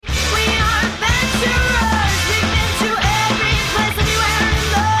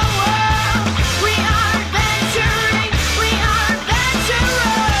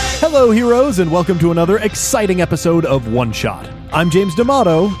Hello, heroes, and welcome to another exciting episode of One Shot. I'm James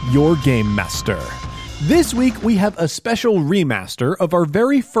D'Amato, your Game Master. This week, we have a special remaster of our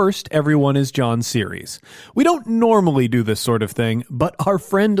very first Everyone is John series. We don't normally do this sort of thing, but our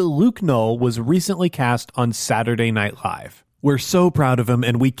friend Luke Null was recently cast on Saturday Night Live. We're so proud of him,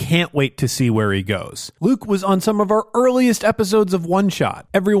 and we can't wait to see where he goes. Luke was on some of our earliest episodes of One Shot.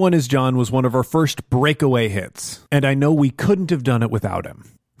 Everyone is John was one of our first breakaway hits, and I know we couldn't have done it without him.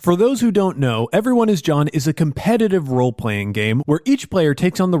 For those who don't know, Everyone is John is a competitive role-playing game where each player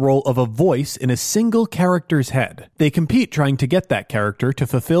takes on the role of a voice in a single character's head. They compete trying to get that character to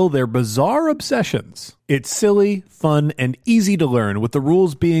fulfill their bizarre obsessions. It's silly, fun, and easy to learn, with the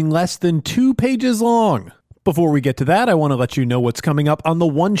rules being less than 2 pages long. Before we get to that, I want to let you know what's coming up on the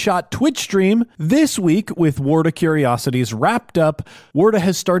One Shot Twitch stream. This week, with Warda Curiosities wrapped up, Warda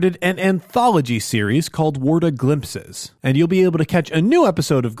has started an anthology series called Warda Glimpses, and you'll be able to catch a new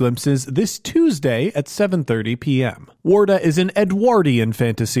episode of Glimpses this Tuesday at 7:30 p.m. Warda is an Edwardian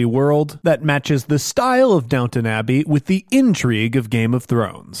fantasy world that matches the style of Downton Abbey with the intrigue of Game of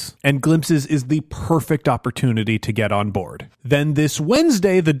Thrones, and Glimpses is the perfect opportunity to get on board. Then this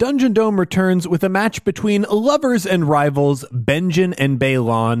Wednesday, the Dungeon Dome returns with a match between lovers and rivals Benjen and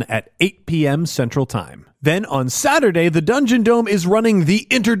Balon at 8 p.m. Central Time. Then on Saturday, the Dungeon Dome is running the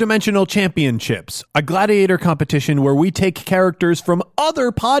Interdimensional Championships, a gladiator competition where we take characters from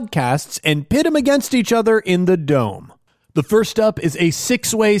other podcasts and pit them against each other in the Dome. The first up is a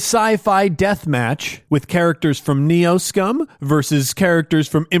 6-way sci-fi death match with characters from Neo Scum versus characters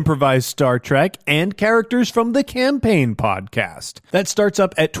from Improvised Star Trek and characters from the Campaign podcast. That starts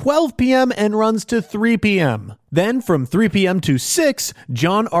up at 12 p.m. and runs to 3 p.m. Then from 3 p.m. to 6,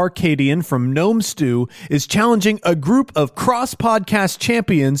 John Arcadian from Gnome Stew is challenging a group of cross-podcast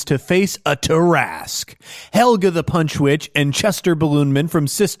champions to face a Tarrasque. Helga the Punch Witch and Chester Balloonman from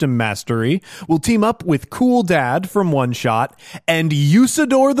System Mastery will team up with Cool Dad from One Shot and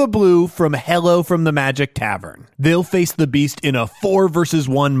Usador the Blue from Hello from the Magic Tavern. They'll face the Beast in a 4 versus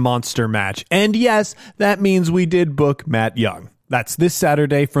 1 monster match. And yes, that means we did book Matt Young. That's this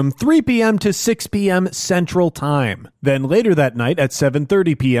Saturday from 3 p.m. to 6 p.m. Central Time. Then later that night at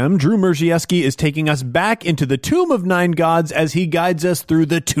 7:30 p.m., Drew Merzieski is taking us back into the Tomb of Nine Gods as he guides us through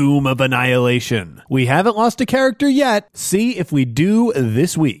the Tomb of Annihilation. We haven't lost a character yet. See if we do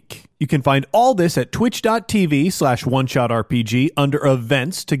this week. You can find all this at twitch.tv/OneShotRPG under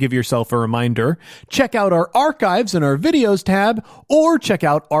events to give yourself a reminder. Check out our archives in our videos tab, or check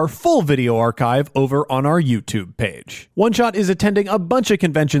out our full video archive over on our YouTube page. One Shot is attending a bunch of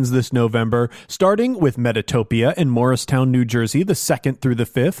conventions this November, starting with Metatopia in Morristown, New Jersey, the 2nd through the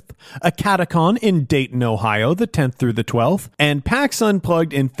 5th, a Catacon in Dayton, Ohio, the 10th through the 12th, and PAX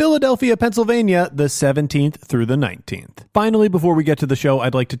Unplugged in Philadelphia, Pennsylvania, the 17th through the 19th. Finally, before we get to the show,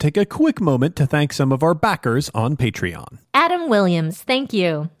 I'd like to take a quick moment to thank some of our backers on Patreon. Adam Williams, thank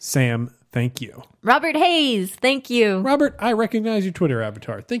you. Sam, thank you. Robert Hayes, thank you. Robert, I recognize your Twitter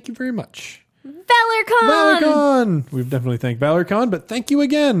avatar. Thank you very much. ValorCon! We've definitely thanked ValorCon, but thank you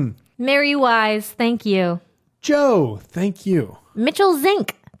again. Mary Wise, thank you. Joe, thank you. Mitchell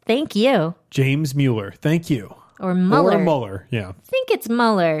Zink, thank you. James Mueller, thank you. Or Mueller. Or Mueller, yeah. I think it's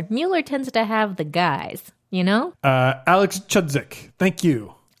Mueller. Mueller tends to have the guys, you know? Alex Chudzik, thank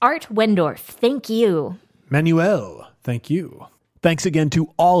you. Art Wendorf, thank you. Manuel, thank you. Thanks again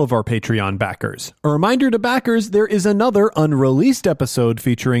to all of our Patreon backers. A reminder to backers, there is another unreleased episode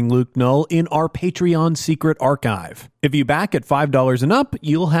featuring Luke Null in our Patreon secret archive. If you back at $5 and up,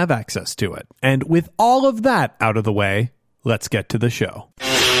 you'll have access to it. And with all of that out of the way, let's get to the show.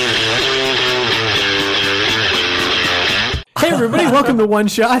 Hey everybody, welcome to One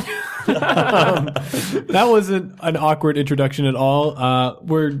Shot. That wasn't an awkward introduction at all.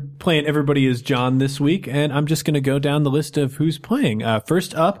 We're playing Everybody is John this week, and I'm just going to go down the list of who's playing.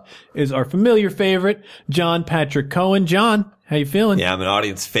 First up is our familiar favorite, John Patrick Cohen. John, how you feeling? Yeah, I'm an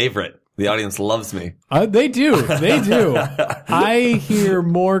audience favorite. The audience loves me. They do. They do. I hear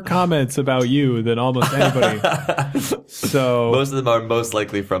more comments about you than almost anybody. So most of them are most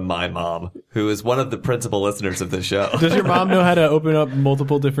likely from my mom, who is one of the principal listeners of the show. Does your mom know how to open up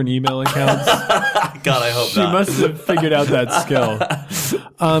multiple different email accounts? God, I hope she not. She must have figured out that skill.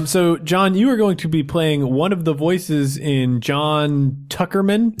 So, John, you are going to be playing one of the voices in John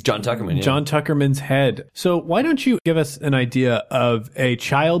Tuckerman. John Tuckerman, yeah. John Tuckerman's head. So why don't you give us an idea of a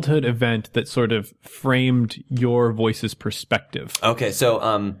childhood event that sort of framed your voice's perspective? Okay,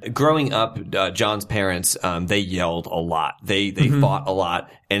 so growing up, John's parents, they yelled a lot. They fought a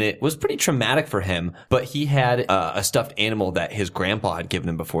lot, and it was pretty traumatic for him. But he had a stuffed animal that his grandpa had given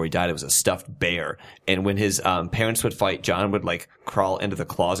him before he died. It was a stuffed bear. And when his parents would fight, John would like crawl into the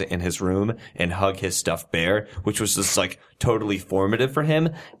closet in his room and hug his stuffed bear, which was just like totally formative for him.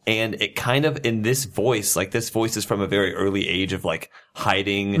 And it kind of, in this voice, like this voice is from a very early age of like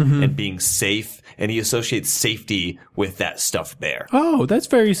hiding and being safe. And he associates safety with that stuffed bear. Oh, that's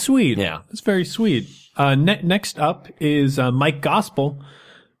very sweet. Yeah. That's very sweet. Next up is Mike Gospel.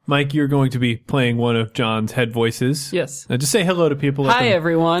 Mike, you're going to be playing one of John's head voices. Yes. Now just say hello to people. Let Hi, them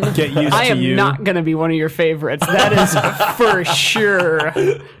everyone. Get used I to am you. not going to be one of your favorites. That is for sure.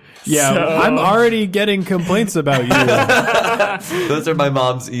 Yeah, So- I'm already getting complaints about you. Those are my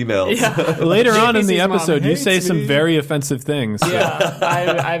mom's emails. Yeah. Later on in the JPC's mom episode, you hates say some me. very offensive things. Yeah,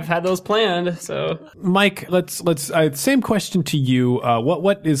 I've had those planned. So Mike, let's same question to you.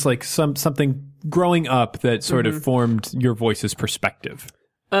 What is like something growing up that sort of formed your voice's perspective?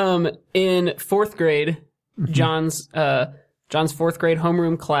 in fourth grade, John's fourth grade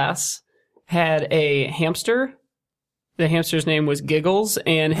homeroom class had a hamster. The hamster's name was Giggles,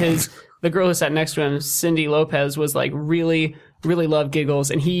 and the girl who sat next to him, Cindy Lopez, was like really loved Giggles,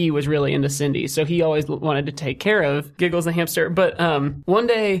 and he was really into Cindy, so he always wanted to take care of Giggles the hamster. But one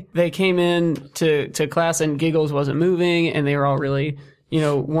day they came in to class and Giggles wasn't moving, and they were all really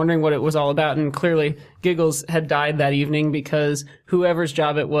wondering what it was all about. And clearly Giggles had died that evening because whoever's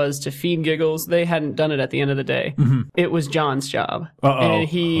job it was to feed Giggles, they hadn't done it at the end of the day. It was John's job. And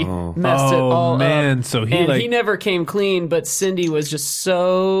he messed it all up. So he never came clean, but Cindy was just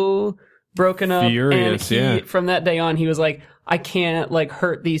so broken up. Furious, and from that day on, he was like, I can't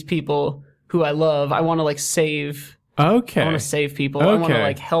hurt these people who I love. I want to save. Okay. I want to save people. I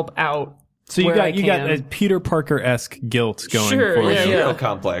want to help out. So you got a Peter Parker-esque guilt going for you. Hero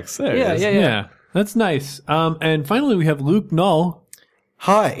complex. There it is. Yeah. That's nice. And finally we have Luke Null.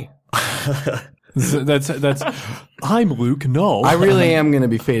 Hi. That's I'm Luke Null. I really am going to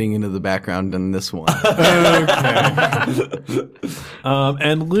be fading into the background in this one.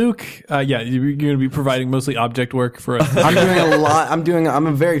 And Luke, you're going to be providing mostly object work for us. I'm doing a lot. I'm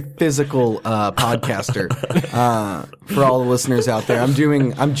a very physical podcaster. For all the listeners out there,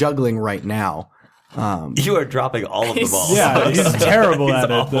 I'm juggling right now. You are dropping all of the balls. Yeah, he's terrible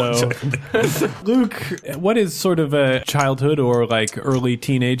at it, though. Luke, what is sort of a childhood or early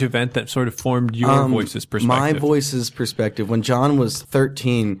teenage event that sort of formed your voice's perspective? My voice's perspective. When John was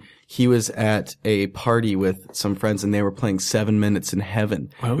 13, he was at a party with some friends and they were playing 7 Minutes in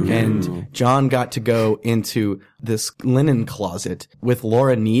Heaven. Oh. And John got to go into this linen closet with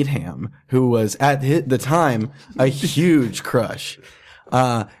Laura Needham, who was at the time a huge crush.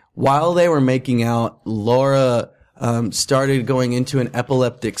 While they were making out, Laura started going into an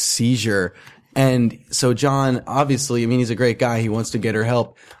epileptic seizure. And so John, obviously, he's a great guy. He wants to get her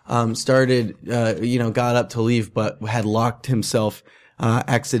help. Got up to leave, but had locked himself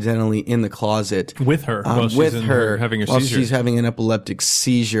accidentally in the closet with her, while she's having an epileptic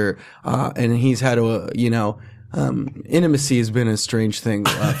seizure. And he's had intimacy has been a strange thing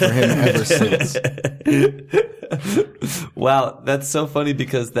for him ever since. Wow, that's so funny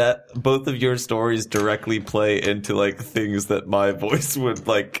because both of your stories directly play into things that my voice would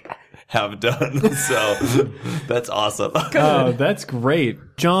have done. So that's awesome. Oh, that's great.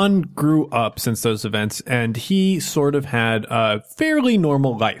 John grew up since those events, and he sort of had a fairly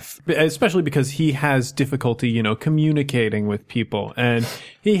normal life, especially because he has difficulty, communicating with people. And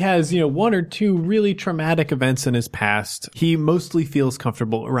he has, one or two really traumatic events in his past. He mostly feels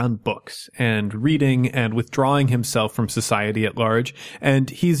comfortable around books and reading and withdrawing himself from society at large. And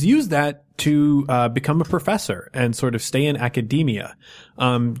he's used that to become a professor and sort of stay in academia.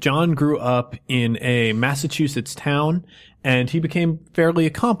 John grew up in a Massachusetts town, and he became fairly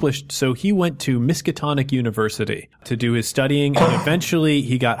accomplished, so he went to Miskatonic University to do his studying, and eventually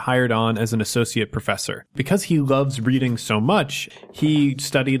he got hired on as an associate professor. Because he loves reading so much, he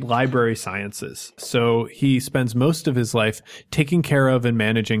studied library sciences, so he spends most of his life taking care of and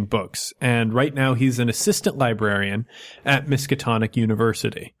managing books, and right now he's an assistant librarian at Miskatonic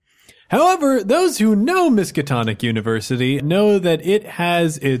University. However, those who know Miskatonic University know that it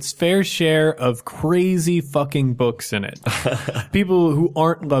has its fair share of crazy fucking books in it. People who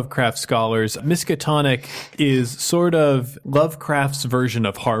aren't Lovecraft scholars, Miskatonic is sort of Lovecraft's version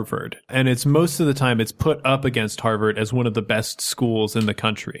of Harvard. And it's most of the time it's put up against Harvard as one of the best schools in the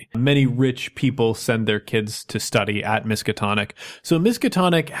country. Many rich people send their kids to study at Miskatonic. So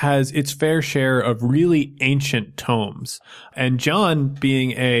Miskatonic has its fair share of really ancient tomes. And John,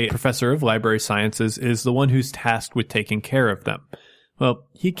 being a professor of library sciences, is the one who's tasked with taking care of them. Well,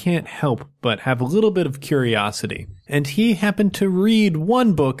 he can't help but have a little bit of curiosity. And he happened to read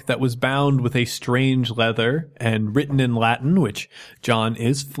one book that was bound with a strange leather and written in Latin, which John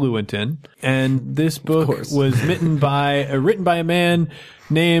is fluent in. And this book was written by a man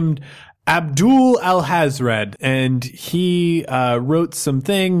named Abdul Al-Hazred, and he wrote some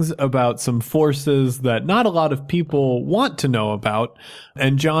things about some forces that not a lot of people want to know about.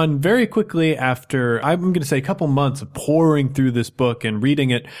 And John, very quickly after, I'm going to say a couple months of pouring through this book and reading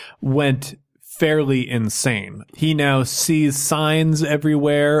it, went fairly insane. He now sees signs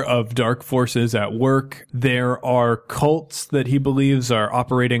everywhere of dark forces at work. There are cults that he believes are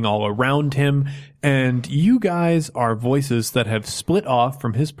operating all around him. And you guys are voices that have split off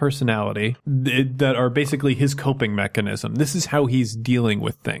from his personality that are basically his coping mechanism. This is how he's dealing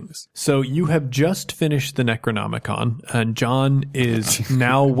with things. So you have just finished the Necronomicon, and John is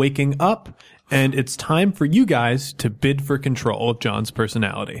now waking up, and it's time for you guys to bid for control of John's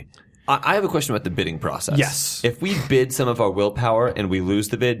personality. I have a question about the bidding process. Yes. If we bid some of our willpower and we lose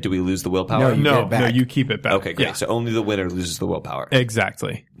the bid, do we lose the willpower? No, you keep it back. Okay, great. Yeah. So only the winner loses the willpower.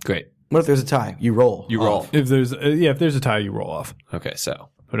 Exactly. Great. What if there's a tie? You roll. You roll. If there's a tie, you roll off. Okay, so.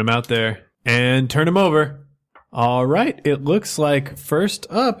 Put him out there and turn him over. All right. It looks like first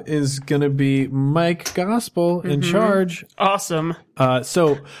up is going to be Mike Gospel in charge. Awesome.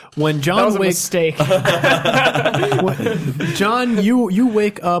 So when That John was a wakes, mistake. John, you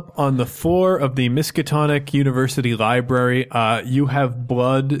wake up on the floor of the Miskatonic University Library. You have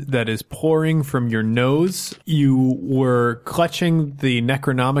blood that is pouring from your nose. You were clutching the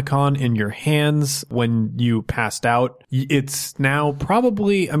Necronomicon in your hands when you passed out. It's now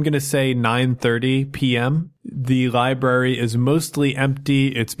probably, I'm going to say 9:30 p.m. The library is mostly empty.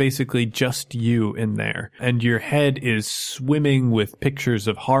 It's basically just you in there. And your head is swimming with pictures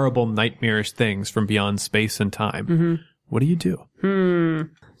of horrible, nightmarish things from beyond space and time. Mm-hmm. What do you do?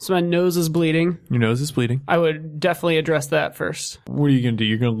 So my nose is bleeding. Your nose is bleeding. I would definitely address that first. What are you going to do?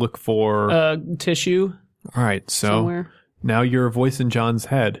 You're going to look for... Tissue All right, so somewhere. now you're a voice in John's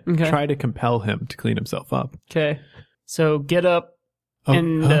head. Okay. Try to compel him to clean himself up. Okay. So get up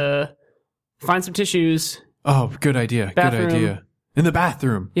and find some tissues. Oh, good idea. Bathroom. Good idea. In the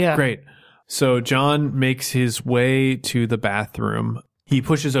bathroom. Yeah. Great. So John makes his way to the bathroom. He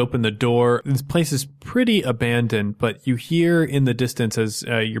pushes open the door. This place is pretty abandoned, but you hear in the distance as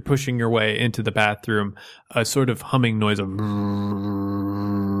you're pushing your way into the bathroom a sort of humming noise of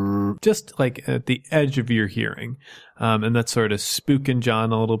just like at the edge of your hearing. And that's sort of spooking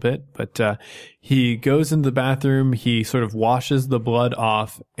John a little bit. But he goes into the bathroom. He sort of washes the blood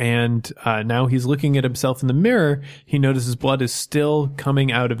off. And now he's looking at himself in the mirror. He notices blood is still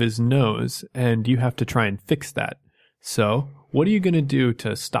coming out of his nose. And you have to try and fix that. So what are you going to do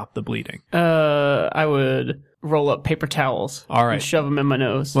to stop the bleeding? I would roll up paper towels. All right. And shove them in my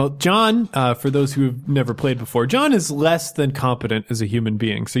nose. Well, John, for those who have never played before, John is less than competent as a human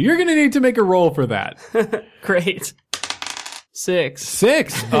being. So you're going to need to make a roll for that. Great. 6.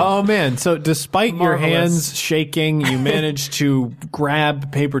 6. Oh, man. So despite your Marvelous. hands shaking, you manage to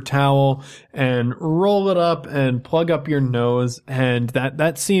grab paper towel and roll it up and plug up your nose. And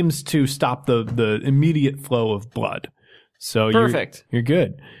that seems to stop the immediate flow of blood. So Perfect. You're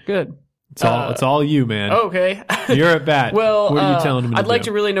good. Good. It's all you, man. Okay. You're at bat. Well, what are you telling him to I'd like do?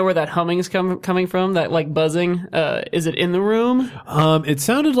 to really know where that humming is coming from, that like buzzing. Is it in the room? It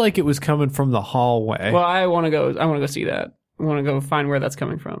sounded like it was coming from the hallway. Well, I want to go see that. I want to go find where that's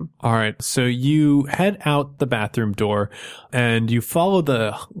coming from. All right. So you head out the bathroom door and you follow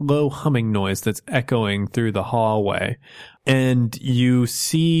the low humming noise that's echoing through the hallway. And you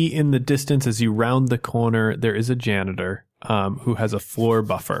see in the distance as you round the corner, there is a janitor who has a floor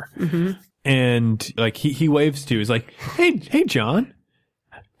buffer. Mm-hmm. And like he waves to you. He's like, hey, John.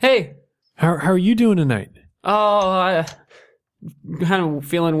 Hey. How are you doing tonight? Oh, I kind of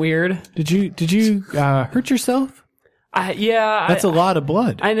feeling weird. Did you hurt yourself? That's a lot of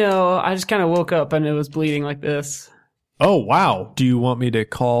blood. I know. I just kind of woke up and it was bleeding like this. Oh, wow. Do you want me to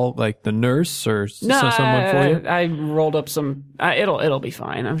call like the nurse or someone for you? I rolled up some. It'll be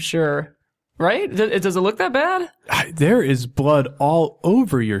fine. I'm sure. Right? Does it look that bad? There is blood all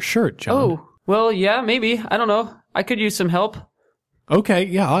over your shirt, John. Oh, well, yeah, maybe. I don't know. I could use some help. Okay,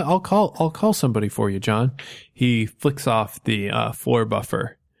 yeah, I'll call somebody for you, John. He flicks off the floor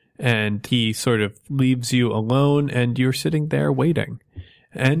buffer and he sort of leaves you alone and you're sitting there waiting.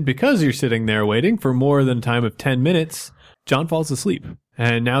 And because you're sitting there waiting for more than a time of 10 minutes, John falls asleep.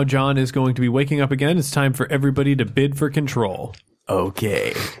 And now John is going to be waking up again. It's time for everybody to bid for control.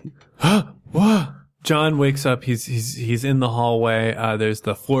 Okay. What? John wakes up. He's in the hallway. There's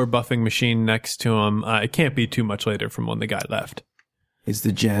the floor buffing machine next to him. It can't be too much later from when the guy left. Is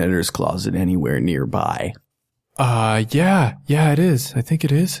the janitor's closet anywhere nearby? Yeah, it is. I think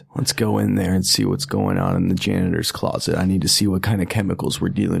it is. Let's go in there and see what's going on in the janitor's closet. I need to see what kind of chemicals we're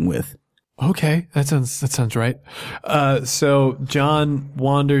dealing with. Okay, that sounds right. So John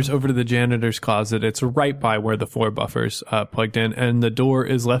wanders over to the janitor's closet. It's right by where the floor buffer's plugged in, and the door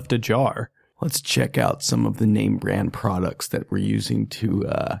is left ajar. Let's check out some of the name brand products that we're using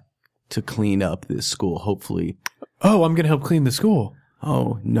to clean up this school. Hopefully. Oh, I'm gonna help clean the school.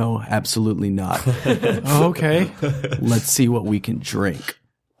 Oh, no, absolutely not. Okay. Let's see what we can drink.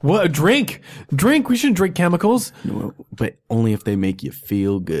 What? Drink? We shouldn't drink chemicals. No, but only if they make you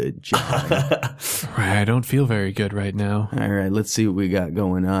feel good, John. I don't feel very good right now. All right, let's see what we got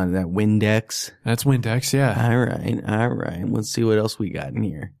going on. That Windex? That's Windex, yeah. All right. Let's see what else we got in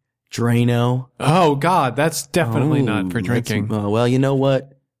here. Drano? Oh, God, that's definitely not for drinking. Well, you know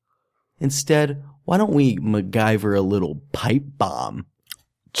what? Instead, why don't we MacGyver a little pipe bomb?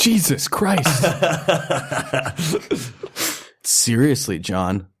 Jesus Christ. Seriously,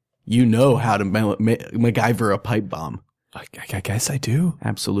 John, you know how to MacGyver a pipe bomb. I guess I do.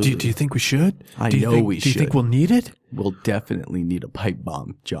 Absolutely. Do you think we should? I know we should. Do you think we'll need it? We'll definitely need a pipe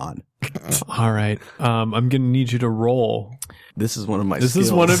bomb, John. All right. I'm going to need you to roll. This is one of my This skills.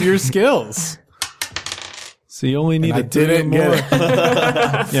 is one of your skills. So you only need I didn't more. get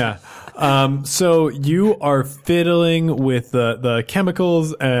it. Yeah. So you are fiddling with the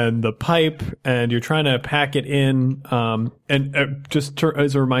chemicals and the pipe, and you're trying to pack it in. And just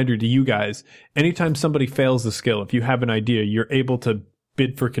as a reminder to you guys, anytime somebody fails the skill, if you have an idea, you're able to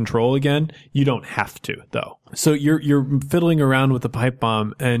bid for control again. You don't have to, though. So you're fiddling around with the pipe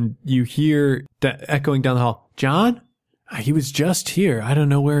bomb, and you hear echoing down the hall, John? He was just here. I don't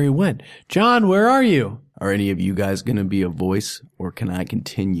know where he went. John, where are you? Are any of you guys going to be a voice, or can I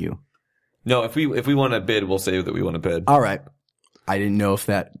continue? No, if we want to bid, we'll say that we want to bid. All right. I didn't know if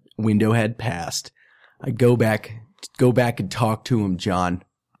that window had passed. I go back and talk to him, John.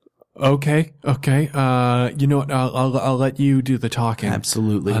 Okay. You know what? I'll let you do the talking.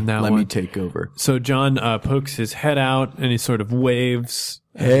 Absolutely. On that Let one. me take over. So John pokes his head out and he sort of waves.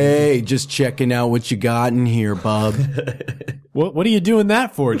 Hey, just checking out what you got in here, bub. What are you doing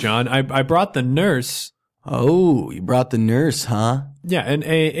that for, John? I brought the nurse. Oh, you brought the nurse, huh? Yeah, and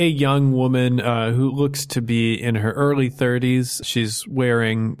a young woman who looks to be in her early 30s. She's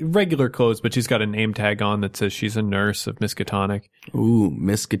wearing regular clothes, but she's got a name tag on that says she's a nurse of Miskatonic. Ooh,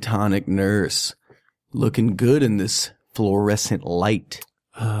 Miskatonic nurse. Looking good in this fluorescent light.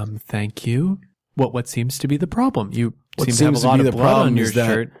 Thank you. What seems to be the problem? You What seem to have a lot of blood on your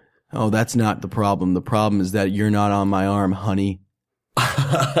shirt. Oh, that's not the problem. The problem is that you're not on my arm, honey.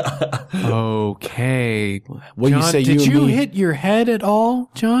 Okay. What John, you say? did you me? hit your head at all,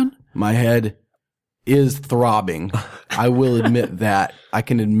 John? My head is throbbing. I will admit that. I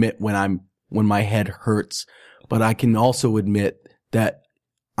can admit when my head hurts, but I can also admit that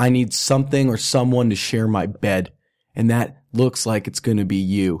I need something or someone to share my bed, and that looks like it's going to be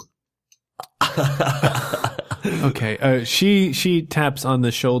you. Okay. She taps on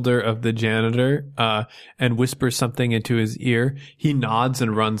the shoulder of the janitor, and whispers something into his ear. He nods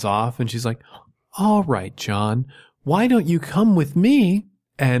and runs off, and she's like, all right, John, why don't you come with me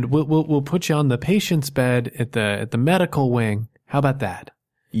and we'll put you on the patient's bed at the medical wing. How about that?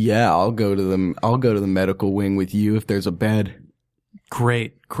 Yeah, I'll go to the medical wing with you if there's a bed.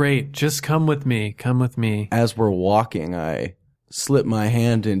 Great. Just come with me. As we're walking, I slip my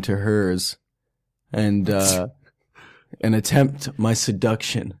hand into hers and attempt my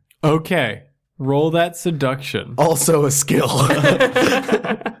seduction. Okay. Roll that seduction. Also a skill.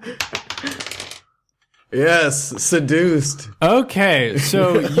 Yes, seduced. Okay,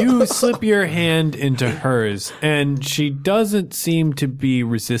 so you slip your hand into hers, and she doesn't seem to be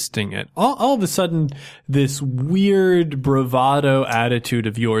resisting it. All of a sudden, this weird bravado attitude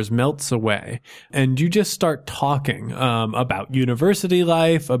of yours melts away, and you just start talking about university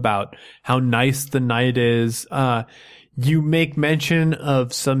life, about how nice the night is. You make mention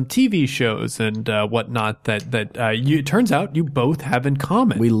of some TV shows and whatnot that it turns out you both have in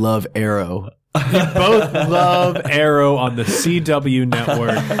common. We love Arrow. You both love Arrow on the CW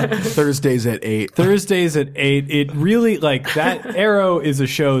network. Thursdays at 8. It really, like, that Arrow is a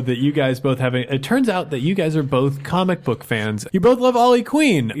show that you guys both have. It turns out that you guys are both comic book fans. You both love Ollie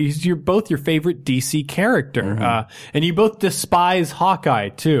Queen. You're both your favorite DC character. Mm-hmm. And you both despise Hawkeye,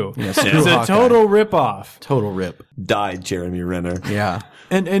 too. Yes, it's a total ripoff. Total rip. died, Jeremy Renner. Yeah.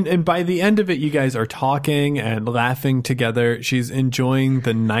 And by the end of it, you guys are talking and laughing together. She's enjoying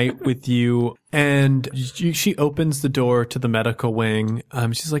the night with you, and she opens the door to the medical wing.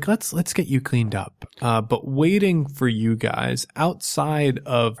 She's like, let's get you cleaned up. But waiting for you guys outside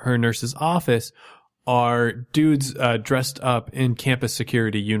of her nurse's office are dudes dressed up in campus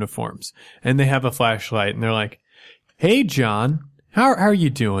security uniforms, and they have a flashlight, and they're like, "Hey, John, how are you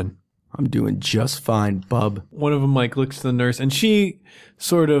doing?" I'm doing just fine, bub. One of them like looks to the nurse, and she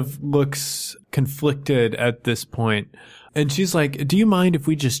sort of looks conflicted at this point. And she's like, "Do you mind if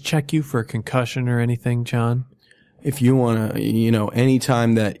we just check you for a concussion or anything, John?" If you want to, any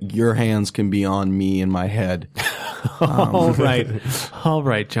time that your hands can be on me and my head. All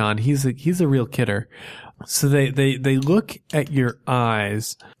right, John. He's a real kidder. So they look at your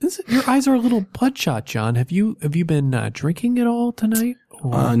eyes. Your eyes are a little bloodshot, John. Have you been drinking at all tonight?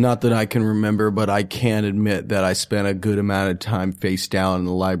 Not that I can remember, but I can admit that I spent a good amount of time face down on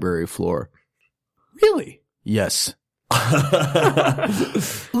the library floor. Really? Yes.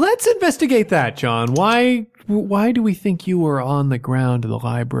 Let's investigate that, John. Why do we think you were on the ground of the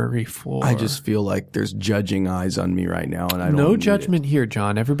library floor? I just feel like there's judging eyes on me right now, and I don't No need judgment here,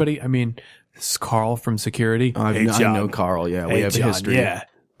 John. Everybody, this is Carl from security. I know Carl, yeah. We have a history. Yeah,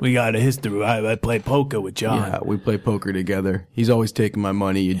 we got a history. I play poker with John. Yeah, we play poker together. He's always taking my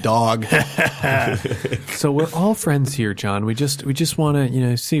money, you dog. So we're all friends here, John. We just want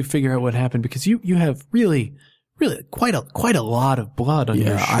to, figure out what happened, because you have really quite a lot of blood on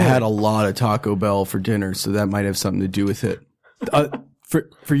your shirt. I had a lot of Taco Bell for dinner, so that might have something to do with it.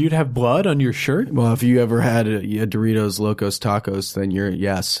 For you to have blood on your shirt? Well, if you ever had a Doritos Locos Tacos, then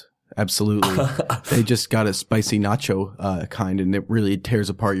yes, absolutely. They just got a spicy nacho kind, and it really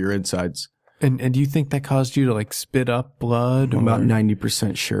tears apart your insides. And do you think that caused you to spit up blood? I'm about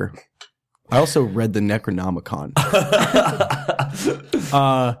 90% sure. I also read the Necronomicon.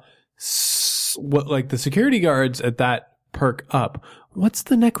 The security guards at that perk up. What's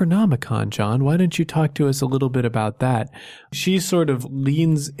the Necronomicon, John? Why don't you talk to us a little bit about that? She sort of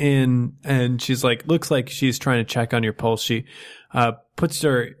leans in, and she's like, looks like she's trying to check on your pulse. She puts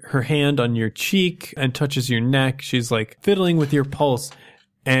her hand on your cheek and touches your neck. She's like fiddling with your pulse,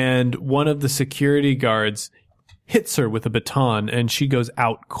 and one of the security guards hits her with a baton, and she goes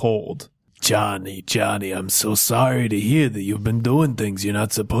out cold. Johnny, I'm so sorry to hear that you've been doing things you're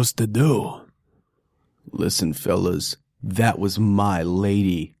not supposed to do. Listen, fellas, that was my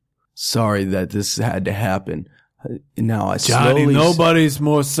lady. Sorry that this had to happen. Now Johnny, nobody's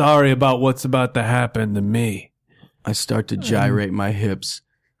more sorry about what's about to happen than me. I start to gyrate my hips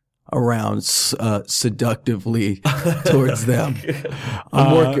around seductively towards them.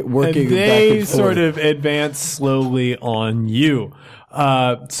 I'm working and they back and forth. Sort of advance slowly on you.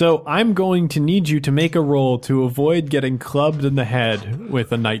 So I'm going to need you to make a roll to avoid getting clubbed in the head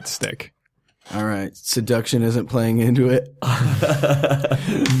with a nightstick. All right. Seduction isn't playing into it.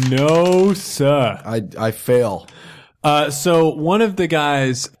 No, sir. I fail. So one of the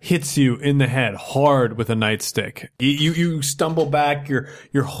guys hits you in the head hard with a nightstick. You stumble back.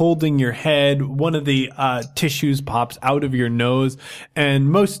 You're holding your head. One of the tissues pops out of your nose, and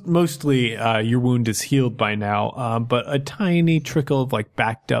mostly your wound is healed by now. But a tiny trickle of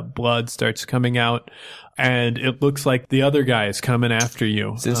backed up blood starts coming out, and it looks like the other guy is coming after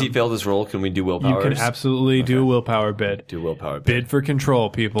you. Since he failed his roll, can we do willpower? You can absolutely do a willpower bid. Do willpower bid. Bid for control,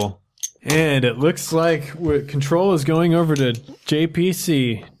 people. And it looks like control is going over to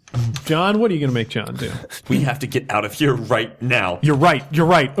JPC. John, what are you going to make John do? We have to get out of here right now. You're right.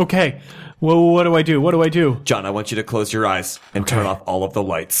 Okay. Well, what do I do? John, I want you to close your eyes and turn off all of the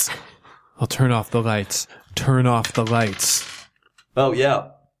lights. I'll turn off the lights. Turn off the lights. Oh, yeah.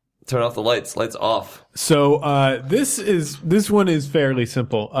 Turn off the lights. Lights off. So this one is fairly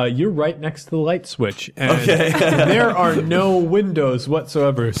simple. You're right next to the light switch, and there are no windows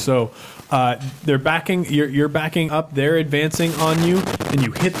whatsoever. So they're backing. You're backing up. They're advancing on you, and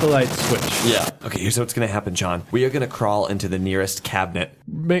you hit the light switch. Yeah. Okay. Here's what's going to happen, John. We are going to crawl into the nearest cabinet.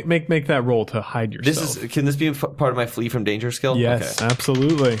 Make that roll to hide yourself. Can this be part of my flee from danger skill? Yes, okay.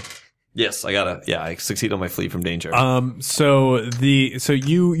 Absolutely. Yes, I succeed on my flee from danger. So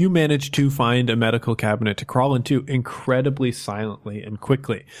you managed to find a medical cabinet to crawl into incredibly silently and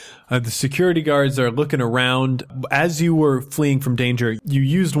quickly. The security guards are looking around. As you were fleeing from danger, you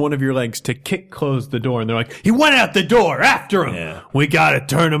used one of your legs to kick close the door, and they're like, "He went out the door after him. Yeah. We gotta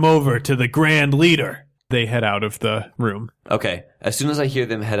turn him over to the grand leader." They head out of the room. Okay. As soon as I hear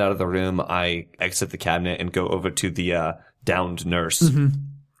them head out of the room, I exit the cabinet and go over to the downed nurse. Mm-hmm.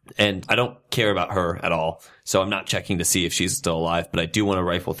 And I don't care about her at all, so I'm not checking to see if she's still alive, but I do want to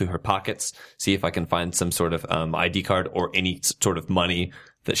rifle through her pockets, see if I can find some sort of ID card or any sort of money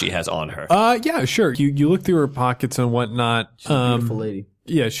that she has on her. Yeah, sure. You look through her pockets and whatnot. She's a beautiful lady.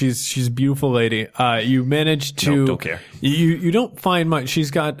 Yeah, she's a beautiful lady. You manage to... No, don't care. You don't find much.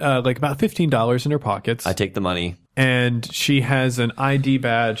 She's got like about $15 in her pockets. I take the money. And she has an ID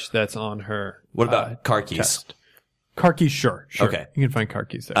badge that's on her. What about car keys? Chest. Car keys, sure. Okay. You can find car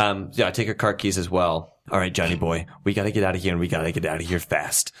keys there. Yeah, I take her car keys as well. All right, Johnny boy, we gotta get out of here, and we gotta get out of here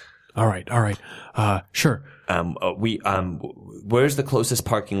fast. All right. Sure. Where's the closest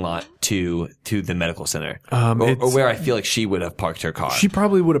parking lot to the medical center? Or where I feel like she would have parked her car. She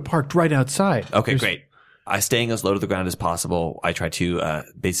probably would have parked right outside. Okay, great. I staying as low to the ground as possible. I try to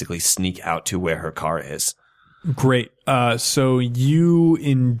basically sneak out to where her car is. Great. So you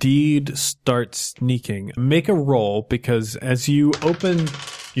indeed start sneaking. Make a roll, because as you open,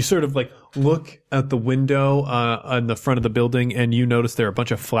 you sort of like look out the window on the front of the building, and you notice there are a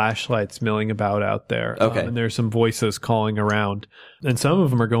bunch of flashlights milling about out there. Okay. And there's some voices calling around, and some of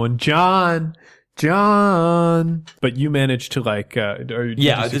them are going, John. But you manage to like,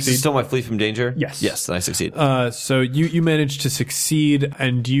 This is still my flee from danger? Yes, I succeed. So you manage to succeed,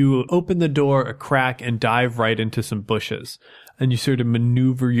 and you open the door a crack and dive right into some bushes, and you sort of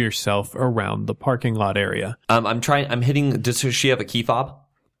maneuver yourself around the parking lot area. I'm hitting, does she have a key fob?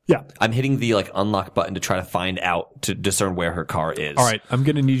 Yeah. I'm hitting the like unlock button to try to find out, to discern where her car is. All right. I'm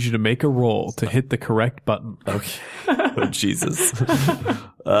going to need you to make a roll to hit the correct button. Okay. Oh, Jesus.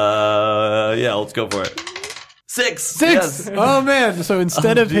 Yeah, let's go for it. 6. Yes. Oh, man. So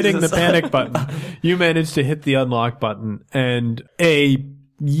instead of hitting the panic button, you managed to hit the unlock button, and a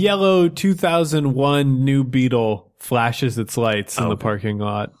yellow 2001 new Beetle flashes its lights in the parking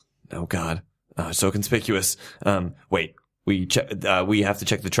lot. Oh, God. So conspicuous. Wait. We have to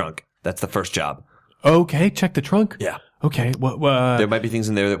check the trunk. That's the first job. Okay, check the trunk. Yeah. Okay. There might be things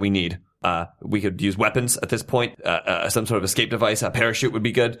in there that we need. We could use weapons at this point. Some sort of escape device. A parachute would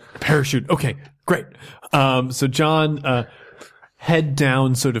be good. Parachute. Okay, great. So John, head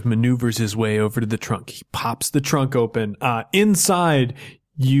down, sort of maneuvers his way over to the trunk. He pops the trunk open. Inside,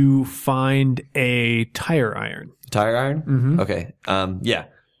 you find a tire iron. Tire iron? Mm-hmm. Okay. Yeah.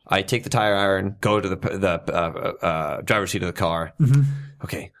 I take the tire iron, go to the driver's seat of the car. Mm-hmm.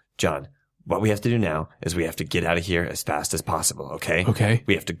 Okay, John, what we have to do now is we have to get out of here as fast as possible, okay? Okay.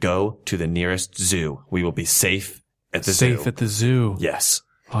 We have to go to the nearest zoo. We will be safe at the zoo. Safe at the zoo. Yes.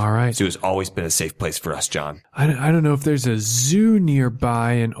 All right. Zoo has always been a safe place for us, John. I don't know if there's a zoo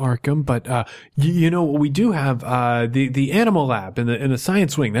nearby in Arkham, but you know, we do have the animal lab in the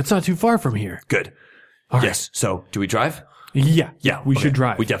science wing. That's not too far from here. Good. All yes. right. So, do we drive? Yeah, we okay. should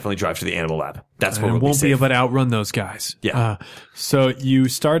drive. We definitely drive to the animal lab. That's where and we'll won't be be safe. able to outrun those guys. Yeah. So you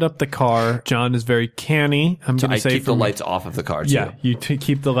start up the car. John is very canny. I'm going to say keep the lights off of the car, too. Yeah, you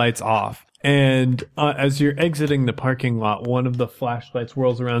keep the lights off. And as you're exiting the parking lot, one of the flashlights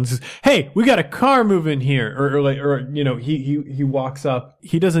whirls around and says, "Hey, we got a car moving here." Or you know, he walks up.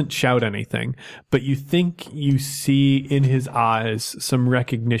 He doesn't shout anything, but you think you see in his eyes some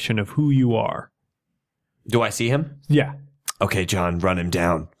recognition of who you are. Do I see him? Yeah. Okay, John, run him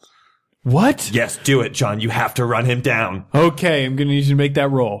down. What? Yes, do it, John. You have to run him down. Okay, I'm going to need you to make that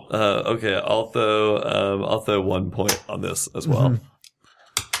roll. Okay, I'll throw 1 point on this as well. Mm-hmm.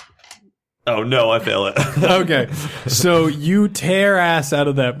 Oh no, I fail it. Okay, so you tear ass out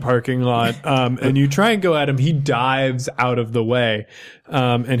of that parking lot, and you try and go at him. He dives out of the way,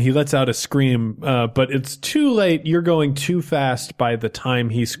 and he lets out a scream, but it's too late. You're going too fast by the time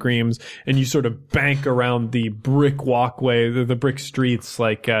he screams, and you sort of bank around the brick walkway, the brick streets,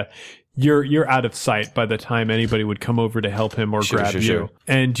 like you're out of sight by the time anybody would come over to help him or grab you. Sure.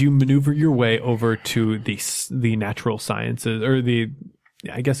 And you maneuver your way over to the natural sciences, or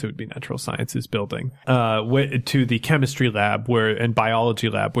I guess it would be natural sciences building, to the chemistry lab and biology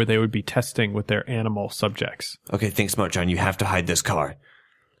lab where they would be testing with their animal subjects. Okay, think smart, John. You have to hide this car.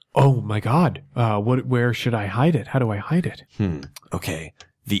 Oh my God. Where should I hide it? How do I hide it? Okay.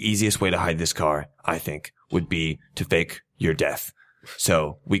 The easiest way to hide this car, I think, would be to fake your death.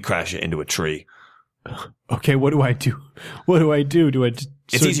 So we crash it into a tree. Okay, what do I do? What do I do? It's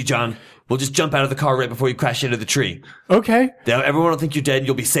easy, John. We'll just jump out of the car right before you crash into the tree. Okay. Now everyone will think you're dead and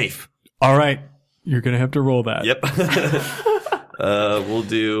you'll be safe. All right. You're going to have to roll that. Yep. We'll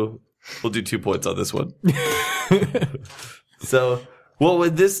do 2 points on this one. So, well,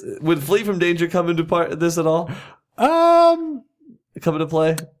 would flee from danger come into this at all? Come into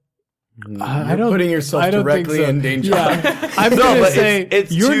play? I don't putting yourself I don't directly think so. in danger. Yeah, I'm gonna but say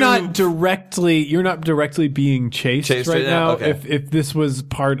it's you're too- not directly being chased Chased right right now? now. Okay. If this was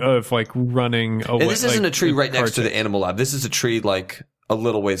part of like running away, And this isn't like, a tree right car next to the chase. animal lab. This is a tree like a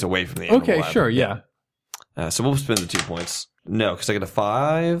little ways away from the animal Okay, lab. sure, yeah. So we'll spend the 2 points. No, because I get a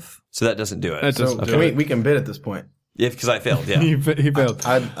 5, so that doesn't do it. That So doesn't do it. we can bid at this point. Yeah, because I failed. Yeah, He failed.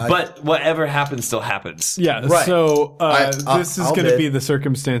 but whatever happens still happens. Yeah, Right. so I'll this is going to bid. be the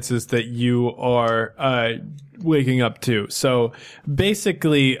circumstances that you are waking up to. So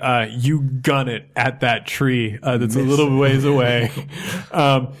basically, you gun it at that tree that's a little ways away.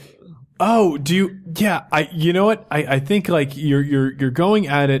 Do you? Yeah, you know what? I think like you're going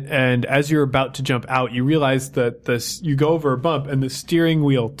at it, and as you're about to jump out, you realize that you go over a bump, and the steering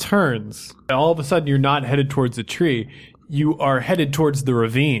wheel turns. And all of a sudden, you're not headed towards the tree. You are headed towards the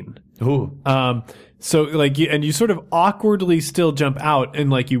ravine. Ooh. So like you sort of awkwardly still jump out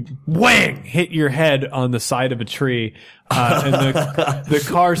and like you whang hit your head on the side of a tree, and the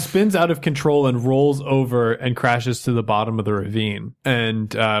car spins out of control and rolls over and crashes to the bottom of the ravine.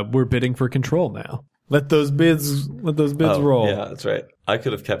 And we're bidding for control now. Let those bids roll. Yeah, that's right. I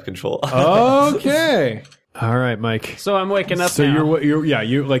could have kept control. Okay. All right, Mike. So I'm waking up So now.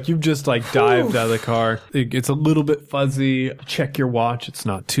 you've just like dived out of the car. It's a little bit fuzzy. Check your watch. It's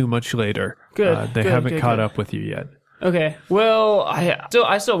not too much later. Good, They good, haven't good, caught good. up with you yet. Okay. Well,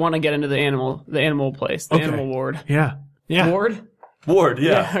 I still want to get into the animal place, the animal ward. Yeah. Yeah. Ward? Ward,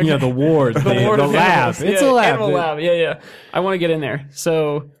 yeah. Yeah, the ward, the Ward lab. of animals. It's Yeah, a lab. Animal lab. Yeah. I want to get in there.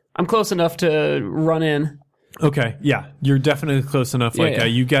 So I'm close enough to run in. Okay, yeah, you're definitely close enough. Like Yeah.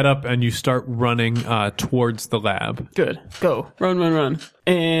 you get up and you start running towards the lab. Good. Go. Run.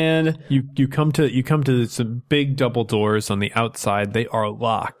 And You come to some big double doors on the outside. They are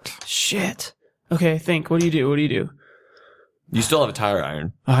locked. shit. Okay, think. What do you do? You still have a tire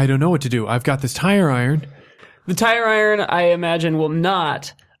iron. I don't know what to do. I've got this tire iron. The tire iron, I imagine, will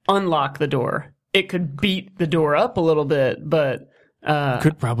not unlock the door. It could beat the door up a little bit, but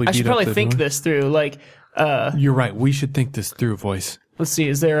Could probably. I should beat up probably the think door. this through. Like, You're right. We should think this through, voice. let's see.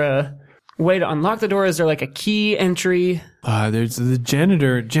 Is there a way to unlock the door? Is there like a key entry? There's the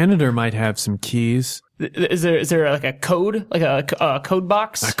janitor. Janitor might have some keys. Is there like a code, like a code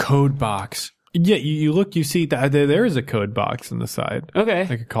box? A code box. Yeah, you look. You see that there is a code box on the side. Okay.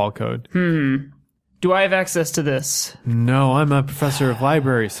 Like a call code. Do I have access to this? No, I'm a professor of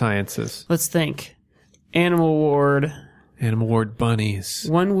library sciences. Let's think. Animal ward. Animal ward bunnies.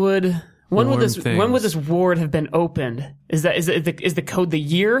 When would Warm this things. ward have been opened? Is the code the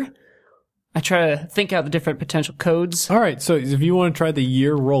year? I try to think out the different potential codes. All right, so if you want to try the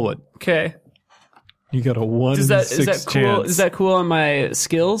year, roll it. Okay. You got a 1 in 6 Is that cool? chance. Is that cool on my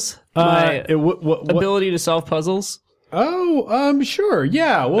skills? My what? ability to solve puzzles? Oh, sure.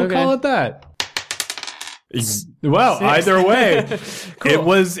 Yeah, we'll Okay. call it that. Well, either way, it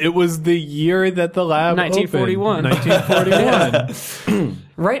was the year that the lab 1941. opened. 1941.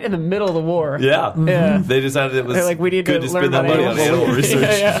 Right in the middle of the war. Yeah. Yeah. They decided it was They're like, we need good to to learn spend that about money on animal animal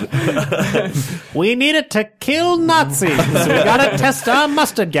research. Yeah. We needed to kill Nazis. We gotta test our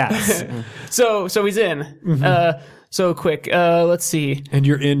mustard gas. So he's in. So quick. Let's see. And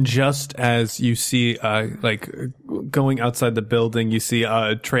you're in just as you see, going outside the building, you see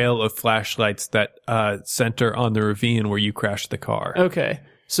a trail of flashlights that center on the ravine where you crashed the car. Okay.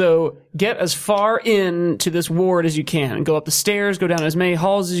 So get as far into this ward as you can. Go up the stairs, go down as many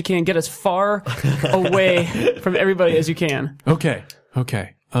halls as you can. Get as far away from everybody as you can. Okay.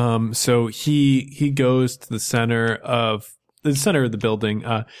 So he goes to the center of the building,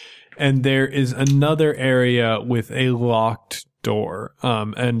 and there is another area with a locked door.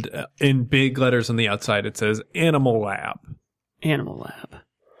 And in big letters on the outside, it says Animal Lab. Animal lab.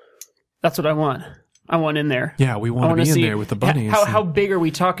 That's what I want. I want in there. Yeah, we want to wanna be in see there with the bunnies. How big are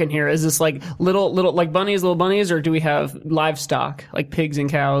we talking here? Is this like little like little bunnies, or do we have livestock like pigs and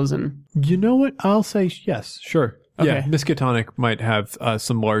cows and? You know what? I'll say yes, sure. Yeah, Okay. Miskatonic might have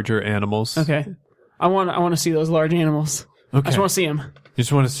some larger animals. Okay, I want to see those large animals. Okay. I just want to see them. You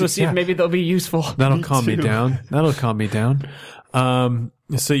just want to See if maybe they'll be useful. That'll calm me down.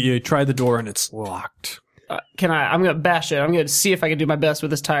 So you try the door and it's locked. I'm gonna bash it. I'm gonna see if I can do my best with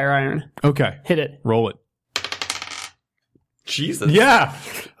this tire iron. Okay. Hit it. Roll it. Jesus. Yeah.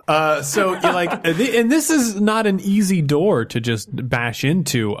 So you're like, and this is not an easy door to just bash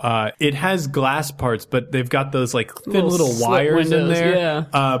into. It has glass parts, but they've got those like thin little slit wires in windows, there.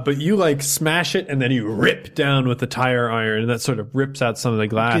 yeah. But you like smash it and then you rip down with the tire iron, and that sort of rips out some of the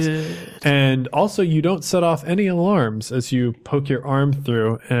glass. Good. And also, you don't set off any alarms as you poke your arm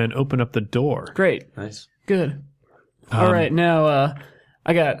through and open up the door. Great. Nice. Good. All right. Now,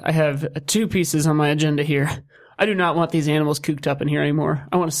 I have 2 pieces on my agenda here. I do not want these animals cooped up in here anymore.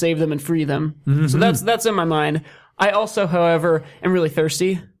 I want to save them and free them. So that's in my mind. I also, however, am really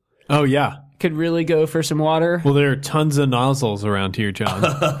thirsty. Oh, yeah. Could really go for some water. Well, there are tons of nozzles around here, John.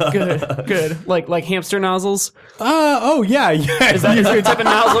 Good. Like hamster nozzles? Oh, yeah. Is that the type of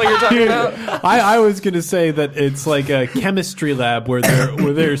nozzle you're talking about? I was going to say that it's like a chemistry lab where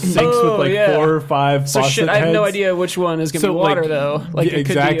there's sinks with like 4 or 5 So faucet I have no heads. idea which one is going to be water, though. Like, it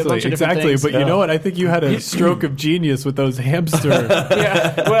could be a bunch of different things. But you know what? I think you had a stroke of genius with those hamster.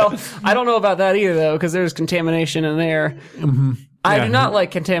 Yeah, well, I don't know about that either, though, because there's contamination in there. I do not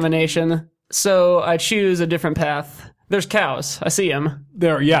like contamination, so I choose a different path. There's cows. I see them.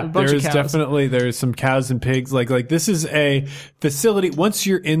 There's some cows and pigs. Like this is a facility. Once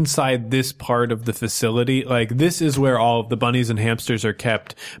you're inside this part of the facility, like this is where all of the bunnies and hamsters are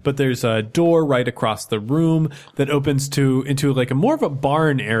kept. But there's a door right across the room that opens into like a more of a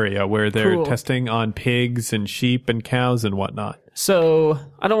barn area where they're testing on pigs and sheep and cows and whatnot. So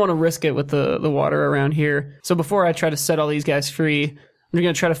I don't want to risk it with the water around here. So before I try to set all these guys free, I'm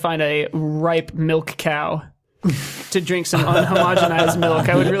going to try to find a ripe milk cow to drink some unhomogenized milk.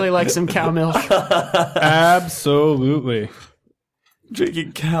 I would really like some cow milk. Absolutely.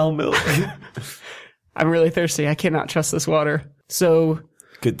 Drinking cow milk. I'm really thirsty. I cannot trust this water. So,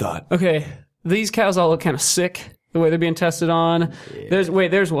 Good thought. okay, these cows all look kind of sick, the way they're being tested on. Yeah.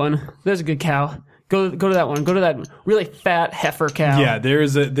 There's one. There's a good cow. Go to that one. Go to that really fat heifer cow. Yeah, there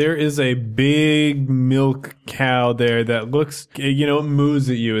is a big milk cow there that looks, it moos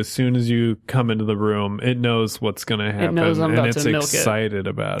at you as soon as you come into the room. It knows what's going to happen. It knows I'm about and it's to milk excited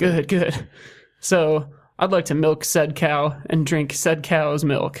about it. Good. So I'd like to milk said cow and drink said cow's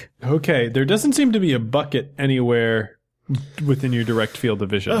milk. Okay, there doesn't seem to be a bucket anywhere within your direct field of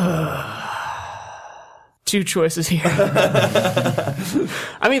vision. 2 choices here.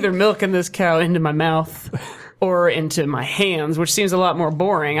 I'm either milking this cow into my mouth or into my hands, which seems a lot more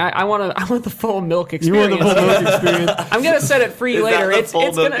boring. I want the full milk experience. You want the full milk experience? I'm gonna set it free later. It's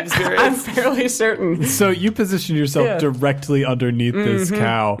gonna. Experience? I'm fairly certain. So you position yourself directly underneath this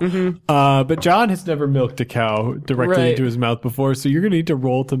cow, but John has never milked a cow directly into his mouth before, so you're gonna need to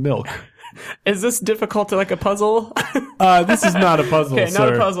roll to milk. Is this difficult to like a puzzle? This is not a puzzle, okay, sir.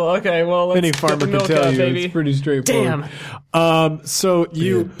 not a puzzle. Okay, well, let's Any get farmer the can milk tell out, you baby. it's pretty straightforward. Damn. So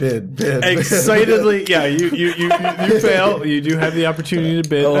you Bid. excitedly, you fail. You do have the opportunity to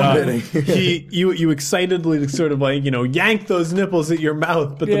bid. I'm bidding. You excitedly sort of like yank those nipples at your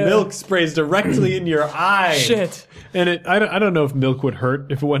mouth, but the milk sprays directly in your eye. Shit. And I don't know if milk would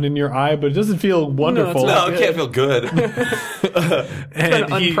hurt if it went in your eye, but it doesn't feel wonderful. No, it can't feel good.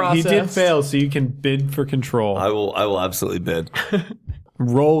 And he did fail, so you can bid for control. I will absolutely bid.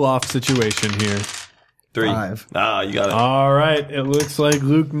 Roll off situation here. 3. 5. You got it. All right, it looks like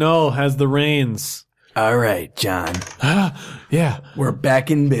Luke Null has the reins. All right, John. Yeah. We're back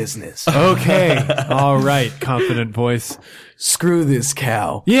in business. Okay. All right, confident voice. Screw this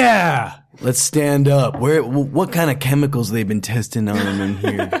cow. Yeah. Let's stand up. What kind of chemicals they've been testing on him in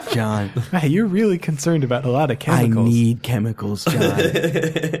here, John? Hey, you're really concerned about a lot of I chemicals. need chemicals, John.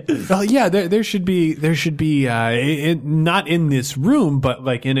 Well, yeah, there should be not in this room, but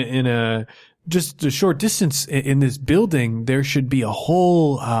like in a just a short distance in this building, there should be a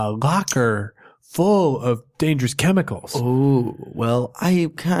whole locker full of dangerous chemicals. Oh, well,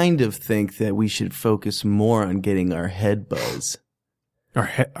 I kind of think that we should focus more on getting our head buzz.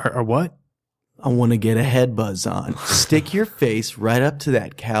 Or what? I want to get a head buzz on. Stick your face right up to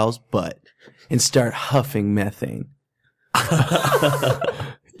that cow's butt and start huffing methane.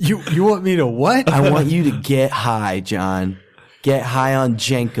 You want me to what? I want you to get high, John. Get high on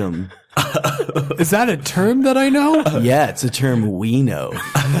Jenkum. Is that a term that I know? Yeah, it's a term we know.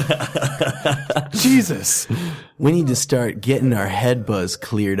 Jesus. We need to start getting our head buzz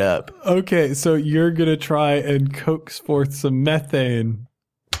cleared up. Okay, so you're gonna try and coax forth some methane.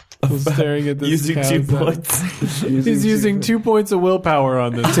 Staring at this Using 2 points. He's using 2 points of willpower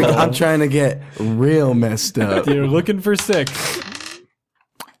on this. I'm trying to get real messed up. You're looking for 6.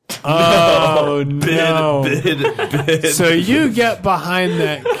 Oh no! Bid. So you get behind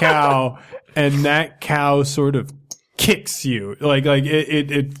that cow, and that cow sort of kicks you. Like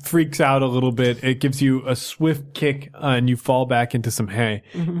it freaks out a little bit. It gives you a swift kick, and you fall back into some hay.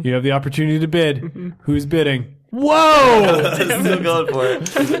 Mm-hmm. You have the opportunity to bid. Mm-hmm. Who's bidding? Whoa! Still going for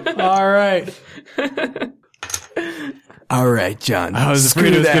it. All right. All right, John. I was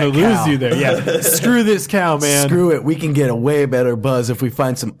afraid I was going to lose you there. Yeah. Screw this cow, man. Screw it. We can get a way better buzz if we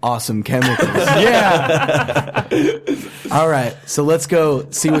find some awesome chemicals. Yeah. All right, so let's go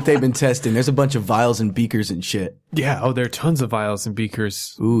see what they've been testing. There's a bunch of vials and beakers and shit. Yeah. Oh, there are tons of vials and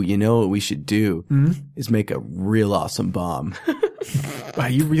beakers. Ooh, you know what we should do is make a real awesome bomb. Wow,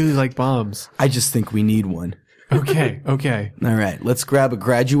 you really like bombs. I just think we need one. Okay. Okay. All right, let's grab a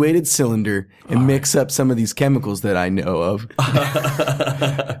graduated cylinder and mix up some of these chemicals that I know of.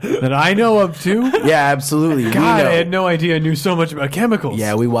 That I know of too. Yeah, absolutely. We God, know. I had no idea I knew so much about chemicals.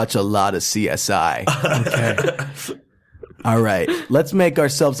 Yeah, we watch a lot of CSI. Okay. All right, let's make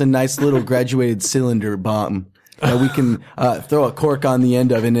ourselves a nice little graduated cylinder bomb that we can throw a cork on the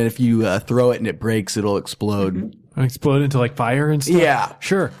end of, and then if you throw it and it breaks, it'll explode. Explode into like fire and stuff. Yeah.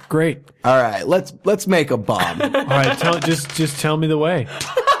 Sure. Great. All right, let's make a bomb. All right. Just tell me the way.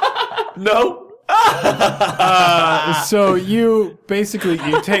 No. So you basically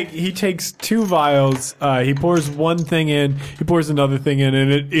he takes 2 vials, he pours one thing in, he pours another thing in,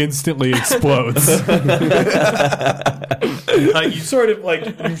 and it instantly explodes. You sort of like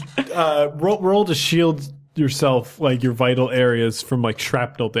roll to shield yourself, like your vital areas from like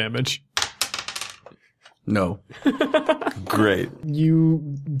shrapnel damage. No. Great.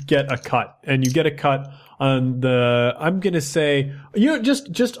 You get a cut, and you get a cut on the, I'm gonna say,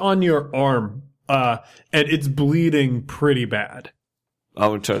 just on your arm. And it's bleeding pretty bad.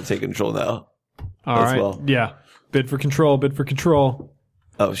 I'm gonna try to take control now. All as right. well. Yeah. Bid for control.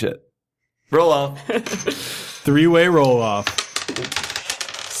 Oh shit. Roll off. 3-way roll off.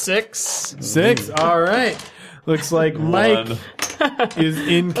 6. All right. Looks like Mike is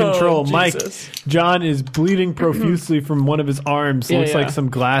in control. Oh, Mike, Jesus. John is bleeding profusely from one of his arms. Looks like some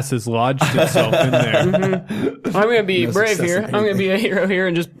glass has lodged itself in there. I'm going to be brave here. I'm going to be a hero here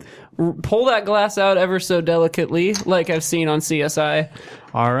and just pull that glass out ever so delicately, like I've seen on CSI.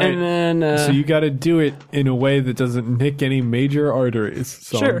 All right. And then, so you got to do it in a way that doesn't nick any major arteries.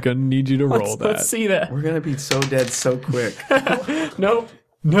 So Sure. I'm going to need you to roll that. Let's see that. We're gonna be so dead so quick. Nope.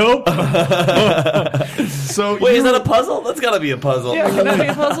 Nope. So Wait, is that a puzzle? That's gotta be a puzzle. Yeah, can that be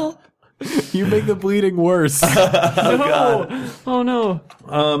a puzzle? you make the bleeding worse. Oh no.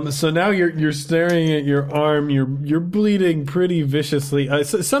 So now you're staring at your arm. You're bleeding pretty viciously.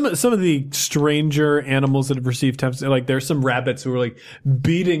 So some of the stranger animals that have received temps, like there's some rabbits who are like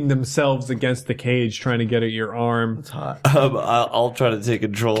beating themselves against the cage trying to get at your arm. It's hot. I'll try to take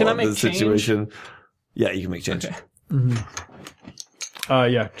control Can I of make the change? situation. Yeah, you can make change.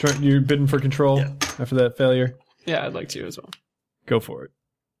 Yeah, you're bidding for control after that failure. Yeah, I'd like to as well. Go for it.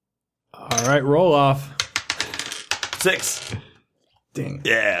 All right, roll off. 6. Dang.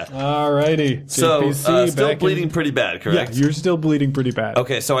 Yeah. Alrighty. So JPC still back bleeding in- pretty bad, Yeah, correct? you're still bleeding pretty bad.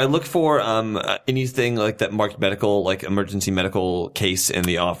 Okay, so I look for anything like that marked medical, like emergency medical case in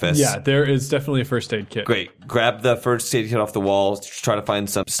the office. Yeah, there is definitely a first aid kit. Great. Grab the first aid kit off the wall. Try to find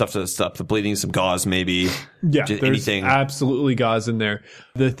some stuff to stop the bleeding, some gauze maybe. Yeah, Just there's anything. absolutely gauze in there.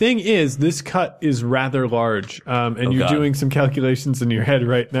 The thing is, this cut is rather large, and you're God. doing some calculations in your head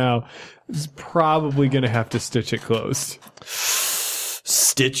right now. It's probably going to have to stitch it closed.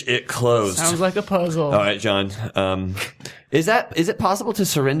 Stitch it closed. Sounds like a puzzle. All right, John. Is it possible to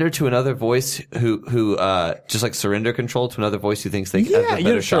surrender to another voice who just like surrender control to another voice who thinks they have a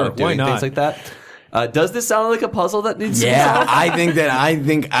better sure. shot of doing Why not? things like that? Does this sound like a puzzle that needs to be Yeah, solved? I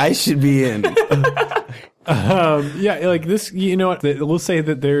think I should be in. Yeah, like this, you know what? We'll say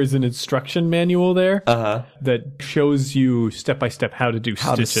that there's an instruction manual there that shows you step by step how to do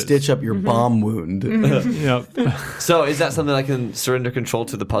How to stitches. stitch up your bomb wound. Yep. So is that something I can surrender control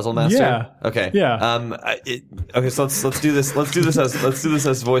to the puzzle master? Yeah. Okay. Yeah. Okay. So let's do this. Let's do this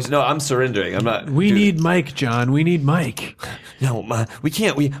as voice. No, I'm surrendering. I'm not. We need Mike, John. We need Mike. No, we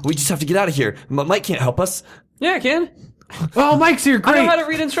can't. We just have to get out of here. Mike can't help us. Yeah, I can. Oh, Mike's here. I Great. know how to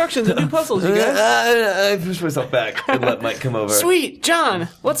read instructions and do puzzles, you guys. I push myself back and let Mike come over. Sweet. John,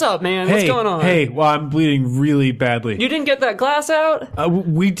 what's up, man? Hey, What's going on? Hey, well, I'm bleeding really badly. You didn't get that glass out?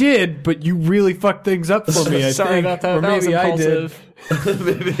 We did, but you really fucked things up for me, I Sorry think. about that. Or That was maybe I did. impulsive.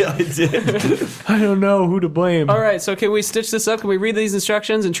 Maybe I did. I don't know who to blame. All right, so can we stitch this up? Can we read these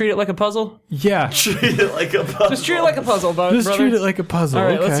instructions and treat it like a puzzle? Yeah. Treat it like a puzzle. Just treat it like a puzzle, brother. Just treat it like a puzzle. All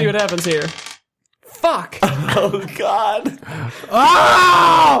right, okay. let's see what happens here. Fuck. Oh God.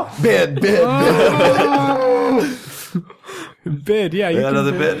 Bid. Bid, yeah. You can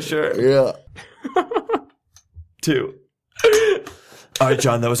Another bid. bit, sure. Yeah. 2. All right,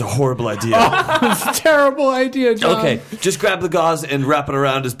 John, that was a horrible idea. It's a terrible idea, John. Okay, just grab the gauze and wrap it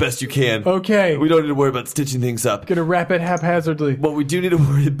around as best you can. Okay. We don't need to worry about stitching things up. Gonna wrap it haphazardly. What we do need to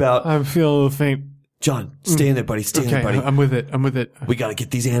worry about I'm feeling a little faint. John, stay in there, buddy. Stay in there, buddy. I'm with it. We got to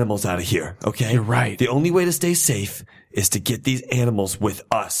get these animals out of here, okay? You're right. The only way to stay safe is to get these animals with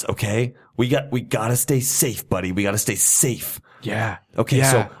us, okay? We got to stay safe, buddy. We got to stay safe. Yeah. Okay,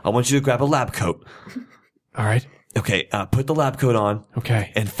 Yeah. so I want you to grab a lab coat. All right. Okay, put the lab coat on.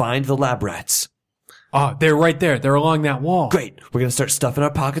 Okay. And find the lab rats. Oh, they're right there. They're along that wall. Great. We're going to start stuffing our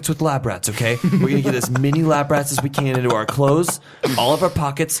pockets with lab rats, okay? We're going to get as many lab rats as we can into our clothes, all of our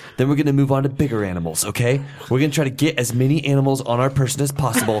pockets. Then we're going to move on to bigger animals, okay? We're going to try to get as many animals on our person as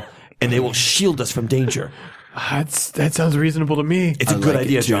possible, and they will shield us from danger. That sounds reasonable to me. It's a good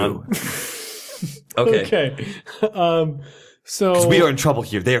idea, John. Okay. So 'Cause we are in trouble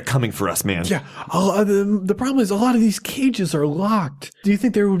here. They are coming for us, man. yeah. The problem is a lot of these cages are locked. Do you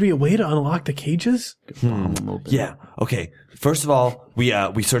think there would be a way to unlock the cages? Yeah. Okay. First of all, we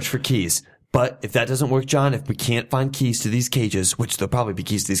search for keys. But if that doesn't work, John, if we can't find keys to these cages, which there'll probably be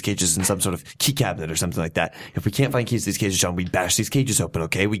keys to these cages in some sort of key cabinet or something like that. If we can't find keys to these cages, John, we bash these cages open,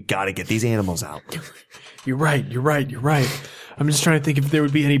 okay? We gotta get these animals out. You're right. I'm just trying to think if there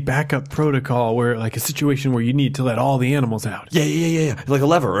would be any backup protocol where, like, a situation where you need to let all the animals out. Yeah. Like a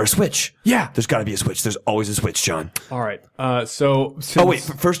lever or a switch. Yeah. There's gotta be a switch. There's always a switch, John. All right. So Oh, wait.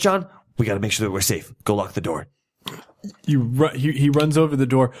 First, John, we gotta make sure that we're safe. Go lock the door. he runs over the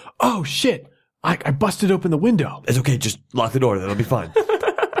door. Oh shit! I busted open the window. It's okay. Just lock the door. That'll be fine.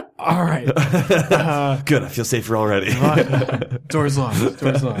 All right. Good. I feel safer already. Door's locked.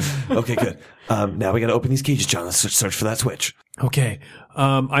 Okay, good. Now we gotta open these cages, John. Let's search for that switch. Okay.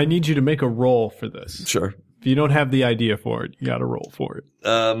 I need you to make a roll for this. Sure. If you don't have the idea for it, you got to roll for it.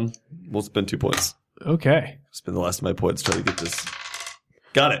 We'll spend 2 points. Okay. Spend the last of my points trying to get this.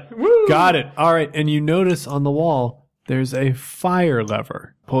 Got it. Woo! Got it. All right. And you notice on the wall, there's a fire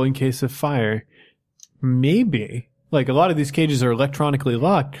lever. Pull in case of fire. Maybe, like a lot of these cages are electronically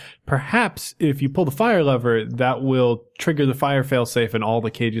locked. Perhaps if you pull the fire lever, that will trigger the fire failsafe and all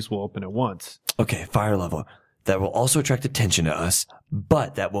the cages will open at once. Okay, fire level. That will also attract attention to us,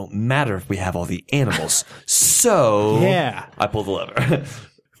 but that won't matter if we have all the animals. So Yeah. I pull the lever.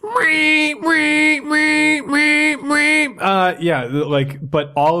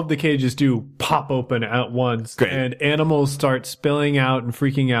 But all of the cages do pop open at once. Great. And animals start spilling out and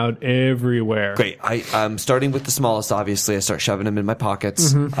freaking out everywhere. Great. I'm starting with the smallest, obviously. I start shoving them in my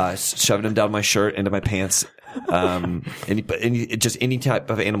pockets, shoving them down my shirt, into my pants. Any type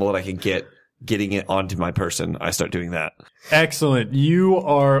of animal that I can getting it onto my person. I start doing that. Excellent. You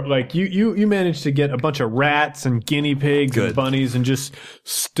are like, you managed to get a bunch of rats and guinea pigs and bunnies and just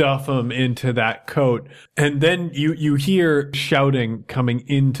stuff them into that coat. And then you hear shouting coming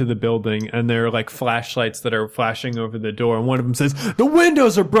into the building, and there are like flashlights that are flashing over the door. And one of them says, "The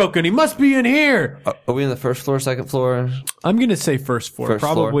windows are broken. He must be in here." Are we on the first floor, second floor? I'm going to say first floor. First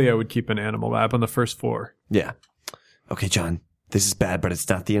Probably floor? I would keep an animal lab on the first floor. Yeah. Okay, John. This is bad, but it's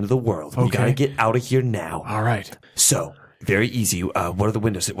not the end of the world. We Okay. gotta get out of here now. All right. So, very easy. What's the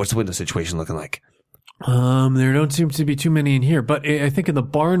window situation looking like? There don't seem to be too many in here, but I think in the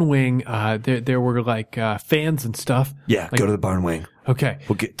barn wing, there were like, fans and stuff. Yeah, Like- go to the barn wing. Okay.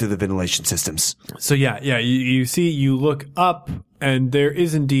 We'll get through the ventilation systems. So you look up, and there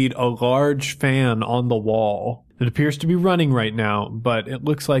is indeed a large fan on the wall that appears to be running right now, but it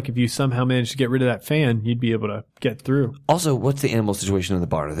looks like if you somehow manage to get rid of that fan, you'd be able to get through. Also, what's the animal situation in the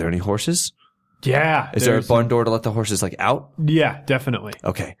barn? Are there any horses? Yeah. Is there a there's barn door to let the horses out? Yeah, definitely.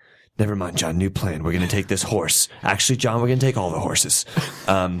 Okay. Never mind, John. New plan. We're going to take this horse. Actually, John, we're going to take all the horses.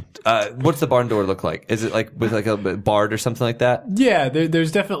 What's the barn door look like? Is it like with like a barred or something like that? Yeah,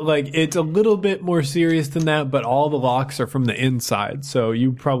 there's definitely like, it's a little bit more serious than that, but all the locks are from the inside, so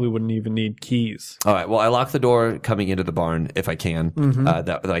you probably wouldn't even need keys. All right. Well, I lock the door coming into the barn if I can,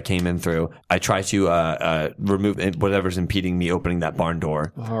 that I came in through. I try to remove whatever's impeding me opening that barn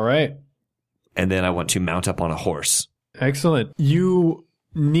door. All right. And then I want to mount up on a horse. Excellent. You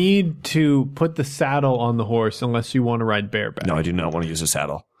need to put the saddle on the horse unless you want to ride bareback. No, I do not want to use a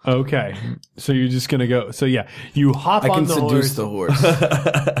saddle. Okay. So you're just going to go. So yeah, you hop I on can the seduce horse.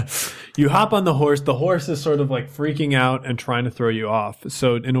 the horse. You hop on the horse. The horse is sort of like freaking out and trying to throw you off.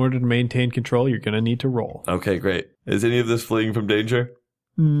 So in order to maintain control, you're going to need to roll. Okay, great. Is any of this fleeing from danger?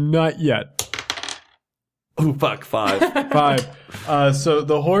 Not yet. Oh, fuck. 5. 5. So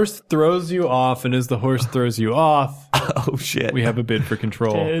the horse throws you off, and as the horse throws you off, Oh, shit. we have a bid for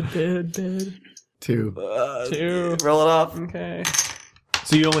control. Bid. 2. 2. Roll it off. Okay.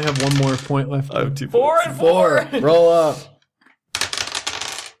 So you only have one more point left. I have 2 4 points. and 4. Roll up.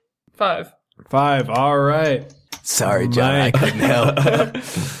 5. 5. All right. Sorry, John. I Mike. couldn't help.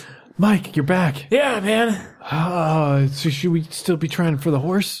 Mike, you're back. Yeah, man. So should we still be trying for the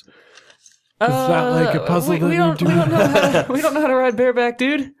horse? Is that like a puzzle we don't know how to ride bareback,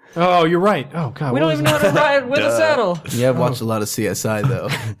 dude. Oh, you're right. Oh God, We don't even know how to ride with a saddle. Yeah, I've watched a lot of CSI though.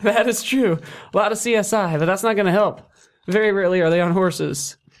 That is true. A lot of CSI, but that's not going to help. Very rarely are they on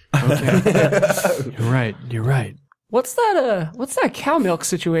horses. You're right. You're right. What's that cow milk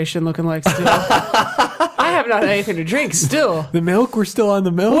situation looking like still? I have not had anything to drink still. The milk? We're still on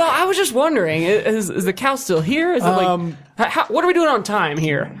the milk? Well, I was just wondering, is the cow still here? Is it what are we doing on time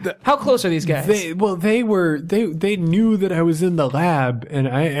here? How close are these guys? They knew that I was in the lab, and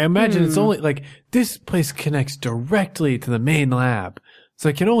I imagine it's only like this place connects directly to the main lab. So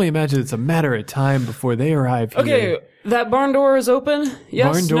I can only imagine it's a matter of time before they arrive here. Okay, that barn door is open?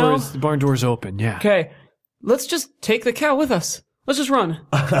 Yes, The barn door's open, yeah. Okay, let's just take the cow with us. Let's just run.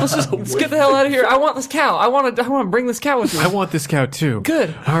 Let's get the hell out of here. I want this cow. I want to bring this cow with me. I want this cow too.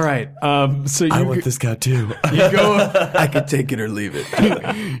 Good. All right. So I want this cow too. You go. I could take it or leave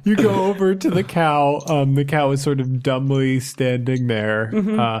it. You go over to the cow. The cow is sort of dumbly standing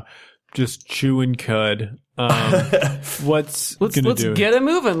there, just chewing cud. Let's get it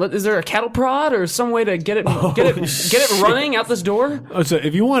moving. Is there a cattle prod or some way to get it running out this door? Oh, so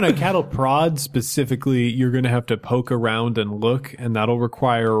if you want a cattle prod specifically, you're going to have to poke around and look, and that'll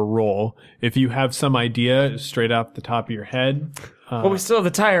require a roll. If you have some idea straight off the top of your head. Well, we still have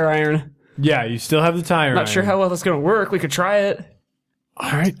the tire iron. Yeah, you still have the tire Not sure how well that's going to work. We could try it.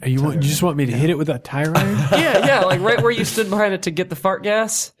 All right. You just want me to hit it with that tire iron? Yeah, like right where you stood behind it to get the fart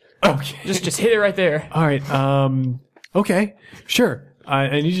gas. Okay. Just hit it right there. All right. Okay. Sure. I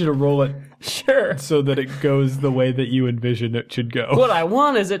need you to roll it Sure. so that it goes the way that you envision it should go. What I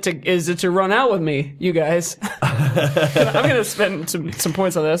want is it to run out with me, you guys. I'm gonna spend some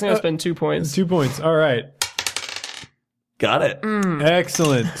points on this. I'm gonna spend 2 points. 2 points. All right. Got it.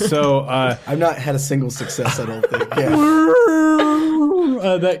 Excellent. So, I've not had a single success, I don't think. Yeah.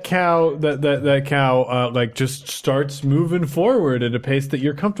 that cow, like just starts moving forward at a pace that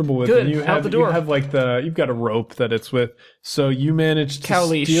you're comfortable with. Good. And you Out have, the door. You have like you've got a rope that it's with. So you managed to Cow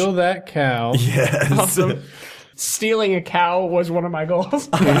leash. steal that cow. Yes. Awesome. Stealing a cow was one of my goals.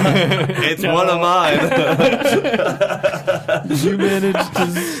 It's one of mine. You managed to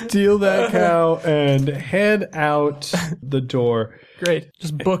steal that cow and head out the door. Great.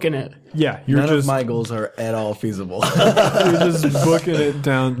 Just booking it. Yeah, you're None just of my goals are at all feasible. you're just booking it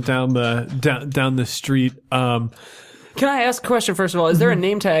down the street. Can I ask a question first of all? Is there a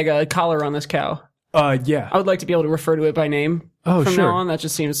name tag, a collar on this cow? Yeah. I would like to be able to refer to it by name from sure. now on. That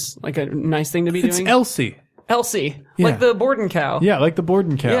just seems like a nice thing to be It's doing. Elsie. Elsie. Yeah. Like the Borden cow. Yeah, like the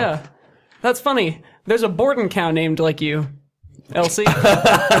Borden cow. Yeah. That's funny. There's a Borden cow named like you. Elsie.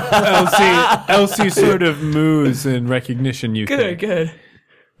 Elsie sort of moos in recognition, you think. Good.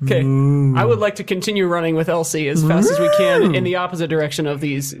 Okay. I would like to continue running with Elsie as fast as we can in the opposite direction of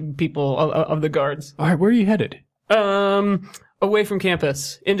these people, of the guards. All right, where are you headed? Away from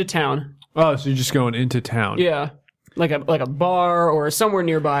campus, into town. Oh, so you're just going into town. Yeah. Like a bar or somewhere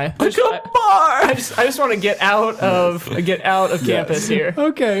nearby. Like a bar. I just want to get out of campus here.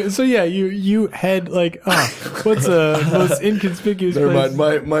 Okay, so yeah, you head like, what's the most inconspicuous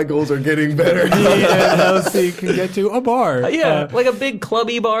place? My goals are getting better. Elsie can get to a bar. Yeah, like a big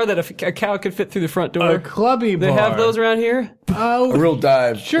clubby bar that a cow could fit through the front door. A clubby bar. They have those around here? Oh, A real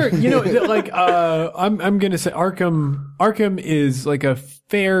dive. sure. You know, like I'm gonna say Arkham is like a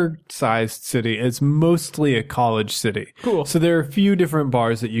fair-sized city. It's mostly a college city. Cool. So there are a few different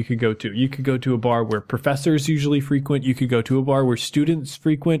bars that you could go to. You could go to a bar where professors usually frequent. You could go to a bar where students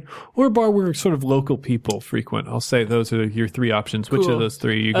frequent, or a bar where sort of local people frequent. I'll say those are your three options. Which Cool. of those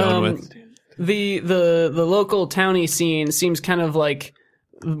three are you going with? The local towny scene seems kind of like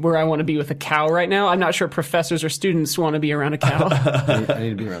where I want to be with a cow right now. I'm not sure professors or students want to be around a cow. I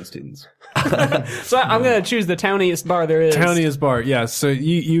need to be around students. So I'm going to choose the towniest bar there is. Towniest bar, yeah. So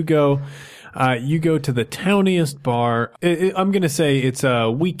you go to the towniest bar. I'm going to say it's a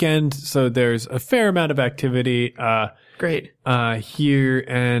weekend, so there's a fair amount of activity Great. here,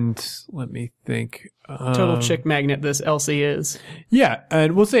 and let me think. Total chick magnet this Elsie is. Yeah,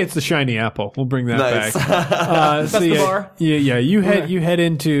 and we'll say it's the Shiny Apple. We'll bring that Nice. back. That's the bar? Yeah. You head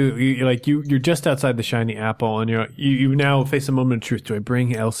into you're just outside the Shiny Apple, and you now face a moment of truth. Do I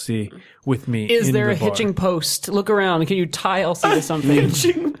bring Elsie with me? Is in there the a bar? hitching post? Look around. Can you tie Elsie to something?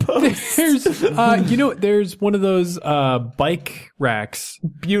 Hitching post. There's there's one of those bike racks.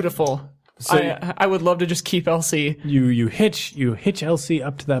 Beautiful. So I would love to just keep Elsie. you hitch Elsie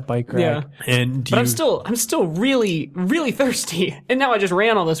up to that bike rack, Yeah. and But I'm still really, really thirsty. And now I just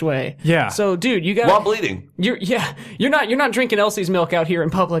ran all this way. Yeah. So dude, you got While bleeding. You're not drinking Elsie's milk out here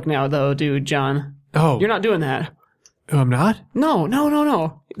in public now though, dude, John. oh You're not doing that. Oh, I'm not?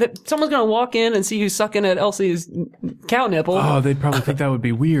 No. That someone's gonna walk in and see you sucking at Elsie's cow nipple. Oh, they'd probably think that would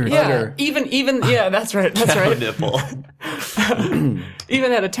be weird. yeah, even yeah, that's right. Nipple.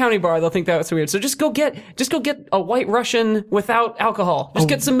 Even at a townie bar, they'll think that's weird. So just go get a White Russian without alcohol. Just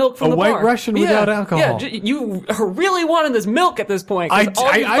get some milk from the bar. A White Russian without alcohol. Yeah, you are really wanting this milk at this point. I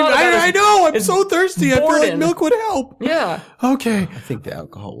know. I'm so thirsty. I feel like milk would help. Yeah. Okay. I think the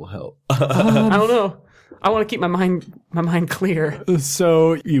alcohol will help. I don't know. I want to keep my mind clear.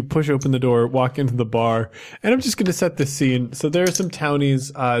 So you push open the door, walk into the bar, and I'm just going to set the scene. So there are some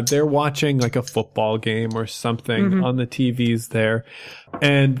townies. They're watching like a football game or something on the TVs there,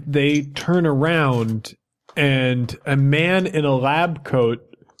 and they turn around, and a man in a lab coat,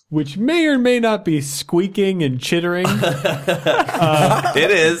 which may or may not be squeaking and chittering. It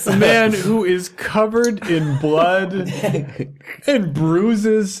is. A man who is covered in blood and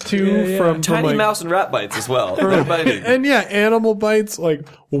bruises too from Tiny like, mouse and rat bites as well. They're biting. and yeah, animal bites, like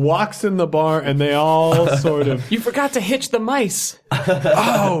walks in the bar and they all sort of, You forgot to hitch the mice.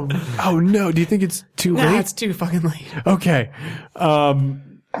 oh no. Do you think it's too Nah, late? it's too fucking late. Okay.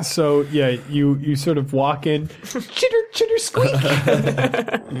 So yeah, you sort of walk in, chitter squeak,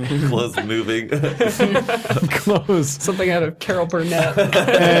 Clothes moving. close, Something out of Carol Burnett.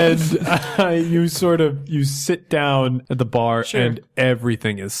 and you sit down at the bar, Sure. and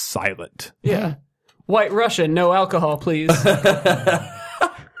everything is silent. Yeah. White Russian, no alcohol, please.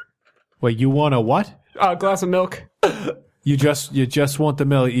 Wait, you want a what? A glass of milk. You just want the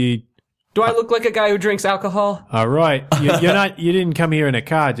milk. Do I look like a guy who drinks alcohol? All right, you didn't come here in a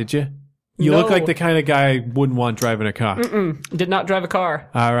car, did you? You look No. like the kind of guy who wouldn't want driving a car. Did not drive a car.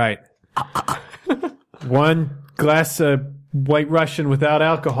 All right. One glass of White Russian without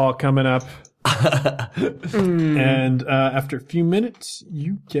alcohol coming up. And after a few minutes,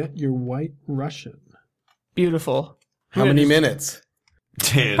 you get your White Russian. Beautiful. How many minutes?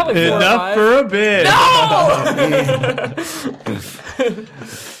 Dude. Probably 4 or Enough 5. for a bid.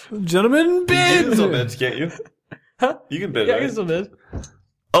 Gentlemen, You can bid. still bid, can't you? Huh? You can bid, Yeah, right? I still did.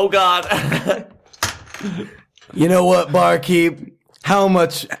 Oh, God. You know what, barkeep? How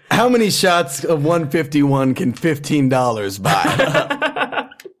many shots of 151 can $15 buy?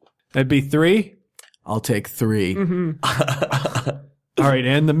 That'd be 3. I'll take 3. All right,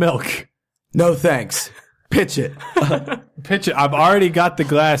 and the milk. No thanks. Pitch it. Pitch it. I've already got the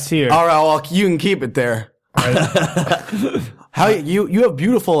glass here. All right, you can keep it there. How you have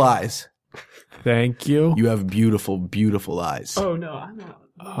beautiful eyes. Thank you. You have beautiful, beautiful eyes. Oh, no, I'm not.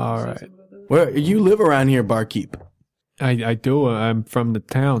 All right. Where you live around here, barkeep? I do. I'm from the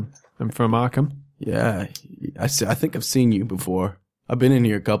town. I'm from Arkham. Yeah, I think I've seen you before. I've been in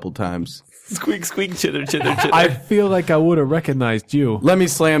here a couple times. Squeak, squeak, chitter, chitter, chitter. I feel like I would have recognized you. Let me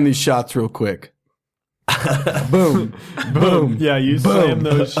slam these shots real quick. Boom. Boom. Yeah, you slam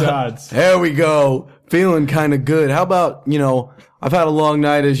those shots. There we go. Feeling kind of good. How about, I've had a long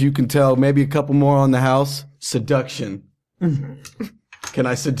night, as you can tell. Maybe a couple more on the house. Seduction. Can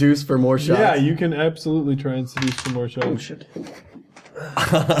I seduce for more shots? Yeah, you can absolutely try and seduce some more shots. Oh, shit.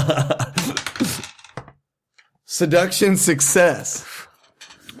 Seduction success.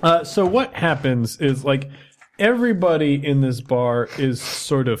 So what happens is, like, everybody in this bar is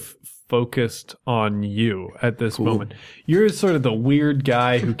sort of focused on you at this moment. You're sort of the weird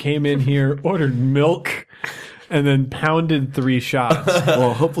guy who came in here, ordered milk, and then pounded 3 shots.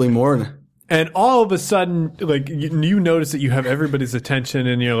 Well, hopefully more. And all of a sudden, like, you notice that you have everybody's attention,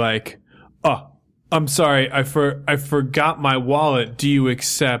 and you're like, oh, I'm sorry, I forgot my wallet. Do you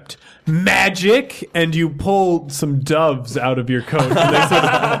accept magic? And you pull some doves out of your coat, and they sort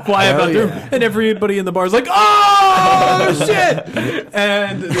of fly about the room, and everybody in the bar is like, oh, shit!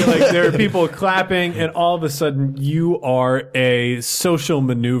 And like, there are people clapping, and all of a sudden, you are a social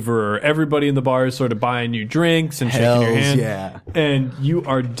maneuverer. Everybody in the bar is sort of buying you drinks and shaking your Hells hand. yeah. And you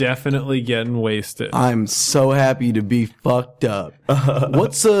are definitely getting wasted. I'm so happy to be fucked up.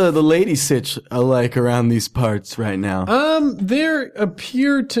 What's the lady sitch like around these parts right now? There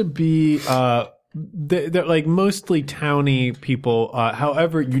appear to be, they're like mostly towny people.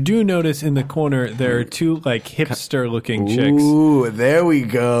 However, you do notice in the corner there are 2 like hipster looking chicks. Ooh, there we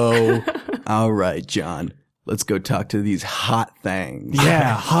go. All right, John. Let's go talk to these hot things.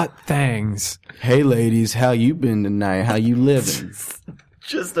 Yeah, hot things. Hey, ladies, how you been tonight? How you living?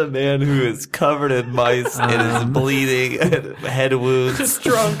 Just a man who is covered in mice and is bleeding and head wounds.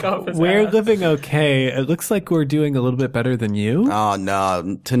 Drunk off his We're ass. living okay. It looks like we're doing a little bit better than you. Oh,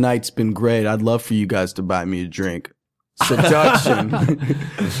 no. Tonight's been great. I'd love for you guys to buy me a drink. Seduction.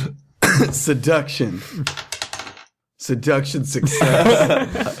 Seduction. Seduction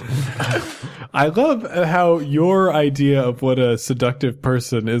success. I love how your idea of what a seductive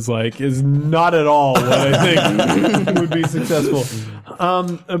person is like is not at all what I think would be successful.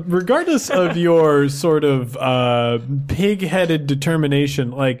 Regardless of your sort of pig-headed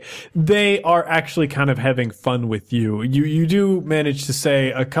determination, like they are actually kind of having fun with you. You do manage to say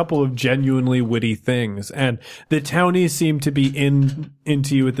a couple of genuinely witty things, and the townies seem to be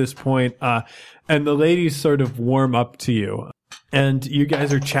into you at this point, and the ladies sort of warm up to you. And you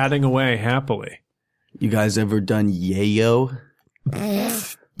guys are chatting away happily. You guys ever done yayo?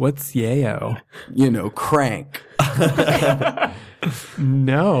 What's yayo? You know, crank.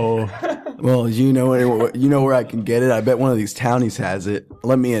 No. Well, you know where I can get it? I bet one of these townies has it.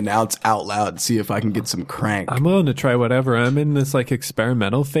 Let me announce out loud, see if I can get some crank. I'm willing to try whatever. I'm in this like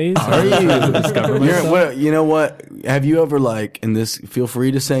experimental phase. Are you? Discover myself. Well, you know what? Have you ever and this, feel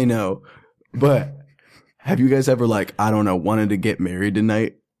free to say no, but have you guys ever I don't know, wanted to get married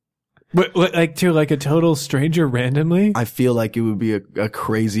tonight? But like to like a total stranger randomly? I feel like it would be a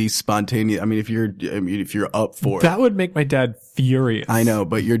crazy spontaneous. I mean, if you're up for it. That would make my dad furious. I know,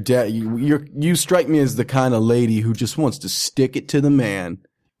 but your dad, you strike me as the kind of lady who just wants to stick it to the man,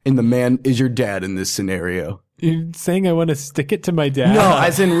 and the man is your dad in this scenario. You're saying I want to stick it to my dad? No,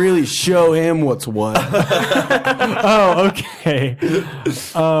 as in really show him what's what. Oh, okay.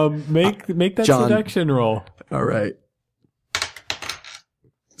 Make that John. Seduction roll. All right.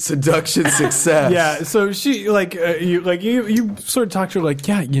 Seduction success. Yeah, so she you sort of talk to her like,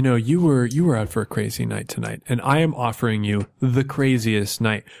 yeah, you were out for a crazy night tonight, and I am offering you the craziest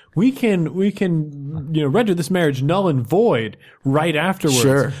night. We can render this marriage null and void right afterwards.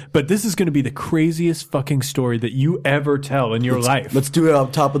 Sure. But this is going to be the craziest fucking story that you ever tell in your life. Let's do it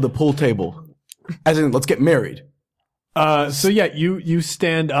on top of the pool table. As in, let's get married. So yeah, you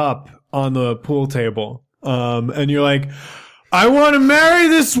stand up on the pool table, and you're like, I want to marry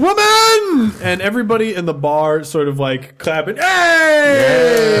this woman! And everybody in the bar sort of like clapping,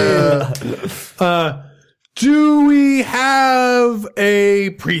 hey! Yeah. Do we have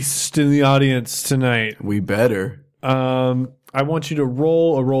a priest in the audience tonight? We better. I want you to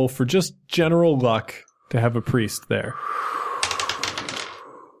roll a roll for just general luck to have a priest there.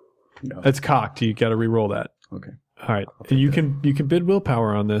 No. It's cocked. You got to re-roll that. Okay. All right. And you can bid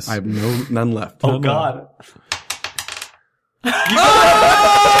willpower on this. I have none left. Oh, God. There's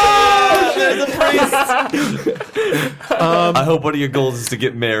a priest. I hope one of your goals is to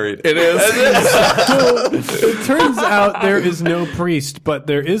get married. It is. So, it turns out there is no priest, but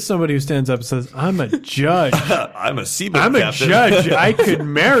there is somebody who stands up and says, I'm a judge. I'm a seaboat I'm captain. a judge. I could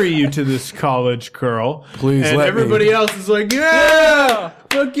marry you to this college girl. Please and let everybody me. else is like, yeah!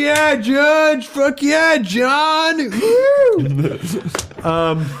 Fuck yeah, Judge! Fuck yeah, John! Woo!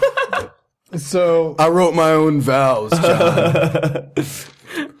 So I wrote my own vows, John.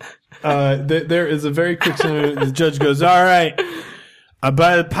 there is a very quick scenario. The judge goes, all right,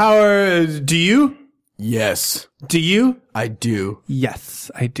 by the power, do you? Yes. Do you? I do. Yes,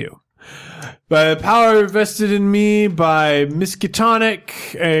 I do. By the power vested in me by Miskatonic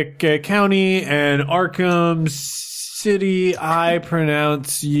County and Arkham City, I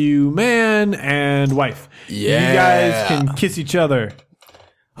pronounce you man and wife. Yeah. You guys can kiss each other.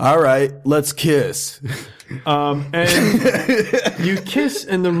 All right, let's kiss. And you kiss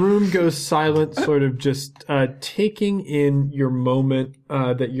and the room goes silent, sort of just taking in your moment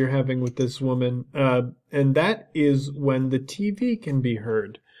that you're having with this woman. And that is when the TV can be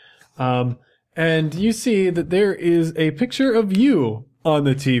heard. And you see that there is a picture of you on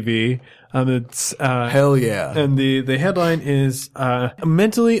the TV. It's Hell yeah. and the headline is a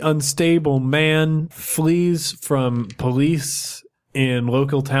mentally unstable man flees from police in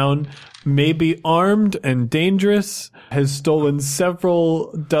local town, may be armed and dangerous, has stolen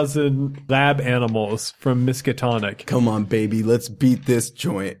several dozen lab animals from Miskatonic. Come on, baby, let's beat this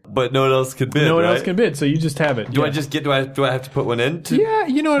joint. But no one else can bid, No one right? else can bid, so you just have it. Do Yeah. I just get? Do I have to put one in? Yeah,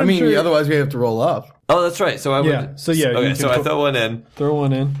 you know what I I'm mean, sure. otherwise we have to roll up. Oh, that's right. So I would. Yeah, so yeah, you Okay, can so I throw one in. Throw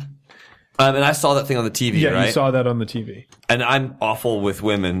one in. And I saw that thing on the TV, Yeah, right? you saw that on the TV. And I'm awful with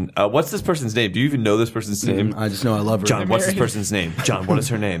women. What's this person's name? Do you even know this person's name? I just know I love her. John, what's this person's name? John, what is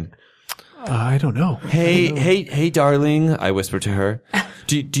her name? I don't know. Hey, darling, I whispered to her.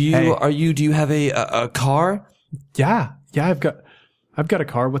 Do you have a car? Yeah, I've got a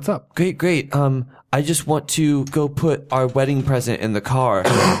car. What's up? Great. I just want to go put our wedding present in the car.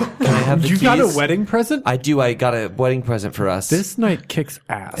 Can I have the You keys? got a wedding present? I do. I got a wedding present for us. This night kicks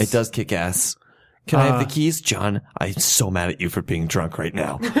ass. It does kick ass. Can I have the keys? John, I'm so mad at you for being drunk right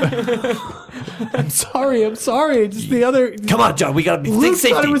now. I'm sorry. Just the other. Come on, John. We gotta think Luke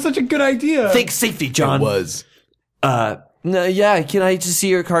thought it safety. was such a good idea. Think safety, John. It was. No, yeah, can I just see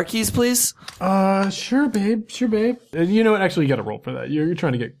your car keys, please? Sure, babe. You know what? Actually, you got to roll for that. You're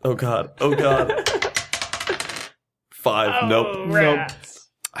trying to get. Oh God. 5. Nope.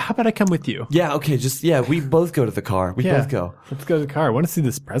 How about I come with you? Yeah, okay, we both go to the car. We both go. Let's go to the car. I want to see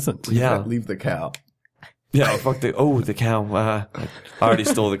this present. Yeah. Leave the cow. Yeah, fuck the cow. I already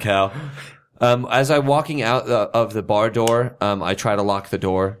stole the cow. As I'm walking out of the bar door, I try to lock the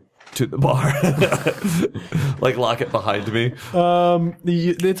door to the bar. Like lock it behind me.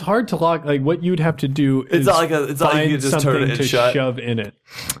 It's hard to lock. Like what you'd have to do is it's not like you can just turn it and to shut. shove in it,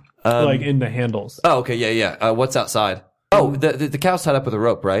 like in the handles. Oh, okay, yeah. What's outside? Oh, the cow's tied up with a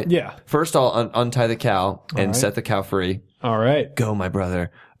rope, right? Yeah. First, I'll untie the cow and set the cow free. All right. Go, my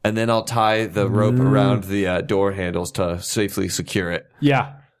brother. And then I'll tie the rope around the door handles to safely secure it.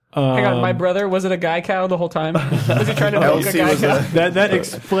 Yeah. Hang on, my brother, was it a guy cow the whole time? Was he trying to milk a guy cow? That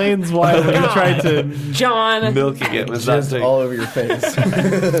explains why when you tried to John. Milking it was not Just all over your face.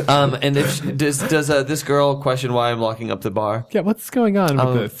 and does this girl question why I'm locking up the bar? Yeah, what's going on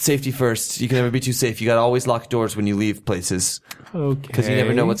with this? Safety first. You can never be too safe. You gotta always lock doors when you leave places. Okay. Because you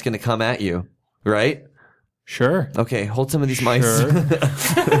never know what's gonna come at you. Right? Sure. Okay, hold some of these mice. Sure.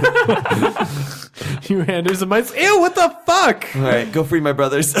 Your hand is a mice. Ew, what the fuck? All right, go free my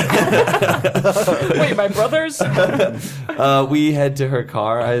brothers. Wait, my brothers? We head to her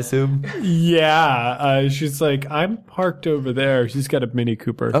car, I assume. Yeah. She's like, I'm parked over there. She's got a Mini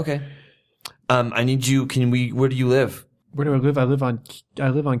Cooper. Okay. I need you. Where do you live? Where do I live? I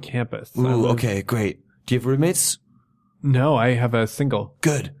live on campus. Ooh, okay, great. Do you have roommates? No, I have a single.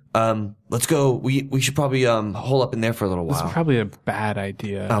 Good. Let's go. We should probably hole up in there for a little This while. is probably a bad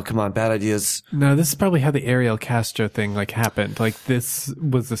idea. Oh, come on, bad ideas. No, this is probably how the Ariel Castro thing happened. This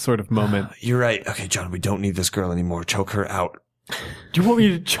was the sort of moment. You're right. Okay, John, we don't need this girl anymore. Choke her out. Do you want me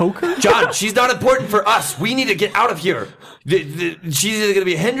to choke her? John, she's not important for us. We need to get out of here. She's either going to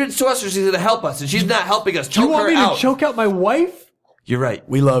be a hindrance to us or she's going to help us, and she's not helping us. Choke You want her me out. to choke out my wife? You're right.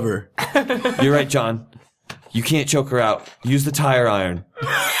 We love her. You're right, John. You can't choke her out. Use the tire iron.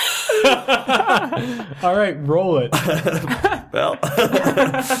 All right, roll it. Well,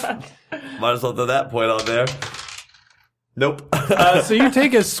 might as well throw that point on there. Nope. So you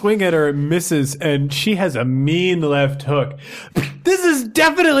take a swing at her, it misses, and she has a mean left hook. This is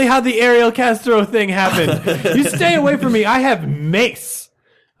definitely how the Ariel Castro thing happened. You stay away from me. I have mace.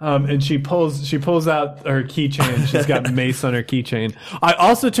 And she pulls out her keychain. She's got mace on her keychain. I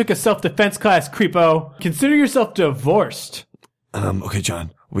also took a self-defense class, creepo. Consider yourself divorced. Okay,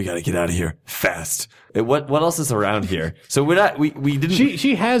 John, we gotta get out of here fast. What else is around here? So we didn't.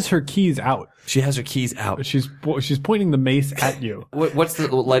 She has her keys out. She has her keys out. She's pointing the mace at you. What's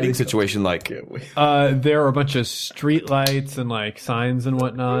the lighting situation like? There are a bunch of street lights and signs and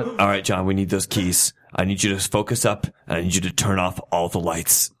whatnot. All right, John, we need those keys. I need you to focus up, and I need you to turn off all the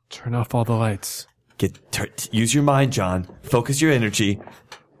lights. Turn off all the lights. Use your mind, John. Focus your energy,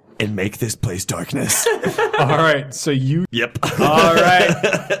 and make this place darkness. All right, so you. Yep. All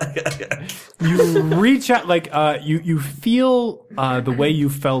right. You reach out, you feel the way you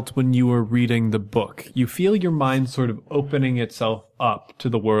felt when you were reading the book. You feel your mind sort of opening itself up to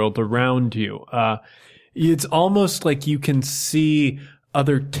the world around you. It's almost like you can see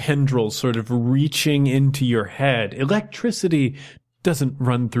other tendrils sort of reaching into your head. Electricity doesn't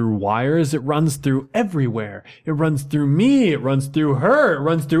run through wires. It runs through everywhere. It runs through me. It runs through her. It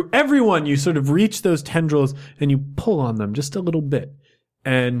runs through everyone. You sort of reach those tendrils and you pull on them just a little bit.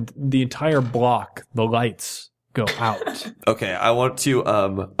 And the entire block, the lights go out. Okay, I want to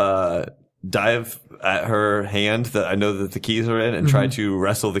dive at her hand that I know that the keys are in and try to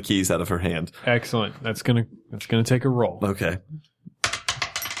wrestle the keys out of her hand. Excellent. That's gonna take a roll. Okay.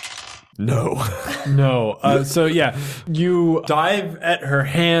 No. No. So yeah, you dive at her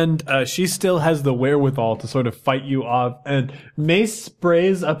hand. She still has the wherewithal to sort of fight you off, and mace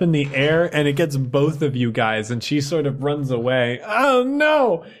sprays up in the air and it gets both of you guys, and she sort of runs away. Oh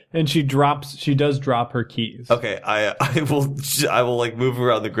no. And she does drop her keys. Okay, I will move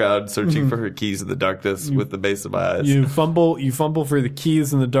around the ground searching for her keys in the darkness with the mace in my eyes. You fumble for the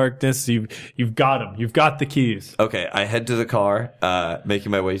keys in the darkness. You've got them. You've got the keys. Okay, I head to the car,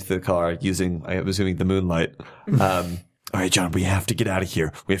 making my way to the car using, I'm assuming, the moonlight. All right, John, we have to get out of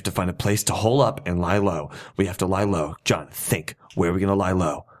here. We have to find a place to hole up and lie low. We have to lie low. John, think. Where are we going to lie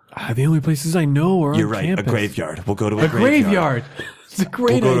low? The only places I know are You're on right, campus. a graveyard. We'll go to a graveyard. It's a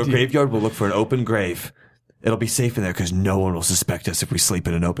great idea. We'll go to a graveyard. We'll look for an open grave. It'll be safe in there because no one will suspect us if we sleep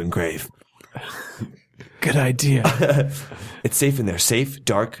in an open grave. Good idea. It's safe in there. Safe,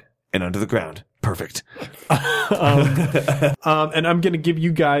 dark, and under the ground. Perfect. And I'm going to give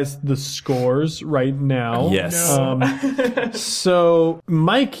you guys the scores right now. Yes. So,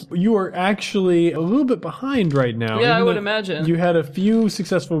 Mike, you are actually a little bit behind right now. Yeah, I Even would though imagine. You had a few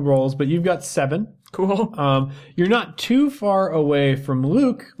successful rolls, but you've got 7. Cool. You're not too far away from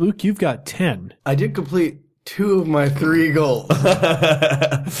Luke. Luke, you've got 10. I did complete 2 of my 3 goals.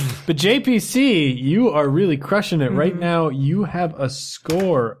 But JPC, you are really crushing it. Right now, you have a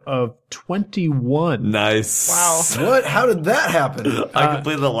score of 21. Nice. Wow. What? How did that happen? I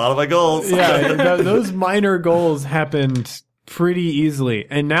completed a lot of my goals. Yeah, those minor goals happened pretty easily.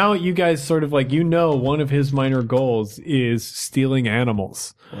 And now you guys sort of like, one of his minor goals is stealing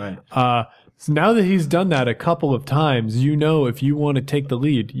animals. Right. So now that he's done that a couple of times, if you want to take the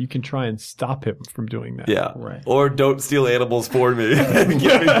lead, you can try and stop him from doing that. Yeah. Right. Or don't steal animals for me. Give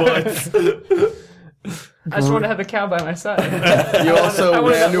me points. I just want to have a cow by my side. You also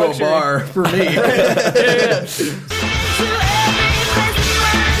wanted ran that to a luxury. bar for me.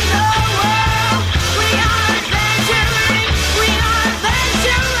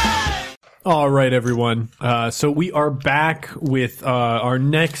 All right, everyone. So we are back with our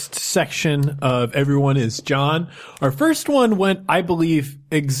next section of Everyone is John. Our first one went, I believe,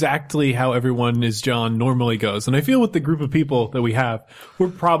 exactly how Everyone is John normally goes. And I feel with the group of people that we have, we're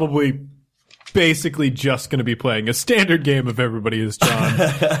probably basically just going to be playing a standard game of Everybody is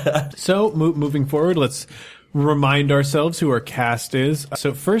John. So moving forward, let's remind ourselves who our cast is.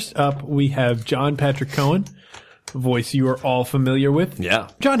 So first up, we have John Patrick Cohen. Voice you are all familiar with. Yeah.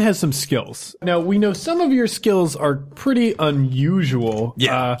 John has some skills. Now, we know some of your skills are pretty unusual.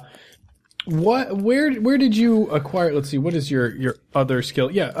 Yeah. Where did you acquire, let's see, what is your other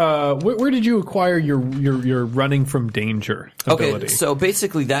skill? Yeah, where did you acquire your running from danger ability? Okay, so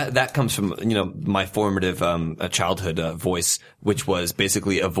basically that comes from, my formative childhood voice, which was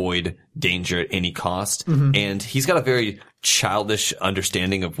basically avoid danger at any cost. Mm-hmm. And he's got a very childish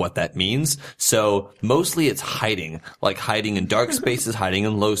understanding of what that means. So mostly it's hiding, like hiding in dark spaces, hiding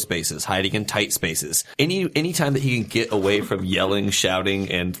in low spaces, hiding in tight spaces. Any time that he can get away from yelling, shouting,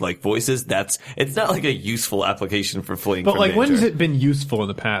 and like voices, it's not like a useful application for fleeing But from like, danger. when has it been useful in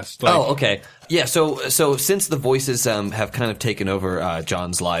the past? Like, Oh, okay. Yeah, so since the voices have kind of taken over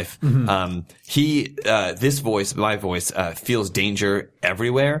John's life, my voice feels danger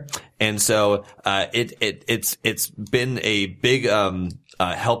everywhere, and so it's been a big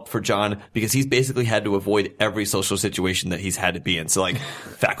help for John because he's basically had to avoid every social situation that he's had to be in. So like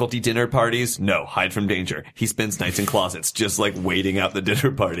faculty dinner parties, no, hide from danger. He spends nights in closets, just like waiting out the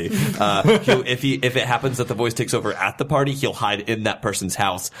dinner party. If it happens that the voice takes over at the party, he'll hide in that person's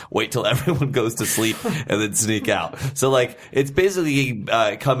house, wait till everyone goes to sleep, and then sneak out. So like it's basically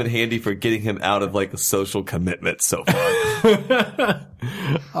come in handy for getting him out of like a social commitment so far.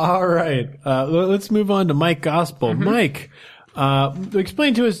 all right. Let's move on to Mike Gospel. Mike,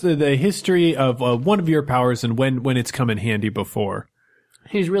 explain to us the history of one of your powers and when it's come in handy before.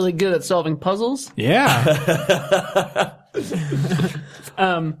 He's really good at solving puzzles. Yeah.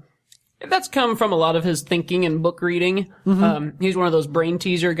 That's come from a lot of his thinking and book reading. He's one of those brain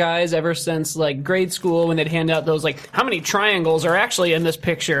teaser guys ever since like grade school when they'd hand out those like, how many triangles are actually in this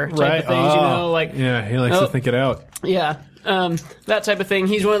picture type of things, like. Yeah, he likes to think it out. Yeah. That type of thing.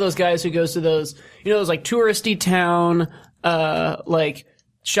 He's one of those guys who goes to those, those like touristy town, like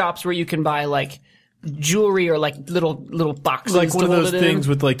shops where you can buy like jewelry or like little boxes. Like one to of hold those it in. things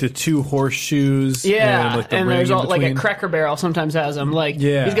with like the 2 horseshoes. Yeah, and, like, the and ring there's in all like a between. Cracker Barrel sometimes has them. Like,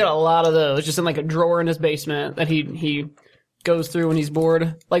 Yeah. he's got a lot of those just in like a drawer in his basement that he goes through when he's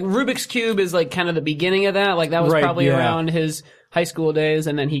bored. Like Rubik's Cube is like kind of the beginning of that. Like that was Right, probably yeah. around his high school days,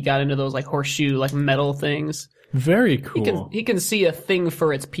 and then he got into those like horseshoe like metal things. Very cool. He can see a thing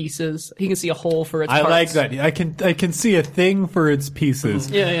for its pieces. He can see a hole for its I parts. like that. I can see a thing for its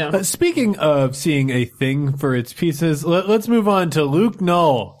pieces. Yeah. Speaking of seeing a thing for its pieces, let's move on to Luke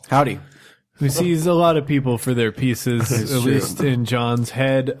Knoll, Howdy. who sees a lot of people for their pieces, at true. least in John's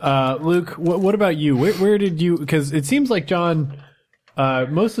head. Luke, what about you? Where did you? Because it seems like John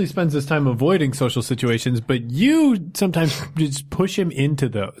mostly spends his time avoiding social situations, but you sometimes just push him into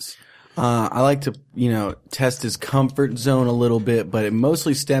those. I like to, test his comfort zone a little bit, but it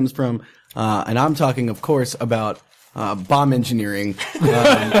mostly stems from, and I'm talking, of course, about bomb engineering.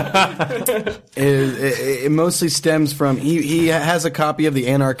 It mostly stems from he has a copy of the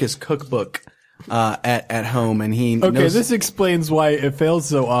Anarchist Cookbook at home, and he knows. This explains why it fails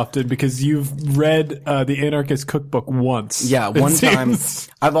so often, because you've read the Anarchist Cookbook once. Yeah, it one time. seems.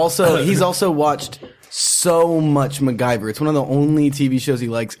 He's also watched so much MacGyver. It's one of the only TV shows he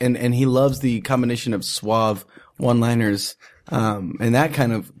likes, and he loves the combination of suave one-liners And that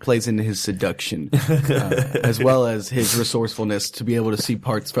kind of plays into his seduction, as well as his resourcefulness to be able to see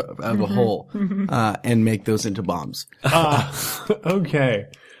parts of a hole, and make those into bombs. Okay.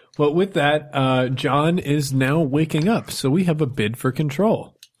 Well, with that, John is now waking up, so we have a bid for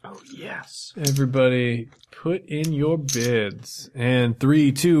control. Oh, yes. Everybody, put in your bids. And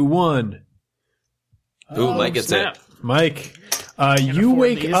 3, 2, 1. Ooh, Mike gets snap. it. Mike, you afford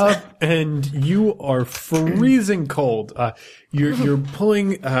wake these. up and you are freezing cold. You're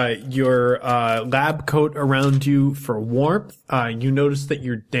pulling your lab coat around you for warmth. You notice that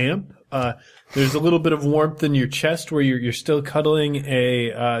you're damp. There's a little bit of warmth in your chest where you're still cuddling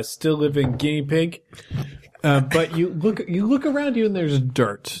a still living guinea pig. But you look around you and there's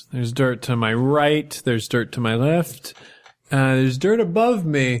dirt. There's dirt to my right. There's dirt to my left. There's dirt above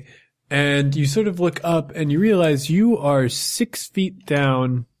me. And you sort of look up and you realize you are 6 feet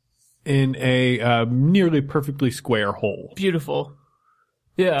down in a nearly perfectly square hole. Beautiful.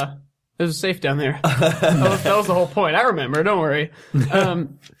 Yeah. It was safe down there. That was the whole point. I remember. Don't worry.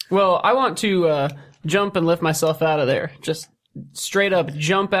 Well, I want to jump and lift myself out of there. Just straight up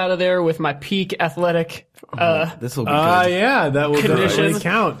jump out of there with my peak athletic This will be good. Yeah, that will Condition definitely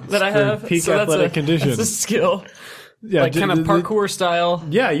count that I for have. peak So athletic condition. That's a skill. Yeah, Like kind of parkour style.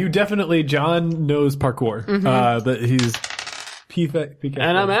 Yeah, you definitely. John knows parkour. That he's peak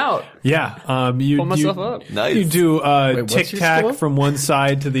And I'm out. Yeah. You Pull myself up. Nice. You do what's tic your tac skill? from one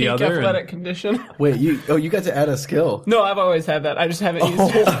side to the Peak other. and- athletic condition. Wait, you got to add a skill. No, I've always had that. I just haven't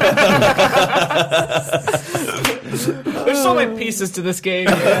used it. There's so many pieces to this game.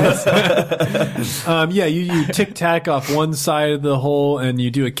 Guys. Yeah, you tic tac off one side of the hole, and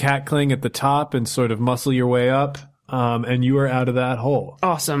you do a cat cling at the top, and sort of muscle your way up. And you are out of that hole.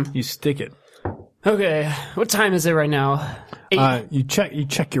 Awesome. You stick it. Okay, what time is it right now? 8. You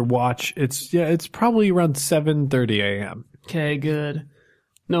check your watch. It's probably around 7:30 a.m. Okay, good.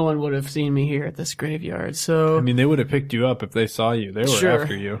 No one would have seen me here at this graveyard, so... I mean, they would have picked you up if they saw you. They were Sure.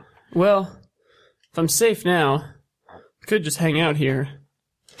 after you. Well, if I'm safe now, I could just hang out here.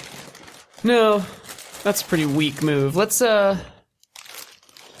 No, that's a pretty weak move. Let's, Well,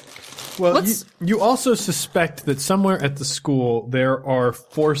 Let's- you also suspect that somewhere at the school there are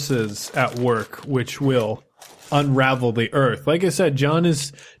forces at work which will unravel the earth. Like I said, John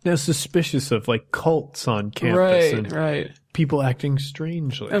is now suspicious of like cults on campus and right. people acting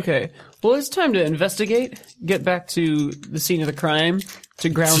strangely. Okay, well, it's time to investigate, get back to the scene of the crime, to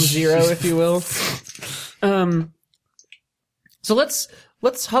ground zero, if you will. So let's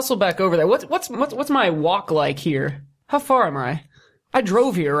hustle back over there. What's my walk like here? How far am I? I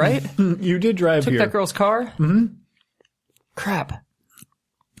drove here, right? You did drive Took here. that girl's car? Mm-hmm. Crap.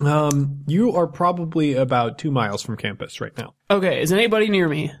 You are probably about 2 miles from campus right now. Okay, is anybody near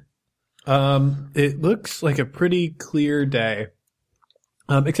me? It looks like a pretty clear day.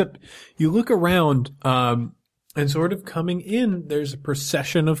 Except you look around, and sort of coming in, there's a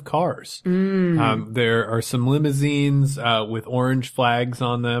procession of cars. There are some limousines, with orange flags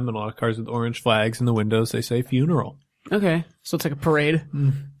on them, and a lot of cars with orange flags in the windows. They say funeral. Okay, so it's like a parade.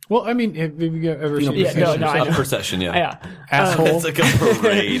 Well, I mean, have you ever seen Yeah, no, I A know. procession, yeah. Yeah. asshole? It's like a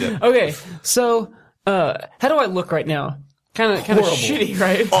parade. Okay, so how do I look right now? Kind of shitty,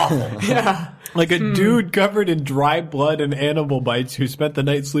 right? Awful. Yeah. Like a dude covered in dry blood and animal bites who spent the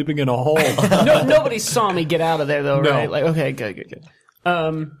night sleeping in a hole. No, nobody saw me get out of there, though, No. right? Like, okay, good.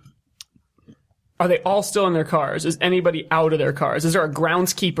 Are they all still in their cars? Is anybody out of their cars? Is there a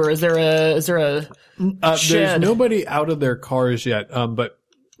groundskeeper? Is there a There's shed? nobody out of their cars yet, but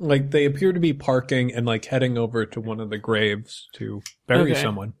like they appear to be parking and like heading over to one of the graves to bury Okay.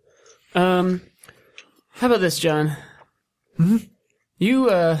 someone. How about this, John?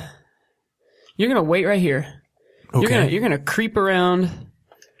 You're gonna wait right here. Okay. You're gonna creep around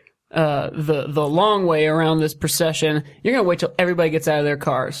the long way around this procession. You're gonna wait till everybody gets out of their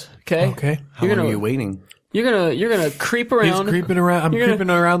cars. Okay. Okay. How long are you waiting? You're gonna creep He's around. creeping around. I'm You're gonna-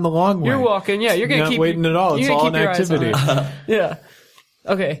 creeping around the long way. You're walking. Yeah. You're gonna Not keep waiting at all. It's you're gonna all keep an your eyes on activity. it. Yeah.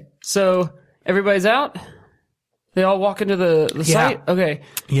 Okay. So everybody's out. They all walk into the site. Okay.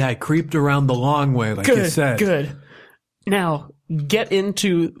 Yeah, I creeped around the long way, like you Good. said. Good. Now get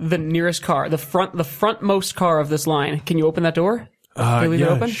into the nearest car, the frontmost car of this line. Can you open that door? Can you leave it Yeah,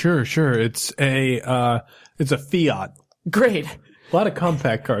 open? sure. It's a Fiat. Great. A lot of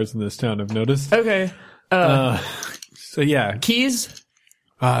compact cars in this town, I've noticed. Okay. So yeah, Keys?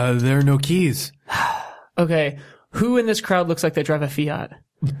 there are no keys. Okay. Who in this crowd looks like they drive a Fiat?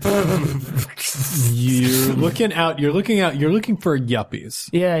 You're looking out. You're looking for yuppies.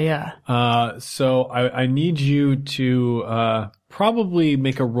 Yeah. So I need you to probably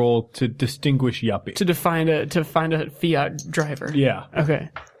make a roll to distinguish yuppie. To find a Fiat driver. Yeah. Okay.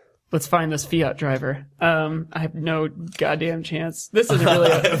 Let's find this Fiat driver. I have no goddamn chance. This isn't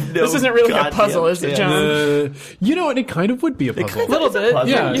really a puzzle, is it, John? You know what? It kind of would be a puzzle. A little bit.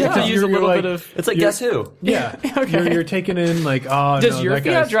 Yeah, You have to use a little bit of. It's like Guess Who? Yeah. Okay. You're taking in like, oh, Does no, your that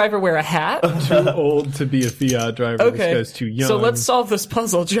Fiat guy's driver wear a hat? too old to be a Fiat driver. Okay. This guy's too young. So let's solve this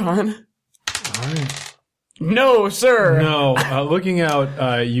puzzle, John. All right. No, sir. No, looking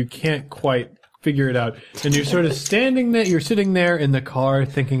out, you can't quite figure it out. And you're sort of standing there, you're sitting there in the car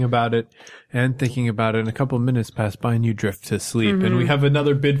thinking about it and thinking about it, and a couple of minutes pass by and you drift to sleep. And we have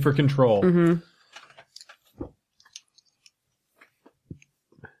another bid for control.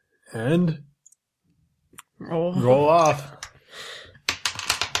 And roll off.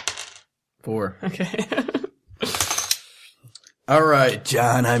 4. Okay. All right,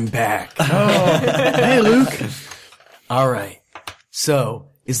 John, I'm back. Hey, Luke. All right. So,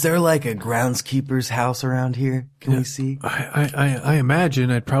 is there like a groundskeeper's house around here? Can we see? I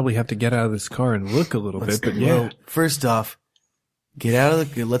imagine I'd probably have to get out of this car and look a little bit, but yeah. Well, first off, get out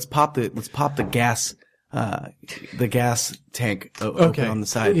of the. Let's pop the gas. The gas tank open on the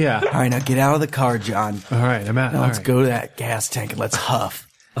side. Yeah. All right, now get out of the car, John. All right, I'm out. Now let's go to that gas tank and let's huff.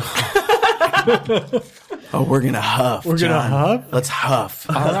 Oh, we're gonna huff. We're gonna huff? Let's huff.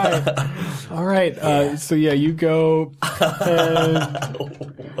 All right. So yeah, you go.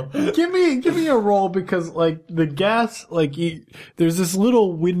 And give me a roll because like the gas, like there's this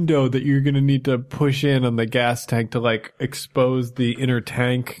little window that you're gonna need to push in on the gas tank to like expose the inner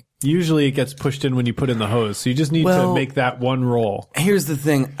tank. Usually it gets pushed in when you put in the hose, so you just need to make that one roll. Here's the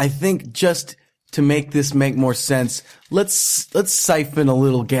thing. I think just to make this make more sense, let's siphon a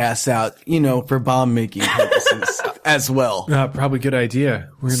little gas out, for bomb making purposes as well. Probably a good idea.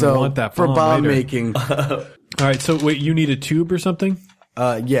 We're gonna want that for bomb later. making. All right. So wait, you need a tube or something?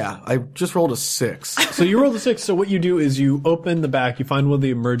 Yeah, I just rolled a 6. So you roll the 6. So what you do is you open the back, you find one of the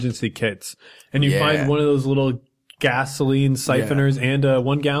emergency kits, and you find one of those little gasoline siphoners and a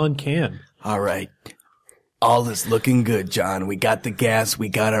 1 gallon can. All right. All is looking good, John. We got the gas. We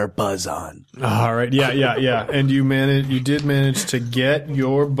got our buzz on. All right. Yeah. And you did manage to get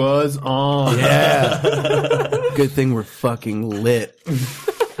your buzz on. Yeah. Good thing we're fucking lit.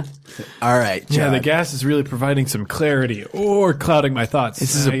 All right, John. Yeah, the gas is really providing some clarity or clouding my thoughts.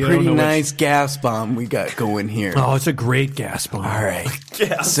 This is a pretty nice gas bomb we got going here. Oh, it's a great gas bomb. All right.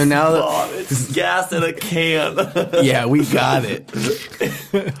 Gas So now bomb. It's gas in a can. Yeah, we got it.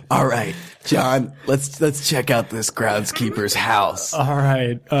 All right, John, let's check out this groundskeeper's house. All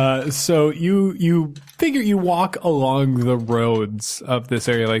right. So you figure you walk along the roads of this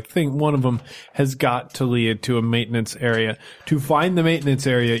area. Like, think one of them has got to lead to a maintenance area. To find the maintenance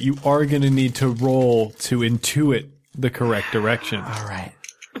area, you are going to need to roll to intuit the correct direction. All right.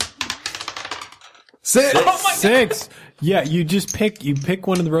 6. Oh my 6. Yeah, you just pick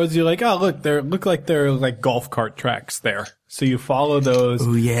one of the roads. You're like, oh, look like they're like golf cart tracks there. So you follow those.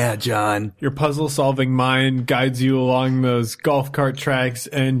 Oh yeah, John. Your puzzle solving mind guides you along those golf cart tracks,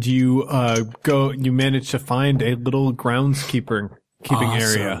 and you manage to find a little groundskeeping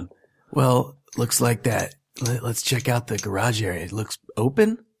area. Well, looks like that. Let's check out the garage area. It looks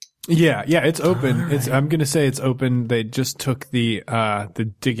open. Yeah, it's open. Right. I'm gonna say it's open. They just took the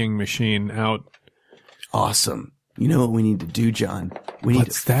digging machine out. Awesome. You know what we need to do, John? We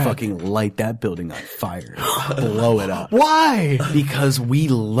need to fucking light that building on fire. Blow it up. Why? Because we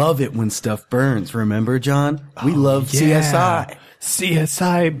love it when stuff burns. Remember, John? We love CSI.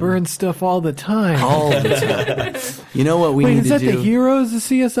 CSI burns stuff all the time. All the time. You know what we Wait, need is to that do? the heroes of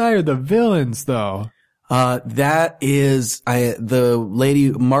CSI or the villains, though? That is the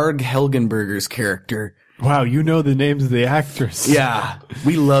lady Marg Helgenberger's character. Wow, you know the names of the actors. Yeah,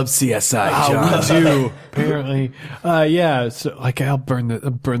 we love CSI, John. We do, apparently. Yeah, so like I'll burn this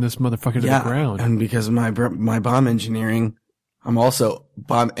motherfucker to the ground. And because of my bomb engineering, I'm also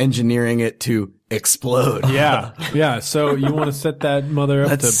bomb engineering it to explode. Yeah. So you want to set that mother up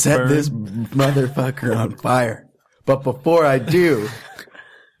Let's to set burn? this motherfucker on fire. But before I do,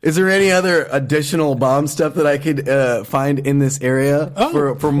 is there any other additional bomb stuff that I could find in this area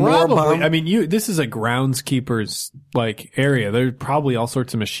for more bomb? I mean, this is a groundskeeper's like area. There's probably all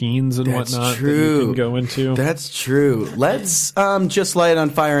sorts of machines and whatnot that you can go into. That's true. Let's just light it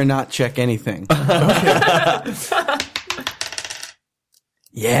on fire and not check anything.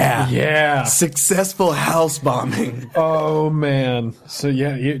 Yeah. Successful house bombing. Oh man. So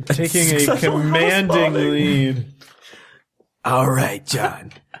yeah, you're taking a commanding lead. All right,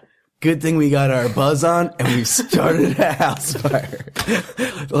 John. Good thing we got our buzz on and we started a house fire.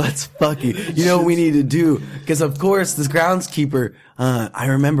 Let's fucking, you know what we need to do? Because of course, this groundskeeper, I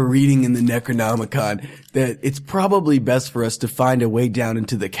remember reading in the Necronomicon that it's probably best for us to find a way down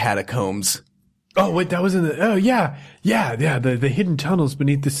into the catacombs. Oh, wait, that was in the... Oh, yeah. The hidden tunnels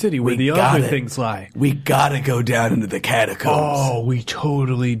beneath the city where the other things lie. We gotta go down into the catacombs. Oh, we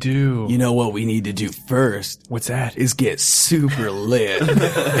totally do. You know what we need to do first? What's that? Is get super lit.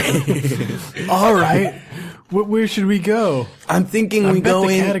 All right. Where should we go? I'm thinking I we bet go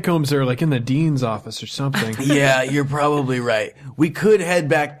the in... catacombs are like in the dean's office or something. Yeah, you're probably right. We could head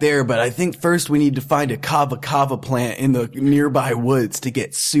back there, but I think first we need to find a kava kava plant in the nearby woods to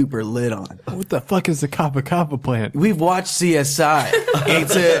get super lit on. What the fuck is the kava kava plant? We've watched CSI.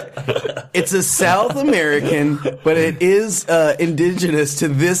 It's a South American, but it is indigenous to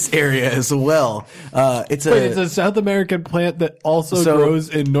this area as well. It's a South American plant that also grows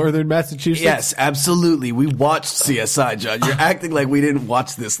in northern Massachusetts? Yes, absolutely. We watched CSI, John. You're acting like we didn't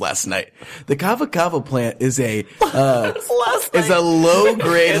watch this last night. The kava kava plant is a low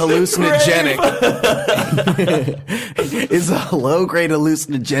grade hallucinogenic. Is a low grade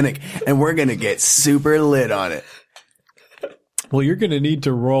hallucinogenic, and we're gonna get super lit on it. Well, you're gonna need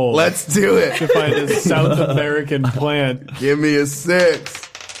to roll. Let's do it to find a South American plant. Give me a 6.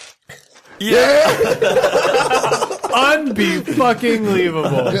 Yeah.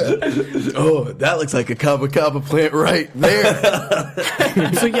 Unbe-fucking-believable. Oh, that looks like a kava kava plant right there.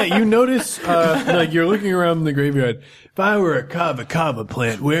 So yeah, you notice, like you're looking around the graveyard. If I were a kava kava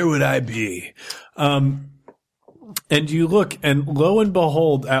plant, where would I be? And you look, and lo and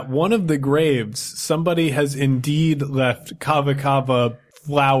behold, at one of the graves, somebody has indeed left kava kava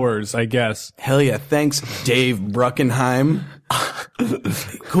flowers, I guess. Hell yeah. Thanks, Dave Bruckenheim.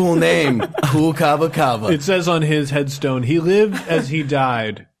 Cool name. Cool kava kava. It says on his headstone, he lived as he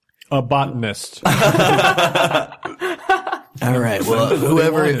died, a botanist. All right. Well,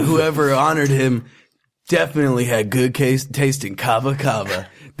 whoever honored him definitely had good taste in kava kava.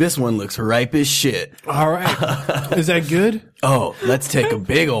 This one looks ripe as shit. All right. Is that good? Oh, let's take a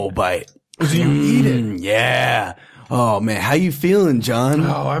big old bite. So you eat it? Yeah. Oh man, how you feeling, John?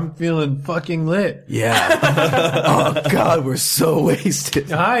 Oh, I'm feeling fucking lit. Yeah. Oh God, we're so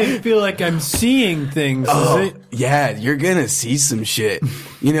wasted. I feel like I'm seeing things. Oh, yeah, you're gonna see some shit.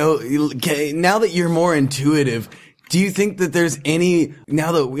 You know, now that you're more intuitive, do you think that there's any,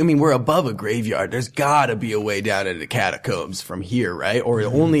 now that, I mean, we're above a graveyard, there's gotta be a way down into the catacombs from here, right? Or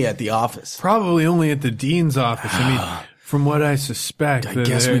only at the office? Probably only at the dean's office. I mean, from what I suspect. I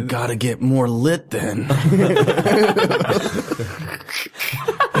guess we gotta get more lit then.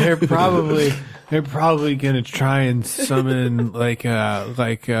 They're probably gonna try and summon like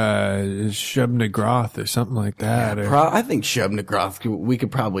Shub-Nagroth or something like that. I think Shub-Nagroth, we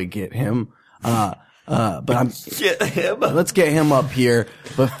could probably get him. Get him. Let's get him up here.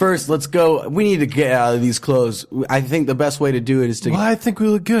 But first, let's go. We need to get out of these clothes. I think the best way to do it is to. Well, I think we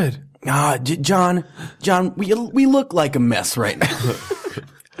look good. John, we look like a mess right now.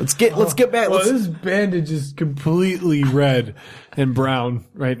 Let's get back. Well, this bandage is completely red and brown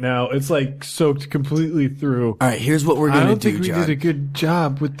right now. It's like soaked completely through. All right, here's what we're gonna do, John. I don't think we did a good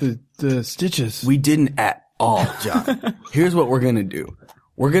job with the stitches. We didn't at all, John. Here's what we're gonna do.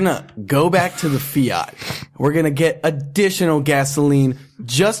 We're gonna go back to the Fiat. We're gonna get additional gasoline,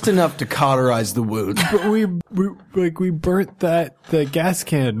 just enough to cauterize the wound. But we burnt the gas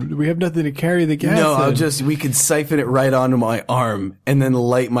can. We have nothing to carry the gas. No, we could siphon it right onto my arm and then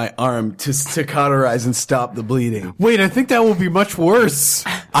light my arm to cauterize and stop the bleeding. Wait, I think that will be much worse.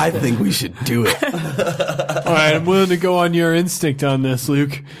 I think we should do it. All right, I'm willing to go on your instinct on this,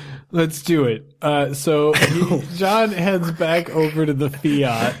 Luke. Let's do it. So John heads back over to the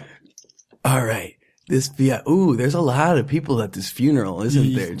Fiat. All right. This Fiat. Ooh, there's a lot of people at this funeral,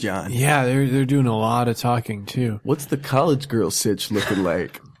 isn't there, John? Yeah, they're doing a lot of talking too. What's the college girl sitch looking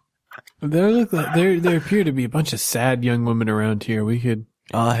like? There appear to be a bunch of sad young women around here. We could.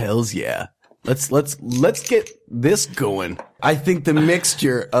 Oh, hells yeah. Let's get this going. I think the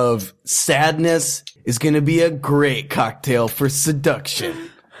mixture of sadness is going to be a great cocktail for seduction.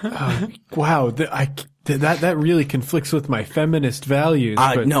 Wow, that really conflicts with my feminist values.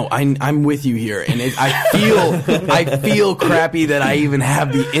 No, I'm with you here, and I feel crappy that I even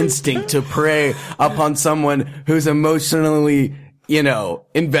have the instinct to prey upon someone who's emotionally,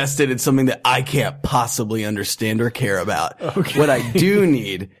 invested in something that I can't possibly understand or care about. Okay. What I do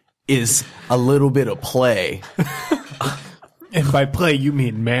need is a little bit of play. And by play, you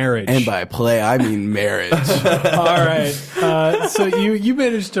mean marriage. And by play, I mean marriage. All right. So you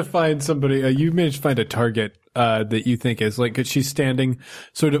managed to find somebody, you managed to find a target that you think is like, 'cause she's standing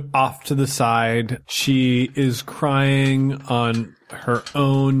sort of off to the side. She is crying on her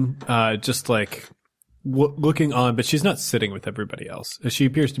own, just like looking on, but she's not sitting with everybody else. She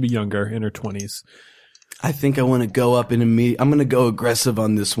appears to be younger, in her 20s. I think I want to go up in I'm going to go aggressive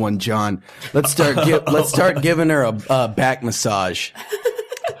on this one, John. Let's start giving her a back massage.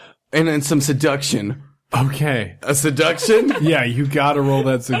 And then some seduction. Okay. A seduction? Yeah, you gotta roll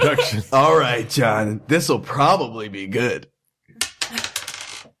that seduction. All right, John. This'll probably be good.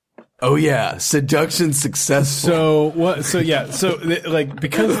 Oh yeah, seduction successful. So what? So yeah. So like,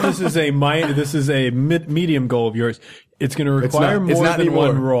 because this is a medium goal of yours, it's going to require more than anymore.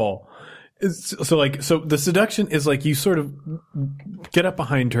 one roll. So the seduction is like, you sort of get up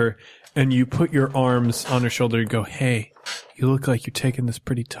behind her and you put your arms on her shoulder and go, "Hey, you look like you're taking this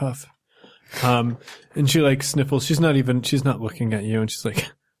pretty tough." And she like sniffles. She's not looking at you, and she's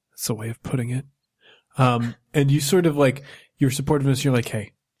like, "That's a way of putting it." And you sort of like, your supportiveness, you're like,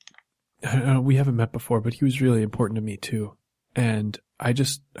 "Hey, we haven't met before, but he was really important to me too. And I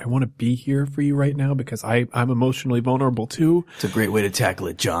want to be here for you right now because I'm emotionally vulnerable too." It's a great way to tackle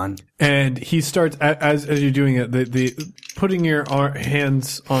it, John. And he starts, as you're doing it, the putting your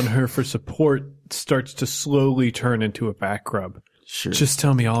hands on her for support starts to slowly turn into a back rub. Sure. Just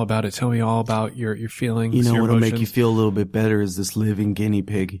tell me all about it. Tell me all about your feelings. You know your what'll emotions. make you feel a little bit better is this living guinea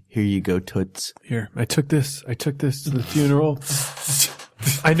pig. Here you go, Toots. Here, I took this to the funeral.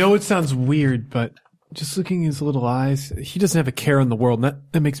 I know it sounds weird, but just looking at his little eyes, he doesn't have a care in the world. And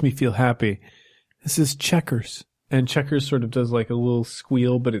that makes me feel happy. This is Checkers. And Checkers sort of does like a little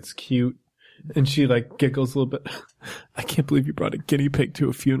squeal, but it's cute. And she like giggles a little bit. "I can't believe you brought a guinea pig to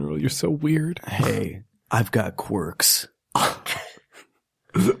a funeral. You're so weird." Hey, I've got quirks.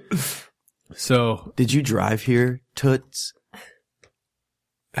 So, did you drive here, Toots?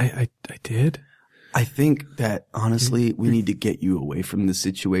 I did. I think that honestly, we need to get you away from this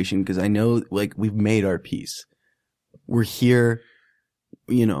situation because I know, like, we've made our peace. We're here.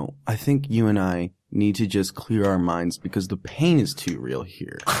 You know, I think you and I need to just clear our minds because the pain is too real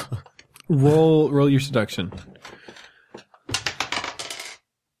here. Roll your seduction.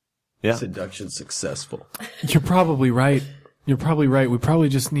 Yeah. Seduction successful. You're probably right. We probably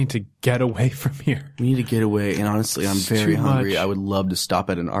just need to get away from here. We need to get away, and honestly, I'm very too hungry. much. I would love to stop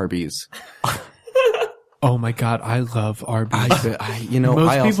at an Arby's. Oh my God, I love Arby's. Most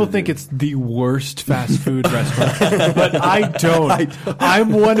Most people think it's the worst fast food restaurant, but I don't.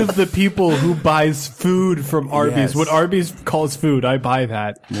 I'm one of the people who buys food from Arby's. Yes. What Arby's calls food, I buy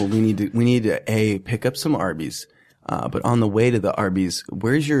that. Well, we need to pick up some Arby's. But on the way to the Arby's,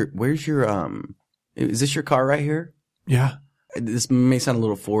 where's your is this your car right here? Yeah. This may sound a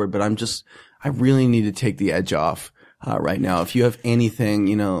little forward, but I really need to take the edge off, right now. If you have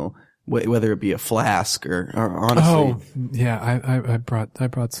anything, whether it be a flask or honestly. Oh, yeah, I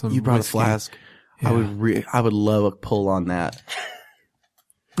brought some. You brought whiskey. a flask? Yeah. I would love a pull on that.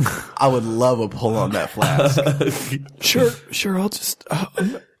 I would love a pull on that flask. Sure, I'll just,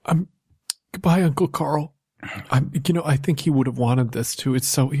 goodbye, Uncle Carl. I think he would have wanted this too. Had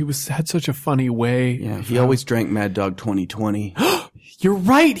such a funny way. Yeah, he always drank Mad Dog 2020. You're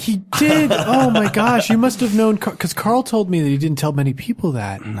right, he did. Oh my gosh, you must have known, because Carl told me that he didn't tell many people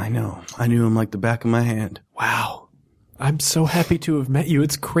that. I know. I knew him like the back of my hand. Wow. I'm so happy to have met you.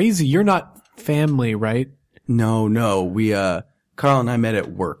 It's crazy. You're not family, right? No. We, Carl and I met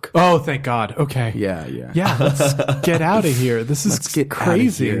at work. Oh, thank God. Okay. Yeah. Yeah, let's get out of here. This is Let's get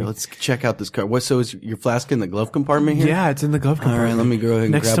crazy. Out of here. Let's check out this car. So is your flask in the glove compartment here? Yeah, it's in the glove All compartment. right, let me go ahead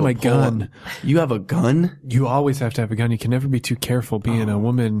and next grab to a my pull gun. You have a gun? You always have to have a gun. You can never be too careful being a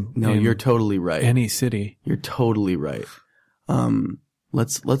woman. No, in you're totally right. any city. You're totally right.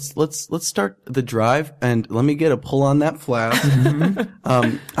 Let's start the drive and let me get a pull on that flask.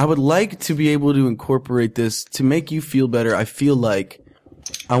 I would like to be able to incorporate this to make you feel better. I feel like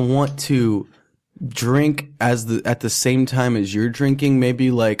I want to drink at the same time as you're drinking.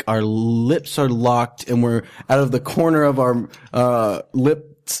 Maybe like our lips are locked and we're out of the corner of our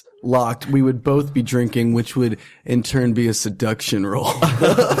lips locked. We would both be drinking, which would in turn be a seduction roll.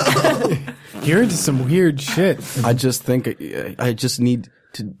 You're into some weird shit. I just think I just need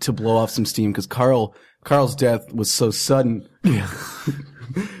to blow off some steam because Carl's death was so sudden. Yeah.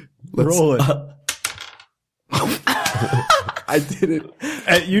 Roll it. I did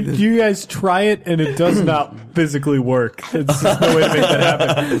it. You guys try it and it does not physically work. It's just no way to make that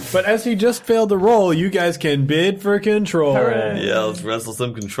happen. But as he just failed the roll, you guys can bid for control. Hooray. Yeah, let's wrestle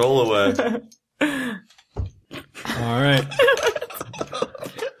some control away. All right.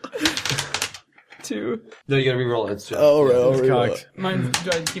 2. No, you gotta re-roll it. All right. It's cocked. Mine. Do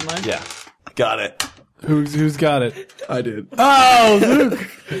I keep mine? Yeah. Got it. Who's got it? I did. Oh, Luke,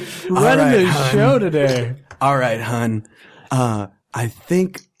 running right, the hon. show today. All right, hun. I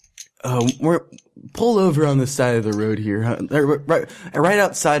think we're pull over on the side of the road here, huh? Right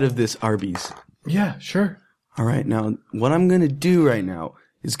outside of this Arby's. Yeah, sure. All right, now what I'm gonna do right now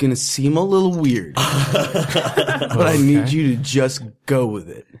is gonna seem a little weird, but I need you to just go with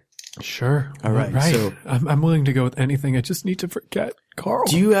it. Sure. All right, Right. so- I'm willing to go with anything. I just need to forget Carl.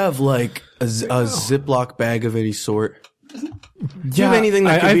 Do you have like a Ziploc bag of any sort? Do you have anything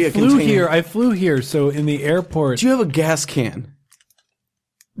that could be a container? I flew here, so in the airport. Do you have a gas can?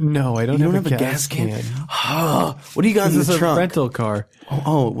 No, I don't You have, don't have a gas can? What do you got in This the is a trunk? rental car.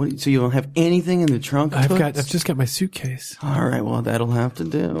 So you don't have anything in the trunk? I've just got my suitcase. All right, well, that'll have to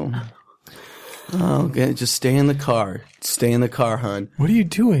do. Okay, just stay in the car. Stay in the car, hon. What are you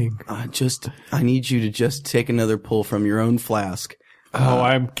doing? I need you to just take another pull from your own flask.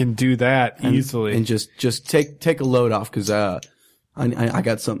 I can do that easily. And just take a load off, because I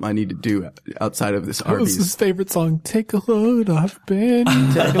got something I need to do outside of this What was Arby's. his favorite song? Take a load off, Ben.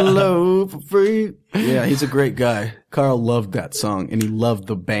 Take a load for free. Yeah, he's a great guy. Carl loved that song, and he loved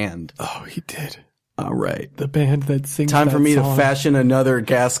the band. Oh, he did. All right. The band that sings Time that for me song. to fashion another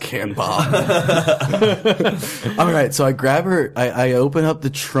gas can bomb. All right, so I grab her, I open up the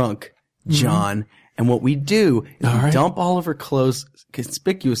trunk, John, and what we do is we dump all of her clothes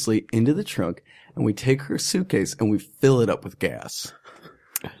conspicuously into the trunk, and we take her suitcase and we fill it up with gas.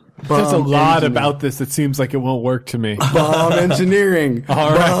 There's a lot engineering. about this that seems like it won't work to me. Bomb engineering.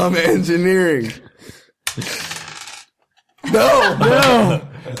 All right. Bomb engineering. No.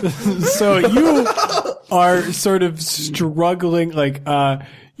 So you are sort of struggling, like,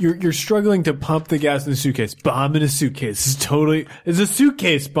 you're struggling to pump the gas in the suitcase. Bomb in a suitcase. It's a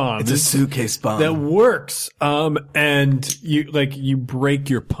suitcase bomb. It's a suitcase bomb. that works. And you break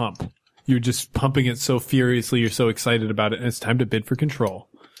your pump. You're just pumping it so furiously. You're so excited about it. And it's time to bid for control.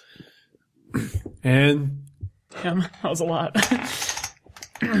 And Damn, that was a lot.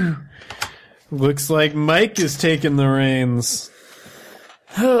 looks like Mike is taking the reins.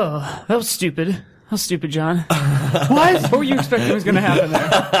 Oh, that was stupid. That was stupid, John. What? What were you expecting was going to happen there?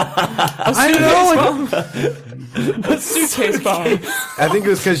 A suitcase bomb. I think it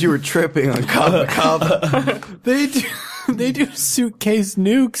was because you were tripping on Cobb. They do suitcase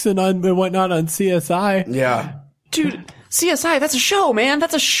nukes and whatnot on CSI. Yeah. Dude, CSI, that's a show, man.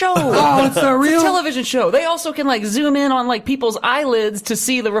 That's a show. Oh, it's not It's real? a television show. They also can, like, zoom in on, like, people's eyelids to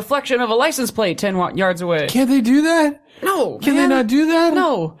see the reflection of a license plate 10 yards away. Can't they do that? No, Can man. they not do that?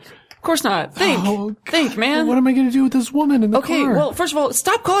 No. Of course not. Think. Oh, Think, man. What am I going to do with this woman in the Okay, car? well, first of all,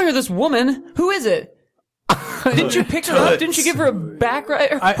 stop calling her this woman. Who is it? Didn't you pick her up? Didn't you give her a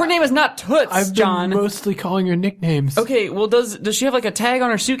background? Her name is not Toots, I've been John. mostly calling her nicknames. Okay, well, does she have, like, a tag on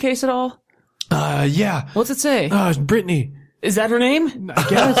her suitcase at all? Yeah. What's it say? Brittany. Is that her name? I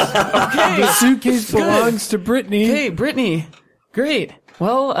guess. Okay. The suitcase Good. belongs to Brittany. Hey, Brittany. Great.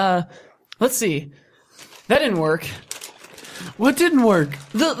 Well, let's see. That didn't work. What didn't work?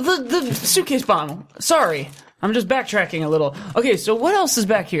 The suitcase bomb. Sorry. I'm just backtracking a little. Okay, so what else is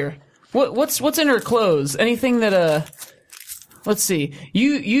back here? What's in her clothes? Anything that, let's see.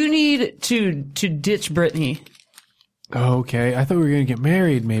 You need to ditch Brittany. Okay, I thought we were going to get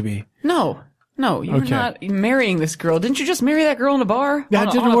married, maybe. No, you're Okay. not marrying this girl. Didn't you just marry that girl in a bar? That On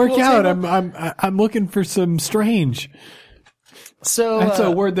a didn't work pool out. table? I'm looking for some strange. So That's a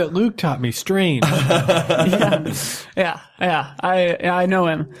word that Luke taught me. Strange. yeah. I know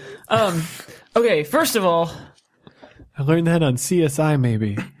him. Okay. First of all, I learned that on CSI,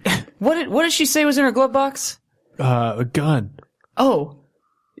 maybe. what did she say was in her glove box? A gun. Oh,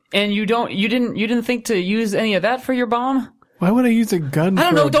 and you didn't think to use any of that for your bomb? Why would I use a gun? I don't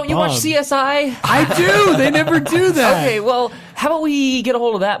for know. a Don't you watch bomb? CSI? I do. They never do that. Okay. Well, how about we get a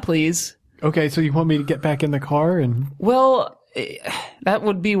hold of that, please? Okay, so you want me to get back in the car and? Well, that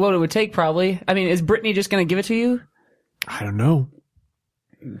would be what it would take, probably. I mean, is Brittany just going to give it to you? I don't know.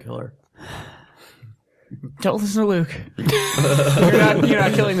 You can kill her. Don't listen to Luke. You're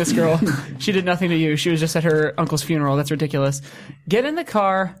not killing this girl. She did nothing to you. She was just at her uncle's funeral. That's ridiculous. Get in the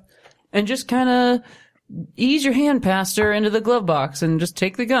car and just kind of ease your hand past her into the glove box and just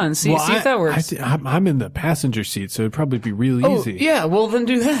take the gun. See if that works. I'm in the passenger seat, so it'd probably be real Oh, easy. yeah. Well, then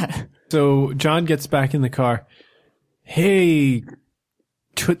do that. So John gets back in the car. Hey,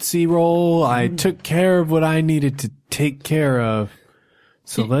 Tootsie Roll, I took care of what I needed to take care of.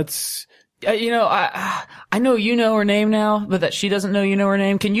 So let's I know you know her name now, but that she doesn't know you know her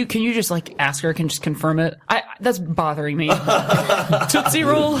name. Can you just like ask her? Can just confirm it? That's bothering me. Tootsie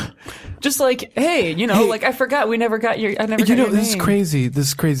Roll. Just like, hey, like I forgot I never got your name. This is crazy.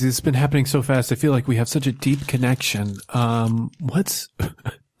 This has been happening so fast. I feel like we have such a deep connection.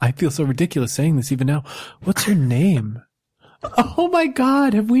 I feel so ridiculous saying this even now. What's your name? Oh my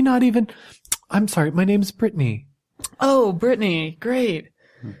God. Have we not even, I'm sorry. My name's Brittany. Oh, Brittany. Great.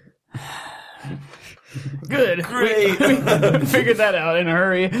 Good. Great. We figured that out in a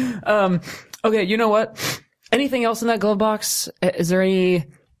hurry. Okay. You know what? Anything else in that glove box? Is there any,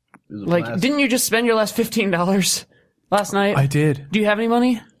 didn't you just spend your last $15 last night? I did. Do you have any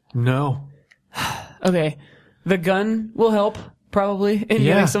money? No. Okay. The gun will help probably in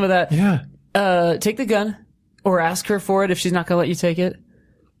getting some of that. Yeah. Take the gun or ask her for it if she's not going to let you take it.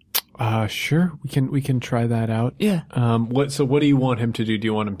 Sure. We can try that out. Yeah. What do you want him to do? Do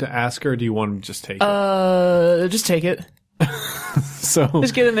you want him to ask her or do you want him to just take it? Just take it. So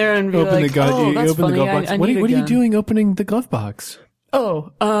just get in there and be open like, the gun. oh, you that's open funny. the glove box. I What need are a you gun. doing opening the glove box?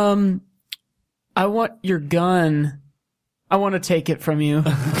 Oh, I want your gun. I want to take it from you.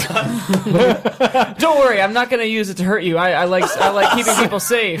 Don't worry, I'm not going to use it to hurt you. I like keeping people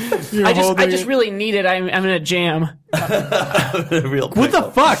safe. I just really need it. I'm in a jam. What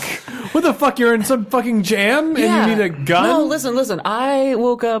the fuck? What the fuck? You're in some fucking jam and you need a gun? No, listen. I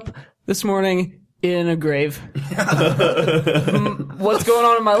woke up this morning in a grave. What's going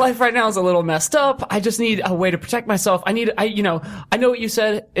on in my life right now is a little messed up. I just need a way to protect myself. I know what you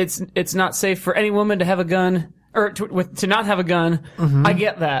said. It's not safe for any woman to have a gun or to not have a gun. Mm-hmm. I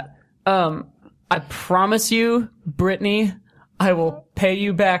get that. I promise you, Brittany, I will pay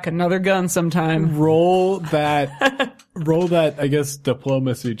you back another gun sometime. Roll that, I guess,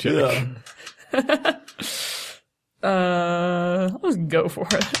 diplomacy check. Yeah. Let's go for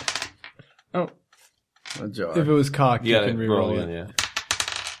it. Oh. If it was cocked, you can re-roll it. Yeah.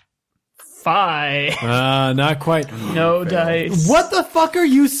 5. Not quite. No dice. What the fuck are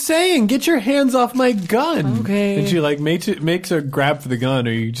you saying? Get your hands off my gun. Okay. And she makes a grab for the gun.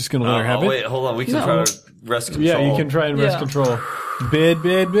 Are you just going to let her have it? Wait, hold on. We can try to wrest control. Yeah, you can try and wrest control. Bid,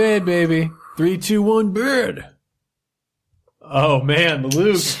 baby. 3, 2, 1, bid. Oh man,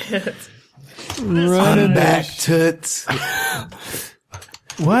 Luke. Shit. I'm back, toots.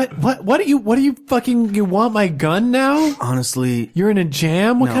 What do you fucking, you want my gun now? Honestly. You're in a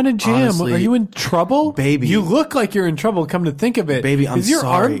jam? What kind of jam? Honestly, are you in trouble? Baby. You look like you're in trouble, come to think of it. Baby, I'm sorry. Is your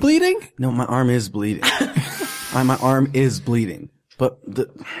arm bleeding? No, my arm is bleeding. My arm is bleeding. But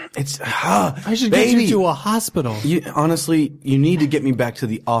I should get you to a hospital. Honestly, you need to get me back to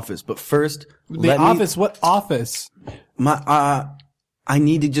the office. But first, what office? I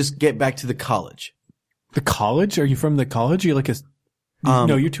need to just get back to the college. The college? Are you from the college? You're like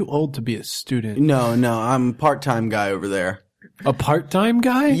no, you're too old to be a student. No, I'm a part-time guy over there. A part-time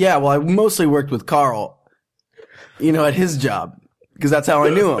guy? Yeah, well, I mostly worked with Carl, at his job, because that's how I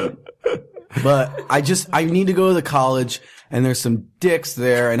knew him. But I need to go to the college, and there's some dicks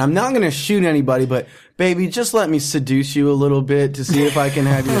there, and I'm not going to shoot anybody, but baby, just let me seduce you a little bit to see if I can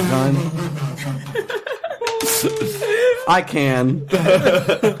have your gun. I can.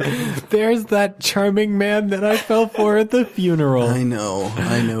 There's that charming man that I fell for at the funeral. I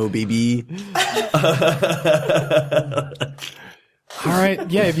know, baby. All right,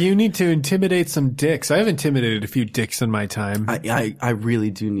 yeah, if you need to intimidate some dicks. I've intimidated a few dicks in my time. I really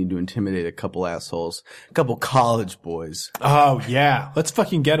do need to intimidate a couple assholes. A couple college boys. Oh, yeah. Let's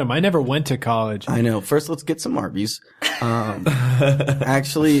fucking get them. I never went to college. I know. First, let's get some Arby's.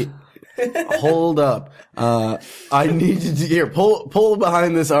 Actually... Hold up. I need you to pull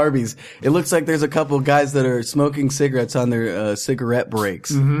behind this Arby's. It looks like there's a couple guys that are smoking cigarettes on their cigarette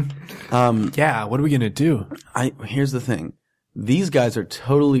breaks. Mm-hmm. Yeah, what are we going to do? Here's the thing. These guys are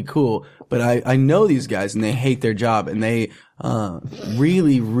totally cool, but I know these guys and they hate their job and they